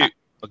 give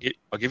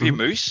you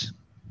Moose,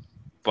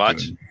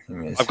 but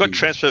I've got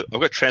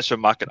transfer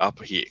market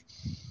up here.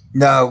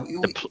 No,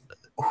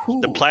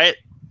 The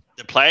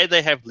player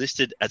they have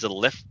listed as a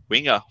left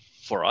winger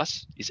for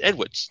us is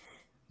Edwards.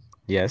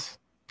 Yes,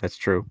 that's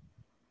true.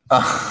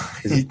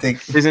 You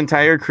think His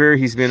entire career,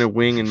 he's been a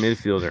wing and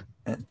midfielder,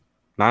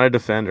 not a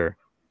defender.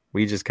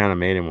 We just kind of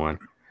made him one.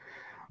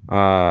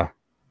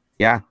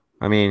 Yeah,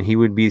 I mean, he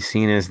would be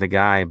seen as the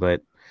guy,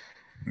 but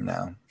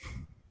no?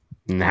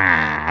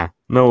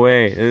 No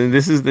way. And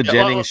this is the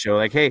Jennings show.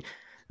 Like, hey,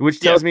 which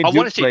tells me I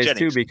wanna Duke see plays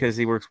Jennings. too because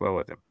he works well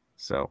with him.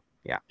 So,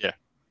 yeah.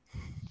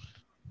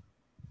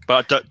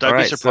 But don't All be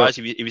right, surprised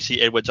if you see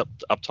Edwards up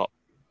top.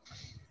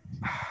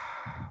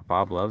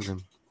 Bob loves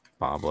him.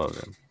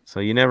 So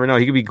you never know.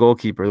 He could be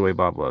goalkeeper the way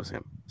Bob loves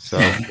him. So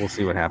we'll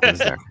see what happens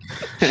there.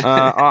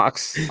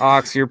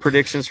 Ox, your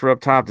predictions for up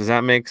top, does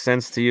that make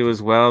sense to you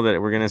as well, that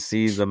we're going to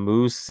see the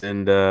Moose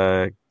and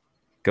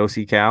go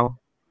see Cal?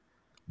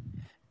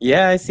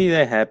 Yeah, I see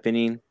that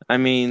happening. I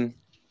mean,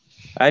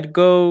 I'd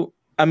go.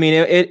 I mean,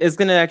 it's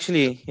gonna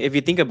actually, if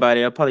you think about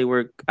it, it'll probably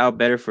work out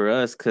better for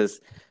us because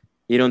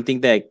you don't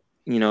think that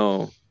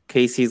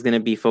Casey's gonna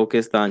be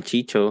focused on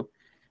Chicho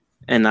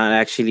and not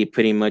actually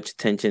putting much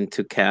attention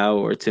to Cal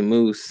or to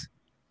Moose,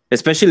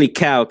 especially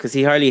Cal because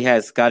he hardly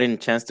has gotten a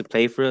chance to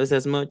play for us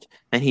as much,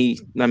 and he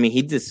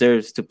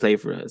deserves to play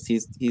for us.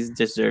 He's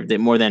deserved it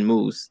more than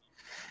Moose.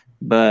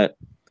 But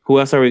who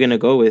else are we gonna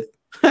go with?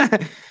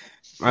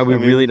 We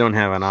really don't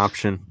have an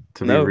option,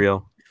 to be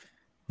real.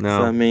 No,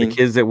 So, I mean- the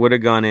kids that would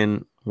have gone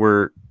in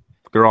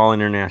they're all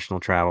international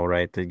travel,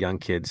 right? The young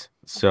kids.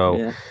 So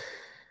Yeah.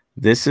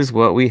 this is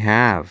what we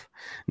have.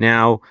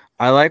 Now,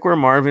 I like where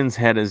Marvin's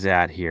head is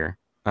at here.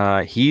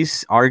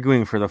 He's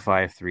arguing for the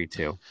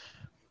 5-3-2.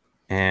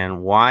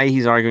 And why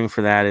he's arguing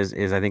for that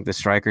is I think the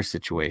striker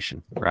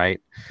situation,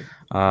 right?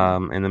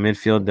 And the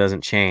midfield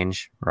doesn't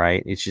change,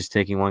 right? It's just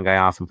taking one guy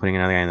off and putting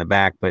another guy in the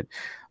back. But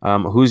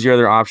who's your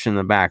other option in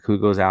the back? Who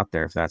goes out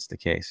there if that's the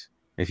case?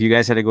 If you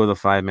guys had to go the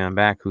 5-man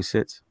back, who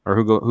sits or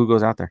who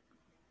goes out there?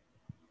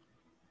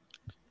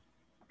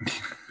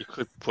 You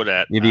could put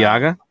at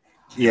Ibiaga.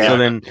 Yeah. So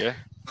then,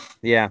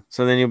 yeah.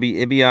 So then you'll be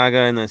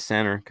Ibiaga in the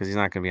center because he's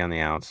not going to be on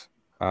the outs.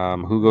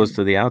 Who goes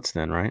to the outs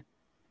then, right?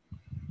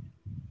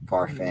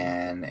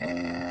 Farfan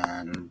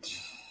and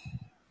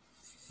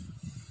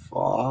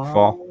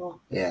Fall.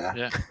 Yeah.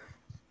 Yeah.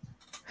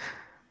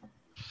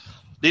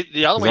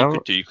 The other Is way that you what-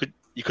 could do,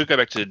 you could go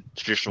back to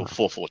traditional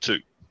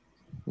 4-4-2.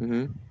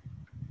 Mm-hmm.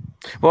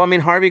 Well, I mean,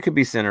 Harvey could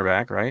be center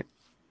back, right?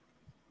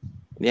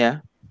 Yeah.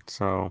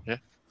 So,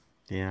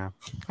 Yeah.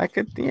 I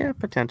could,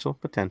 potential.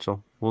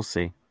 We'll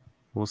see.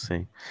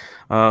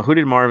 Who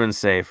did Marvin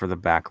say for the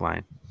back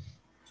line?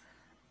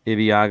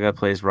 Ibiaga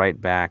plays right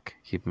back,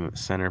 keep him at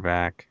center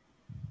back,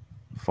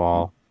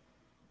 Fall.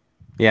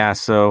 Yeah,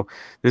 so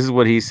this is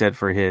what he said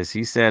for his.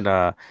 He said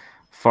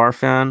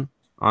Farfan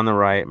on the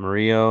right,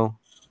 Murillo,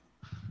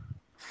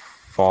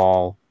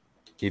 Fall,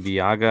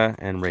 Ibiaga,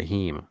 and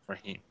Raheem.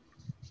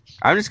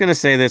 I'm just going to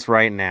say this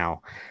right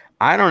now.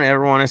 I don't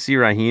ever want to see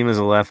Raheem as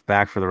a left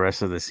back for the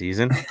rest of the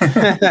season.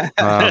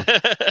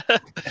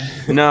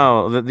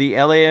 No, the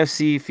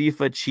LAFC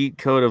FIFA cheat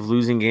code of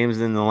losing games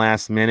in the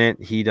last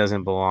minute, he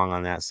doesn't belong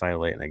on that side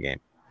late in the game.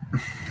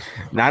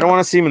 Now, I don't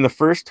want to see him in the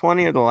first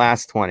 20 or the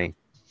last 20,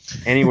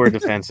 anywhere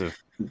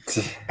defensive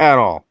at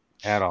all.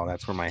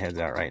 That's where my head's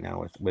at right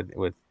now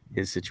with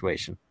his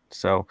situation.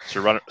 So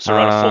run a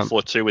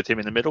 4-4-2 with him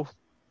in the middle.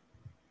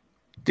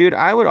 Dude,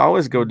 I would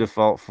always go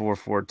default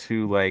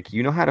 4-4-2. Like,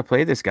 you know how to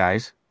play this,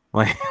 guys.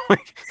 Like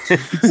it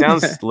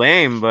sounds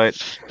lame, but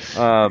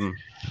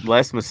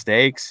less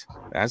mistakes,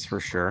 that's for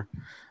sure,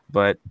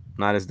 but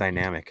not as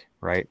dynamic,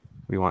 right?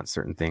 We want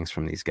certain things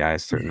from these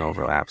guys, certain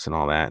overlaps and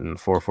all that. And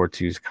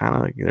 4-4-2 is kind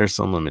of like there's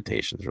some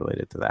limitations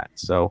related to that.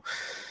 So,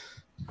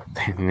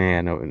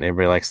 man,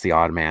 everybody likes the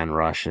odd man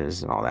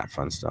rushes and all that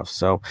fun stuff.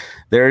 So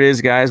there it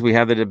is, guys. We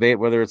have the debate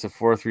whether it's a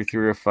 4-3-3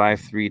 or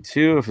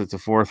 5-3-2. If it's a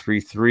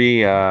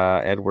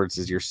 4-3-3, Edwards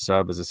is your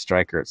sub as a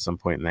striker at some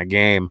point in that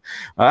game.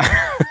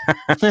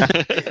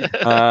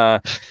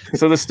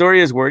 So the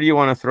story is, where do you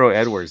want to throw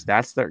Edwards?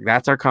 That's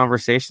our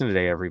conversation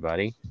today,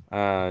 everybody.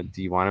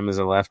 Do you want him as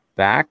a left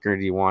back, or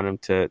do you want him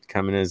to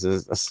come in as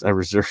a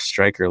reserve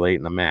striker late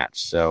in the match?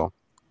 So.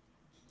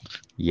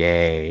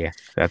 Yay.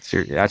 That's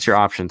your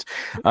options.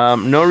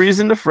 No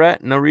reason to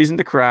fret, no reason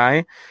to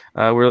cry.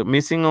 We're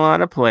missing a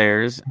lot of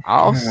players.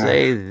 I'll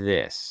say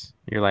this.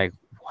 You're like,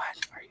 what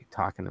are you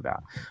talking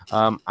about?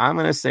 I'm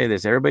going to say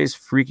this. Everybody's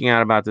freaking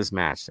out about this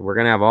match. We're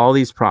going to have all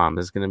these problems.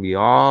 There's going to be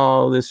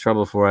all this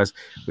trouble for us.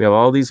 We have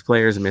all these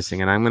players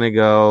missing, and I'm going to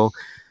go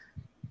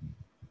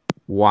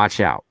watch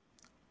out.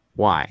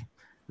 Why?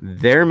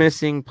 They're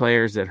missing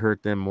players that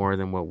hurt them more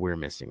than what we're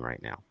missing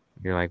right now.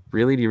 You're like,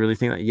 really? Do you really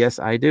think that? Yes,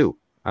 I do.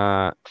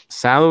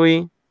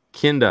 Salawi,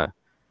 Kinda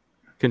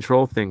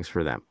control things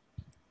for them,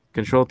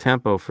 control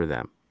tempo for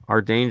them,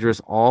 are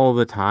dangerous all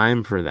the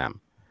time for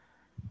them.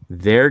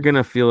 They're going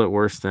to feel it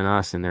worse than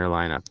us in their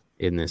lineup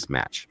in this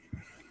match.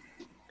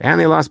 And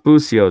they lost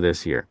Busio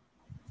this year.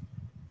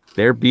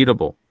 They're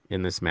beatable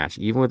in this match,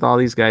 even with all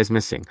these guys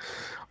missing.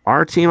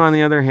 Our team, on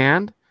the other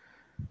hand,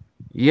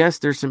 yes,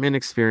 there's some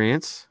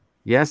inexperience.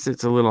 Yes,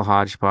 it's a little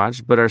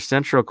hodgepodge, but our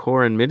central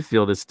core in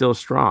midfield is still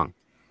strong.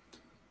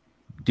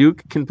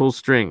 Duke can pull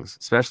strings,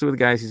 especially with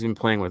guys he's been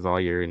playing with all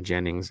year in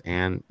Jennings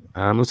and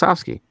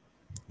Musovski.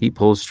 He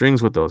pulls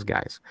strings with those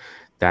guys.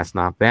 That's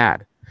not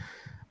bad.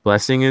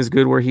 Blessing is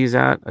good where he's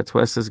at.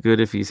 Atuesta is good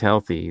if he's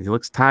healthy. He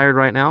looks tired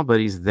right now, but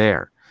he's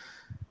there.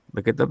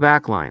 Look at the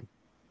back line.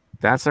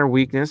 That's our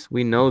weakness.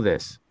 We know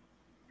this.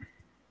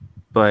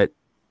 But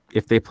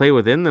if they play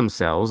within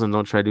themselves and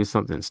don't try to do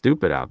something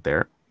stupid out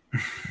there,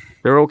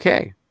 they're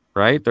okay,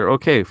 right? They're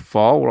okay.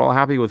 Fall, we're all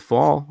happy with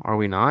Fall, are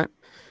we not?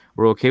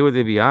 We're okay with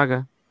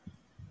Ibiaga.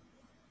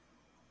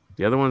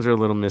 The other ones are a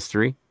little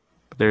mystery.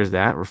 But there's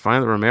that. We're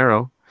fine with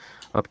Romero.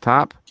 Up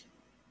top,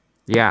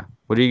 yeah.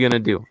 What are you going to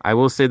do? I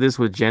will say this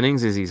with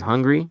Jennings is he's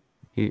hungry.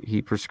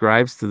 He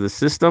prescribes to the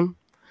system.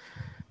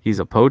 He's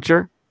a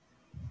poacher.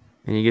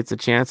 And he gets a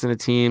chance in a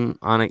team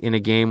in a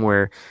game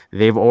where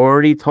they've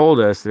already told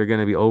us they're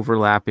going to be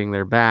overlapping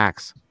their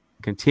backs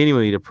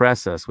continually to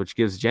press us, which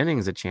gives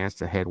Jennings a chance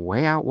to head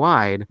way out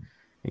wide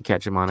and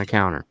catch him on a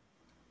counter.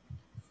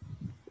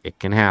 It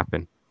can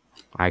happen.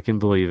 I can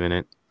believe in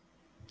it.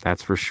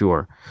 That's for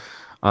sure.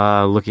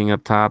 Looking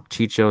up top,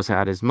 Chicho's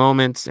had his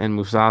moments, and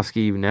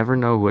Musovski, you never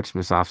know which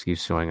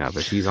Musovski's showing up.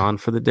 If he's on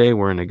for the day,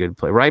 we're in a good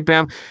play. Right,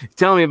 Bam?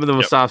 Tell me about the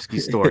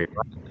Musovski story.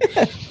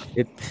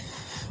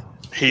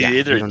 He's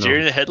either deer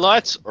in the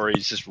headlights or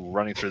he's just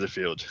running through the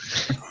field.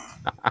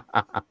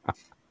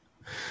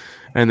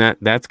 And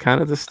that's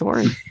kind of the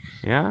story.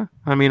 Yeah?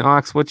 I mean,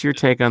 Ox, what's your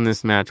take on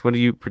this match? What are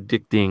you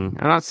predicting?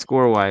 Not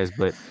score-wise,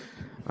 but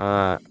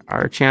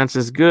our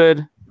chances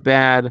good,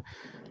 bad?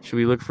 Should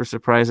we look for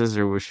surprises,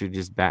 or we should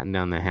just batten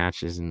down the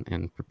hatches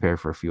and prepare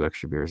for a few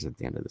extra beers at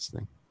the end of this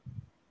thing?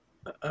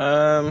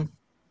 I'm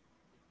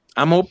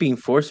hoping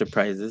for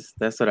surprises.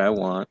 That's what I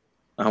want.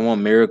 I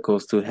want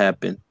miracles to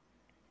happen.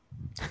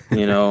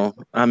 You know,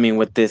 I mean,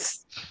 with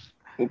this,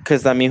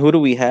 because I mean, who do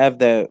we have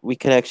that we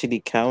could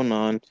actually count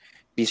on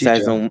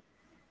besides them?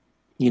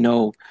 You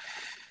know,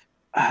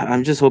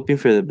 I'm just hoping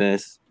for the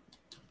best.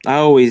 I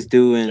always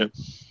do, and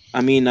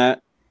I mean,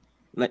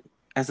 like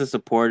as a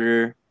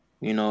supporter,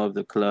 you know, of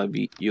the club,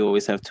 you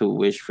always have to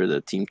wish for the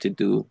team to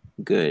do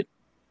good.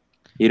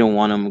 You don't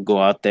want them to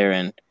go out there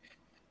and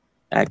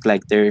act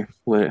like they're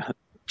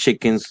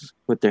chickens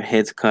with their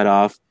heads cut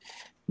off.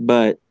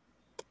 But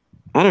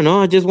I don't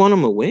know. I just want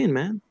them to win,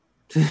 man.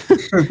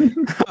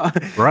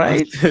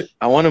 Right.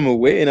 I want them to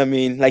win. I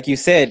mean, like you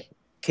said,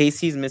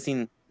 KC's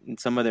missing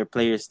some of their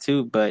players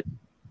too, but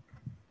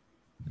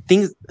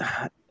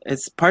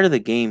it's part of the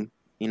game.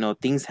 You know,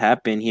 things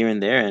happen here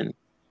and there, and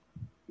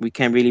we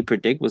can't really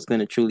predict what's going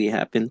to truly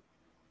happen.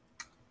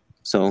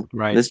 So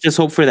let's just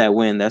hope for that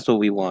win. That's what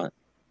we want.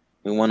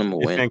 We want them to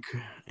win.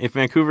 If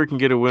Vancouver can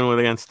get a win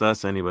against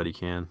us, anybody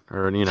can.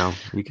 Or, you know,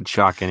 you can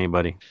shock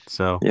anybody.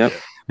 So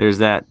there's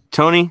that.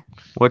 Tony,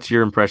 what's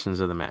your impressions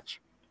of the match?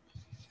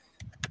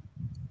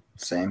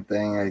 Same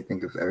thing. I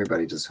think of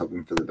everybody just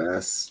hoping for the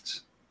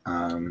best.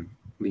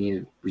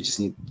 We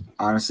just need,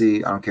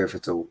 honestly, I don't care if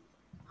it's a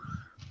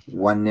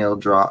 1-0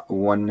 draw,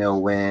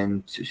 1-0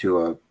 win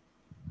to a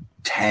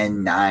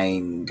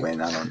 10-9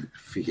 win. I don't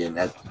freaking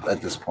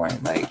at this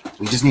point. Like,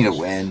 we just need a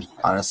win,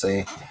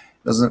 honestly.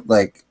 Doesn't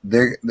like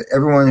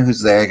everyone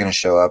who's there going to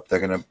show up. They're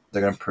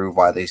gonna prove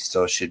why they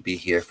still should be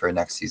here for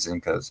next season.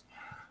 Because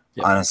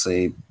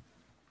honestly,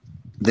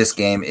 this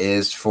game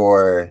is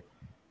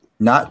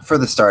not for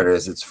the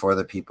starters. It's for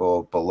the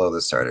people below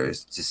the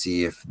starters to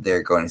see if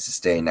they're going to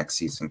stay next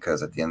season.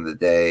 Because at the end of the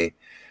day,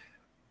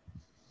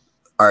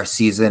 our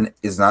season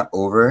is not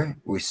over.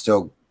 We're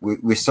still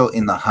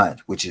in the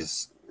hunt, which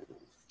is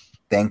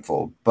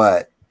thankful.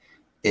 But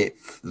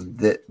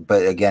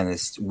again,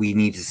 we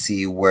need to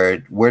see where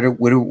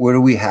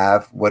do we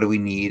have, what do we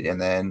need,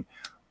 and then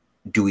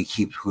do we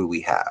keep who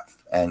we have?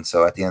 And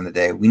so at the end of the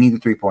day, we need the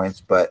 3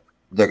 points, but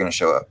they're going to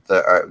show up.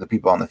 The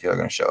people on the field are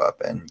going to show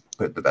up and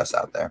put the best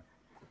out there.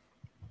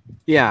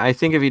 Yeah, I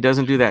think if he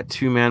doesn't do that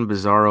 2-man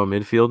Bizarro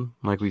midfield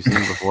like we've seen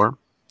before,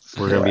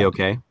 we're going to be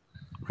okay,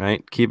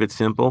 right? Keep it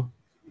simple.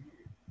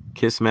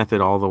 Kiss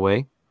method all the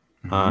way,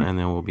 and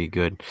then we'll be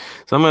good.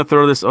 So I'm going to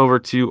throw this over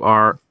to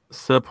our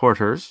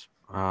supporters,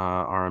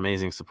 our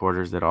amazing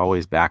supporters that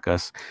always back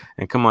us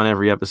and come on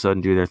every episode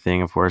and do their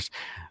thing, of course.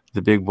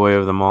 The big boy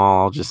of them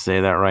all, I'll just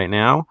say that right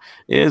now,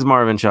 is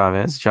Marvin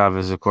Chavez.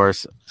 Chavez, of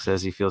course,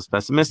 says he feels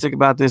pessimistic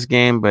about this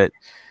game, but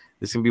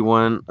this can be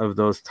one of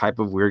those type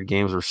of weird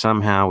games where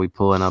somehow we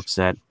pull an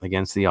upset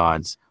against the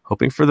odds,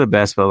 hoping for the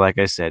best, but like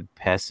I said,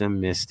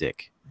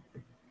 pessimistic.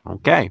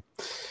 Okay.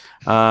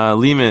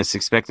 Lemus,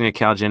 expecting a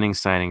Cal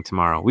Jennings signing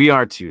tomorrow. We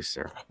are too,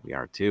 sir. We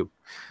are too.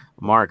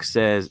 Mark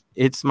says,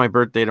 it's my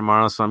birthday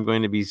tomorrow, so I'm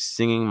going to be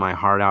singing my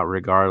heart out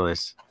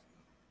regardless.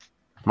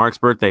 Mark's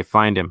birthday,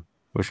 find him.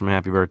 Wish him a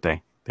happy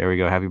birthday. There we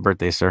go. Happy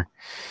birthday, sir.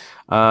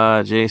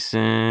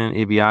 Jason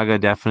Ibiaga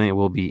definitely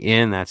will be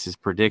in. That's his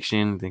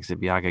prediction. Thinks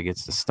Ibiaga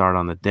gets the start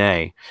on the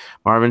day.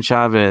 Marvin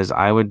Chavez,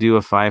 I would do a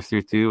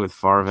 5-3-2 with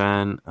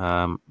Farvan,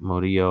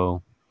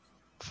 Murillo,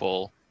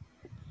 Fall,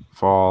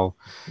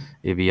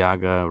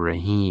 Ibiaga,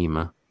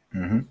 Raheem.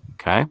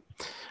 Okay.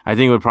 I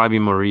think it would probably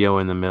be Murillo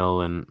in the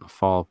middle and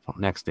Fall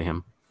next to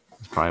him.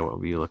 That's probably what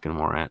we'll be looking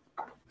more at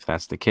if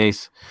that's the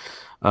case.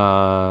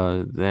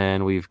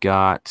 Then we've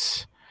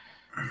got...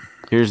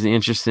 Here's the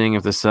interesting: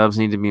 if the subs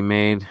need to be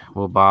made,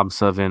 will Bob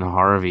sub in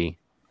Harvey?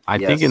 I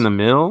think in the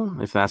middle.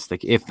 If it's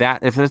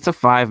a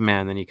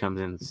 5-man, then he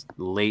comes in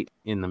late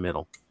in the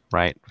middle,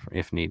 right?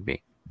 If need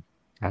be,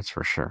 that's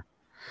for sure.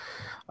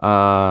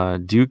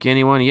 Duke,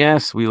 anyone?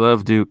 Yes, we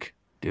love Duke.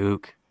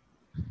 Duke,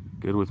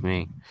 good with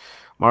me.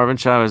 Marvin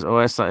Chavez,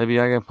 I saw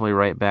Ibiaga play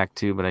right back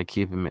too, but I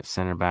keep him at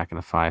center back in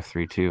a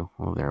 5-3-2.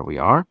 Well, there we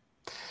are.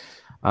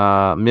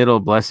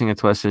 Middle, Blessing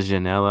Atuesta,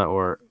 Janela,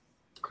 or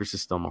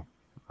Crisostomo.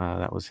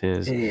 That was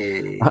his.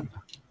 Hey.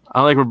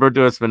 I like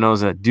Roberto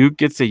Espinoza. Duke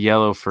gets a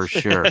yellow for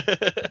sure.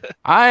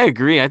 I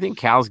agree. I think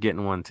Cal's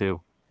getting one too.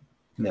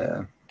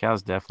 Yeah.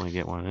 Cal's definitely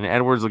get one. And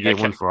Edwards will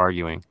get one for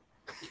arguing.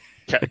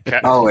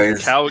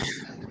 Always. Cal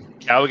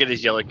will get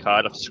his yellow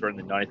card after scoring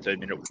the 93rd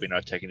minute with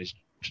Bino taking his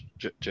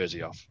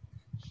jersey off.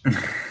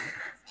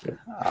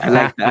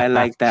 I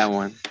like that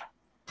one.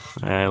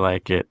 I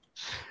like it.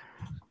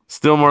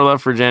 Still more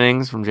love for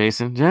Jennings from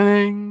Jason.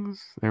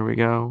 Jennings. There we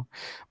go.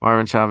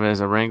 Marvin Chavez.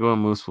 Arango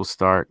and Moose will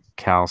start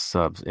Cal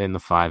subs in the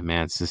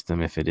 5-man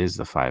system if it is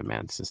the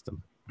 5-man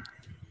system.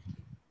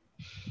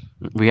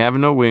 We have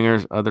no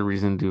wingers. Other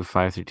reason to do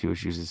 5-3-2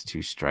 which uses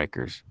 2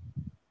 strikers.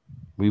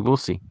 We will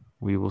see.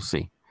 We will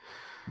see.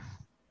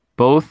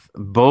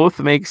 Both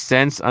make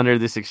sense under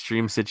this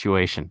extreme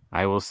situation.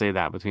 I will say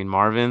that between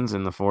Marvin's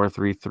and the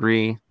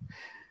 4-3-3,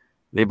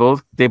 they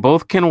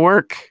both can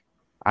work.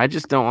 I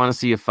just don't want to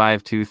see a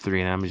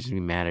 5-2-3, and I'm just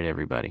be mad at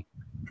everybody.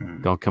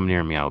 Don't come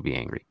near me; I will be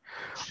angry.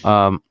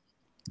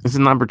 This is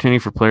an opportunity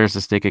for players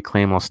to stake a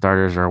claim while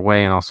starters are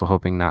away, and also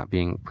hoping not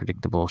being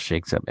predictable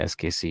shakes up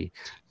SKC.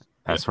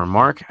 As for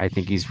Mark, I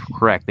think he's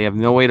correct. They have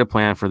no way to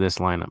plan for this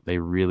lineup. They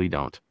really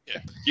don't. Yeah,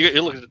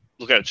 you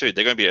look at it too.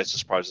 They're going to be as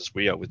surprised as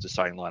we are with the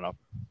starting lineup.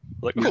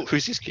 Like, oh,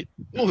 who's this kid?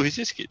 Oh, who's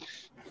this kid?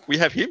 We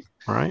have him.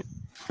 All right.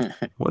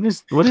 What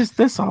is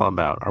this all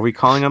about? Are we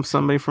calling up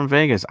somebody from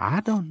Vegas?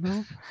 I don't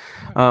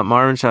know.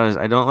 Marvin Chavez,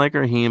 I don't like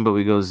Raheem, but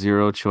we go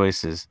 0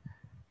 choices.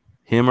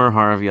 Him or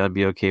Harvey, I'd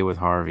be okay with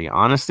Harvey.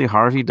 Honestly,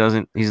 Harvey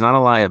he's not a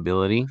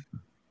liability.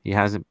 He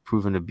hasn't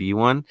proven to be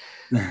one,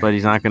 but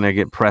he's not going to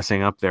get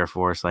pressing up there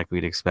for us like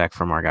we'd expect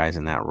from our guys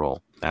in that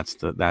role. That's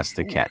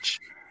the catch.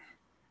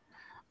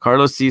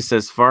 Carlos C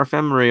says,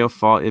 Farfan Murillo,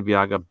 Fall,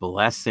 Ibiaga,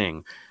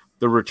 Blessing.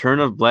 The return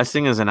of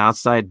Blessing as an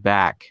outside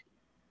back.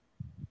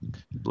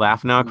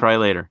 Laugh now, cry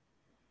later.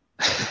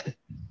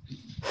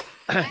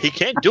 He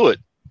can't do it.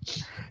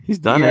 He's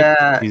done it.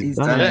 Yeah, he's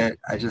done it.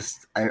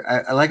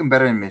 I like him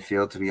better in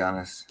midfield, to be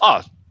honest.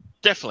 Oh,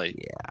 definitely.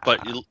 Yeah.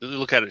 But you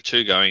look at it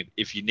too, going,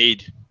 if you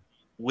need,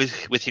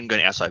 with him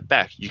going outside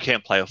back, you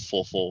can't play a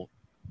 4-4-2,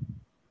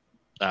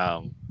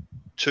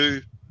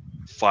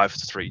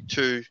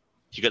 5-3-2.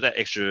 You got that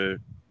extra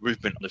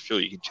movement on the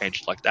field. You can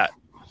change it like that.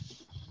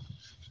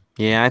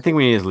 Yeah, I think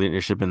we need his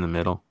leadership in the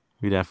middle.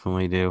 We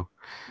definitely do.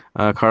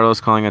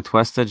 Carlos calling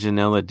Atuesta,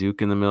 Janela,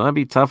 Duke in the middle. That'd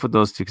be tough with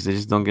those two because they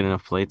just don't get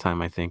enough play time,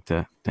 I think,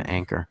 to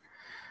anchor.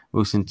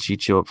 Moose and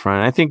Chicho up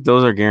front. I think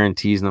those are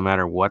guarantees no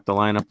matter what the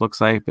lineup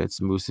looks like. It's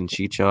Moose and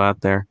Chicho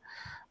out there.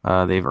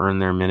 They've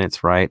earned their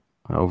minutes, right,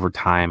 over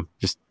time.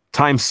 Just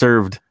time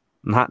served.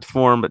 Not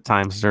form, but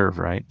time served,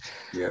 right?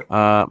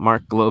 Yeah.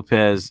 Mark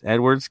Lopez.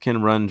 Edwards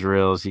can run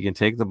drills. He can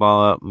take the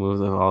ball up, move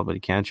the ball, but he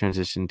can't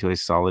transition to a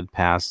solid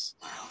pass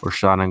or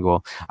shot on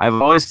goal. I've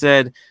always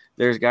said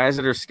there's guys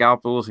that are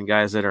scalpels and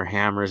guys that are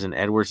hammers, and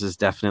Edwards is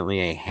definitely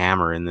a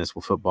hammer in this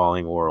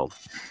footballing world.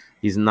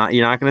 He's not.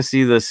 You're not going to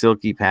see the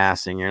silky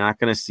passing. You're not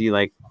going to see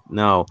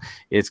no.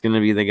 It's going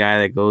to be the guy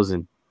that goes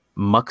and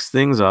mucks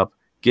things up,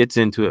 gets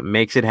into it,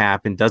 makes it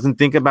happen. Doesn't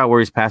think about where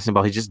he's passing the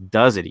ball. He just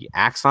does it. He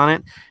acts on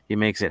it. He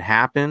makes it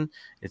happen.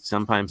 It's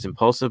sometimes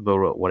impulsive,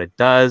 but what it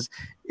does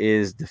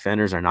is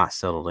defenders are not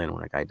settled in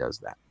when a guy does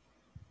that.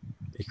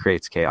 It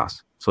creates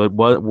chaos. So it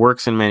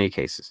works in many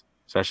cases,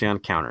 especially on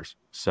counters.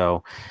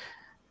 So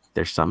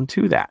there's something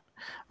to that.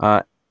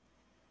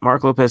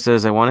 Mark Lopez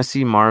says, I want to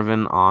see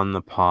Marvin on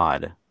the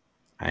pod.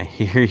 I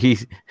hear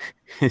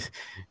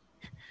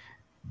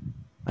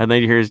I'd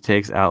like to hear his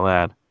takes out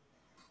loud.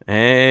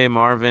 Hey,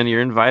 Marvin,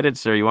 you're invited,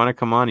 sir. You want to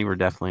come on? You were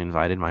definitely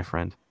invited, my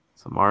friend.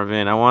 So,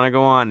 Marvin, I want to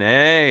go on.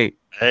 Hey.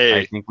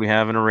 I think we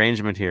have an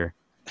arrangement here.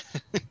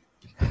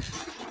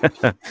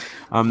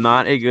 I'm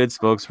not a good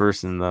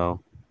spokesperson,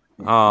 though.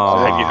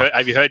 Oh,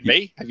 have you heard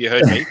me? Have you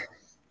heard me?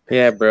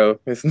 Yeah, bro.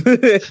 I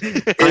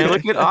mean,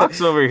 look at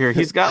Ox over here.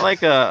 He's got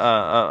like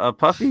a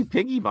puffy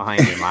piggy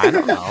behind him. I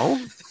don't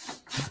know.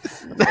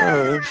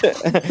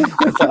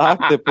 It's an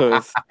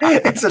octopus.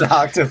 It's an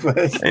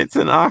octopus. It's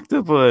an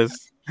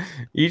octopus.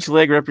 Each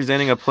leg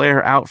representing a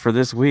player out for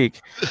this week.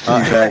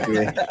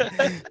 Exactly.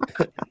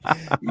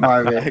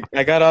 Marvin.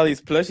 I got all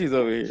these plushies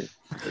over here.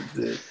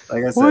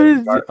 Like I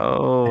said,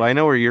 I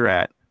know where you're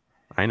at.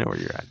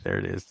 There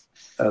it is.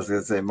 I was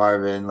gonna say,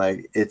 Marvin.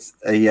 Like it's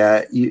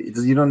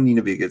you don't need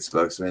to be a good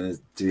spokesman.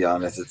 To be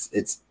honest,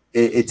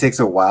 it takes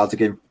a while to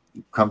get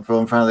comfortable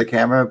in front of the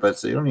camera, but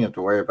so you don't even have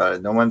to worry about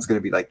it. No one's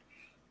gonna be like,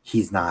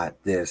 he's not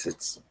this.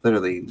 It's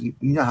literally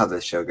you know how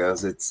this show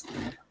goes. That's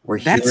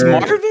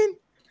Marvin.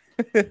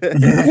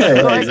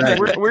 Yeah,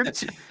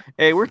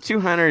 exactly. We're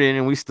 200 in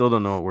and we still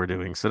don't know what we're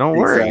doing. So don't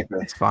worry. Exactly.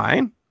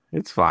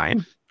 It's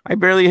fine. I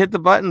barely hit the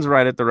buttons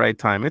right at the right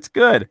time. It's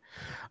good.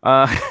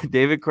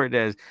 David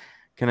Cortez,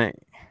 can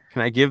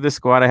I give the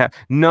squad I have?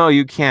 No,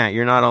 you can't.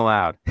 You're not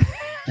allowed.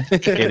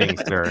 Kidding,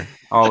 sir.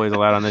 Always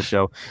allowed on this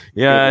show.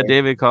 Yeah, okay.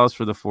 David calls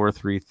for the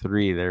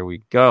 4-3-3. There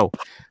we go.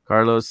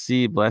 Carlos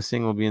C.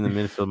 Blessing will be in the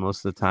midfield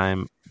most of the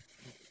time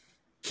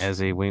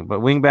as a wing,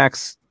 but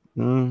wingbacks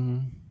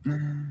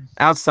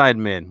outside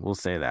mid. We'll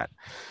say that.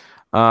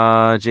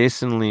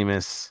 Jason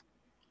Lemus.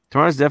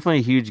 Tomorrow's definitely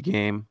a huge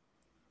game.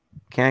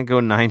 Can't go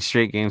 9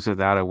 straight games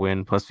without a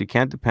win. Plus, we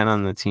can't depend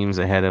on the teams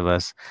ahead of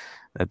us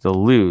that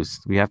they'll lose.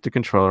 We have to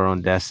control our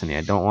own destiny.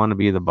 I don't want to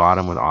be the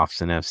bottom with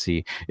Austin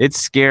FC. It's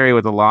scary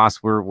with a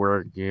loss.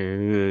 We're in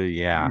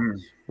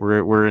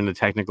the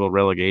technical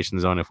relegation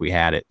zone if we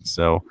had it.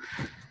 So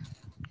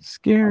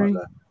scary.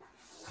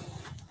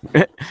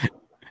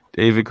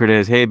 David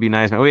Cortez, hey, be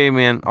nice, man. Wait,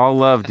 man, all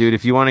love, dude.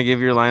 If you want to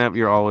give your lineup,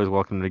 you're always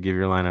welcome to give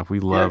your lineup. We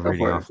love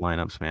reading off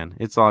lineups, man.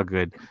 It's all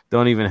good.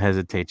 Don't even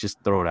hesitate.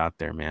 Just throw it out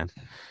there, man.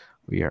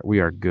 We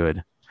are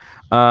good.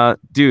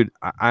 Dude,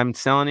 I'm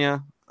telling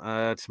you,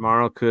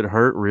 tomorrow could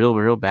hurt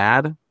real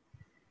bad,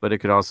 but it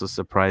could also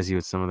surprise you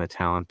with some of the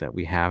talent that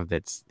we have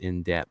that's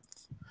in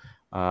depth.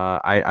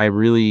 I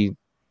really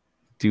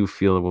do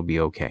feel it will be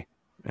okay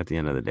at the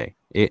end of the day.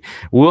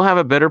 We'll have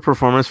a better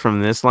performance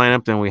from this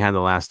lineup than we had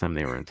the last time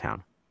they were in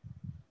town.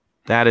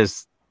 That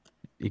is,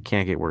 it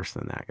can't get worse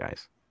than that,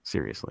 guys.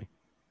 Seriously.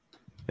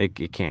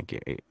 It can't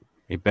get,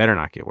 it better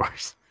not get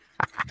worse.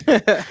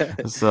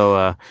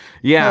 So,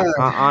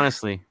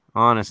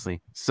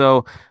 honestly.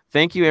 So,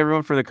 thank you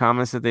everyone for the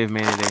comments that they've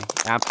made today.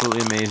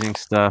 Absolutely amazing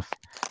stuff.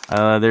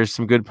 There's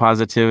some good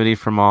positivity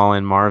from all.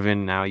 And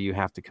Marvin, now you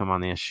have to come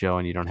on this show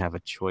and you don't have a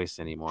choice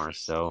anymore.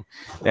 So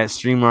that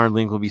StreamYard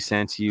link will be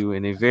sent to you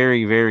in a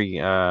very, very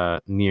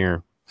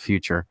near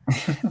future.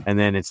 And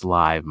then it's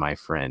live, my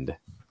friend.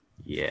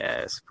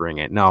 Yes, bring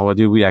it. No,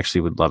 dude, we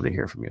actually would love to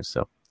hear from you.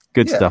 So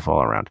good stuff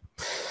all around.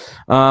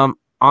 On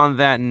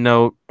that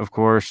note, of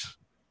course,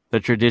 the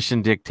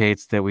tradition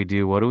dictates that we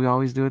do. What do we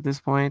always do at this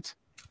point?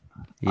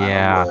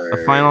 Yeah,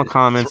 the final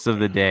comments of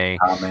the day.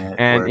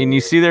 And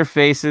you see their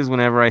faces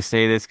whenever I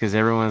say this because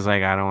everyone's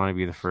like, I don't want to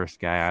be the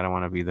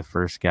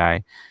first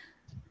guy.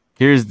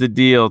 Here's the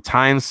deal.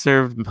 Time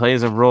served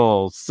plays a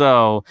role.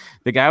 So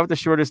the guy with the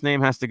shortest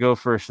name has to go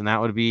first, and that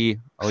would be,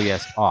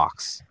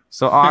 Ox.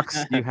 So, Ox,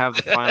 you have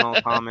the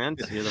final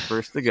comment. You're the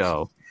first to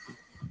go.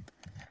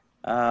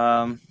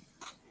 Let's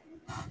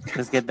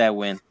get that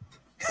win.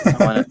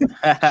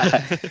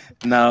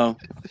 No.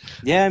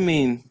 Yeah, I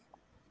mean,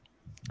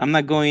 I'm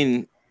not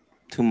going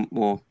to.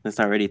 Well, it's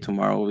already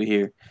tomorrow over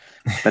here,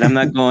 but I'm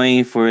not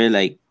going for it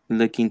like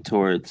looking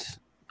towards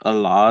a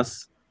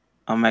loss.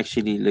 I'm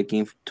actually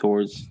looking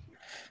towards,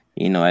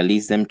 at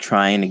least them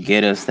trying to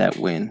get us that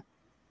win,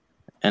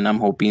 and I'm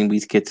hoping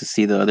we get to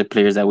see the other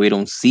players that we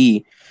don't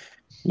see,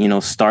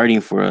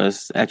 starting for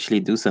us actually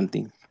do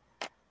something.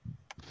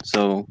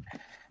 So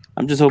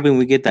I'm just hoping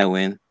we get that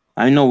win.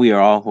 I know we are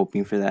all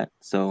hoping for that.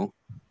 So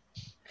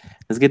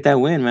let's get that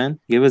win, man.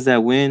 Give us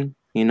that win.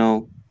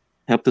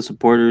 Help the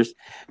supporters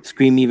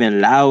scream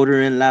even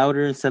louder and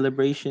louder in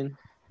celebration.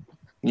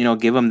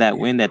 Give them that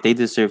win that they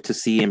deserve to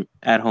see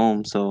at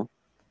home. So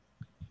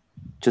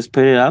just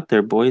put it out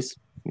there, boys.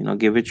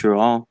 Give it your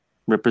all.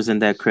 represent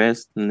that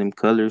crest and them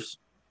colors.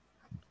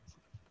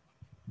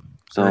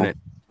 So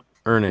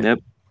Earn it. Yep.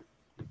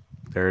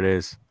 There it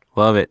is.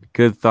 Love it.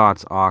 Good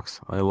thoughts, Ox.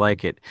 I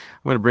like it.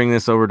 I'm going to bring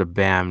this over to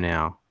Bam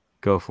now.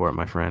 Go for it,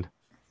 my friend.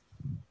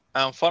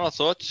 Final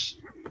thoughts.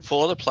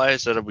 For all the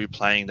players that will be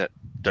playing that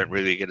don't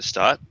really get a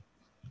start,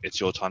 it's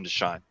your time to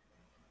shine.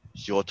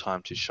 It's your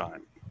time to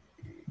shine.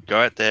 Go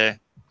out there,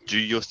 do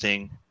your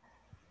thing.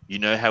 You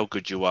know how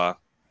good you are.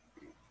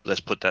 Let's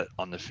put that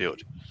on the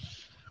field.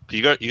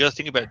 You got to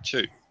think about it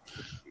too.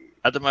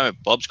 At the moment,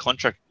 Bob's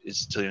contract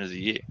is till the end of the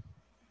year.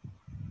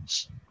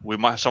 We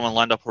might have someone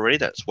lined up already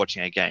that's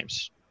watching our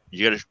games.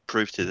 You got to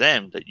prove to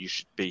them that you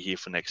should be here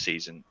for next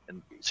season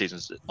and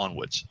seasons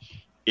onwards.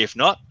 If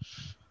not,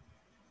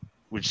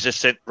 we just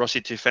sent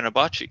Rossi to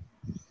Fenerbahce.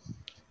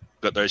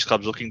 Got those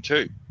clubs looking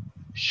too.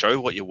 Show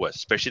what you're worth,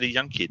 especially the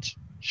young kids.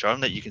 Show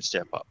them that you can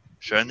step up.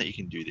 Show them that you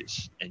can do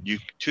this. And you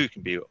too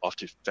can be off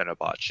to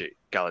Fenerbahce,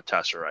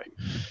 Galatasaray,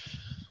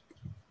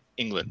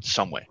 England,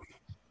 somewhere.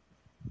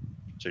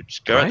 So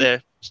just go out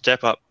there,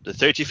 step up. The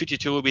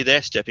 30-52 will be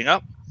there, stepping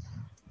up.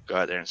 Go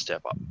out there and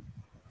step up.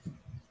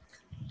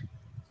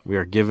 We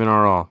are giving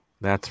our all.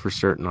 That's for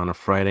certain on a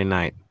Friday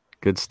night.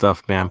 Good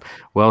stuff, Bam.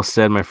 Well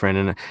said, my friend.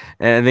 And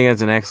I think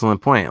that's an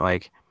excellent point.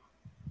 Like,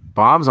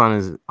 Bob's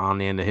on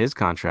the end of his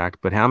contract,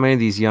 but how many of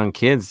these young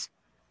kids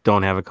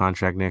don't have a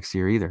contract next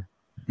year either?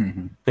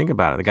 Mm-hmm. Think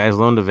about it. The guys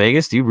loaned to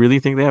Vegas. Do you really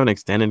think they have an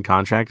extended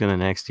contract in the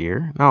next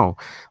year? No.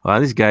 A lot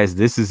of these guys,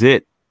 this is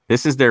it.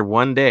 This is their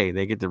one day.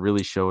 They get to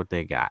really show what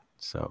they got.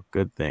 So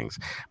good things.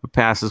 We'll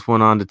pass this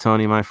one on to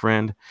Tony, my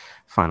friend.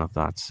 Final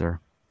thoughts, sir.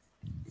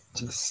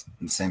 Just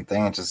the same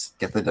thing. Just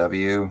get the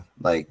W.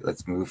 Like,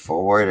 let's move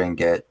forward and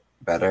get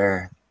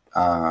better.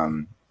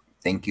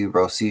 Thank you,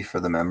 Rossi, for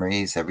the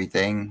memories,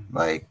 everything.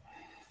 Like,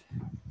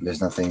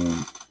 there's nothing.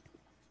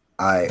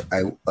 I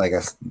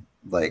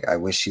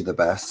wish you the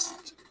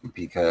best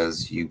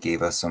because you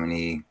gave us so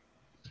many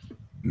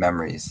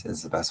memories.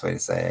 Is the best way to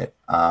say it.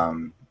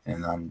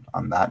 And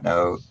on that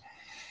note,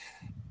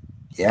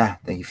 yeah,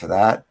 thank you for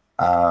that.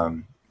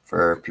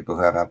 For people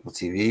who have Apple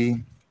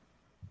TV,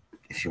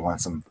 if you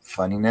want some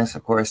funniness,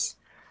 of course,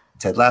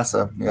 Ted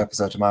Lasso, new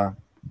episode tomorrow,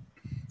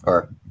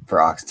 or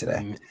for Ox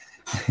today.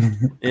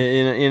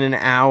 in an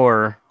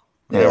hour,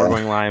 we're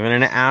going live. In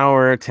an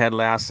hour, Ted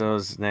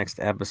Lasso's next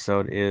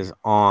episode is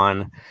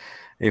on.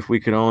 If we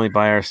could only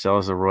buy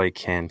ourselves a Roy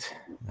Kent,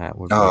 that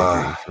would be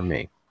a dream for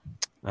me.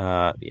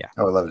 Yeah,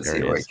 I would love to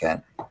see Roy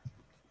Kent.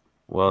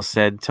 Well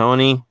said,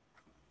 Tony.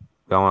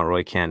 I want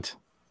Roy Kent.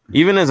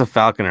 Even as a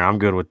Falconer, I'm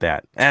good with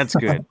that. That's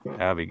good.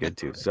 That'll be good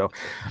too. So,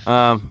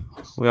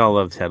 we all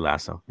love Ted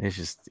Lasso. It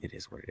is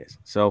what it is.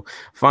 So,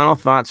 final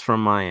thoughts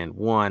from my end.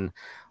 One,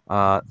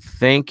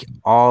 thank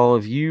all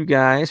of you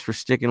guys for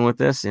sticking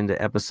with us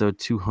into episode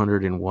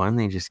 201.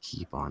 They just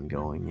keep on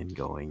going and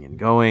going and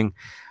going.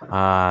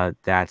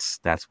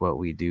 That's what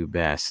we do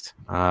best.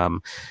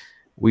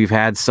 We've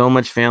had so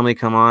much family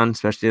come on,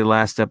 especially the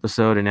last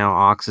episode, and now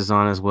Ox is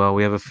on as well.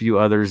 We have a few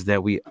others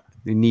that we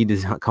need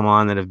to come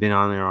on that have been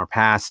on in our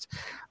past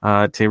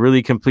to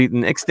really complete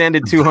an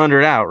extended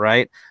 200 out,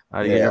 right?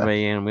 To get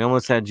everybody in. We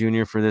almost had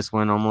Junior for this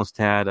one, almost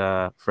had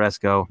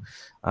Fresco.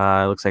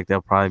 It looks like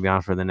they'll probably be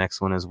on for the next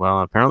one as well.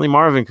 And apparently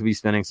Marvin could be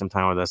spending some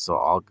time with us, so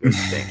all good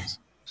things.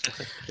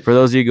 For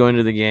those of you going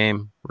to the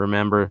game,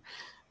 remember,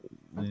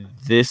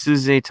 this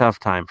is a tough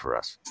time for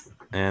us.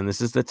 And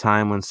this is the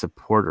time when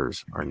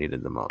supporters are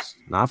needed the most.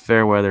 Not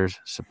fair weathers,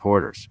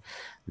 supporters.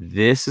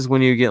 This is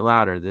when you get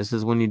louder. This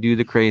is when you do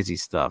the crazy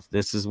stuff.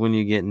 This is when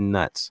you get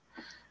nuts.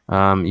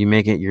 You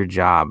make it your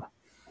job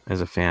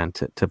as a fan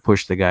to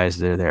push the guys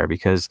that are there,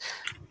 because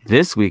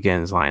this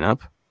weekend's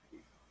lineup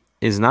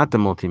is not the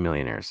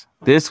multimillionaires.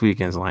 This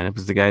weekend's lineup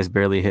is the guys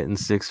barely hitting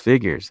six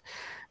figures.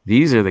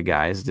 These are the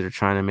guys that are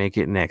trying to make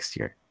it next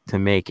year, to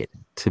make it,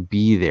 to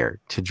be there,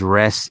 to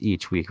dress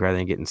each week rather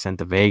than getting sent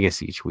to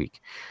Vegas each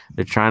week.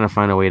 They're trying to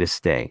find a way to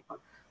stay.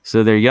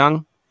 So they're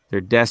young, they're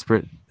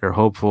desperate, they're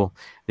hopeful.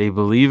 They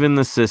believe in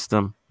the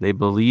system. They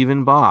believe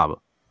in Bob.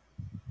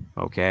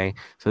 Okay?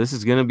 So this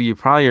is going to be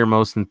probably your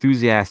most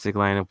enthusiastic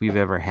lineup we've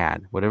ever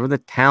had. Whatever the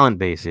talent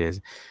base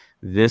is,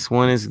 this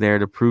one is there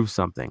to prove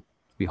something.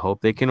 We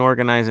hope they can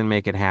organize and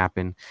make it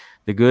happen.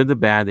 The good, the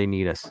bad, they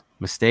need us.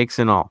 Mistakes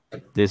and all.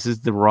 This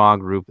is the raw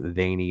group.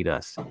 They need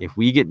us. If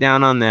we get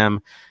down on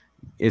them,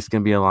 it's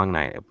going to be a long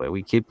night. But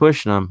we keep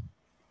pushing them,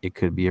 it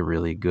could be a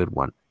really good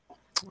one.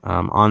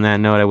 On that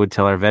note, I would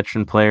tell our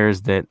veteran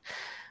players that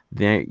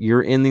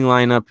you're in the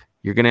lineup.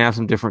 You're going to have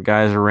some different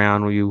guys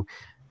around. Will you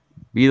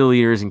be the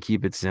leaders and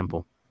keep it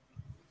simple?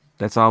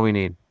 That's all we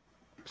need.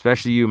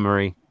 Especially you,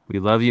 Murray. We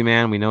love you,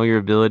 man. We know your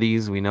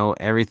abilities. We know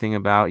everything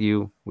about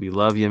you. We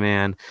love you,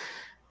 man.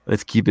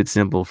 Let's keep it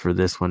simple for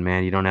this one,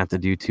 man. You don't have to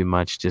do too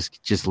much.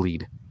 Just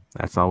lead.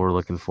 That's all we're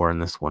looking for in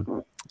this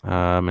one.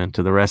 And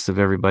to the rest of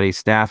everybody,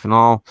 staff and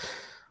all,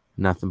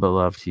 nothing but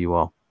love to you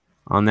all.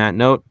 On that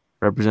note,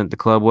 represent the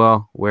club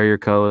well. Wear your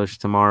colors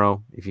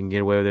tomorrow. If you can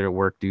get away with it at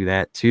work, do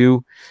that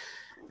too.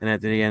 And at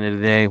the end of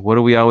the day, what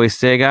do we always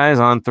say, guys?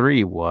 On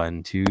 3,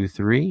 1, 2,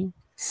 3.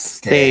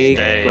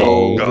 Stay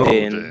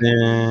golden.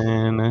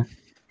 Then-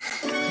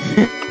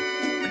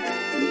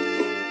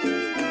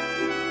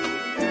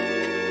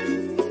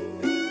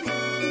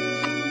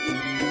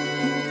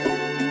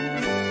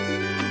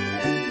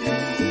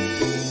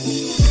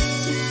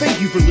 Thank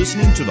you for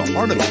listening to the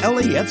Heart of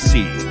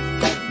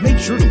LAFC. Make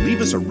sure to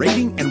leave us a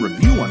rating and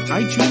review on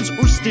iTunes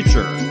or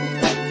Stitcher.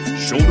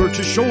 Shoulder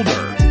to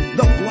shoulder,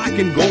 the black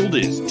and gold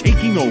is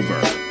taking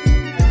over.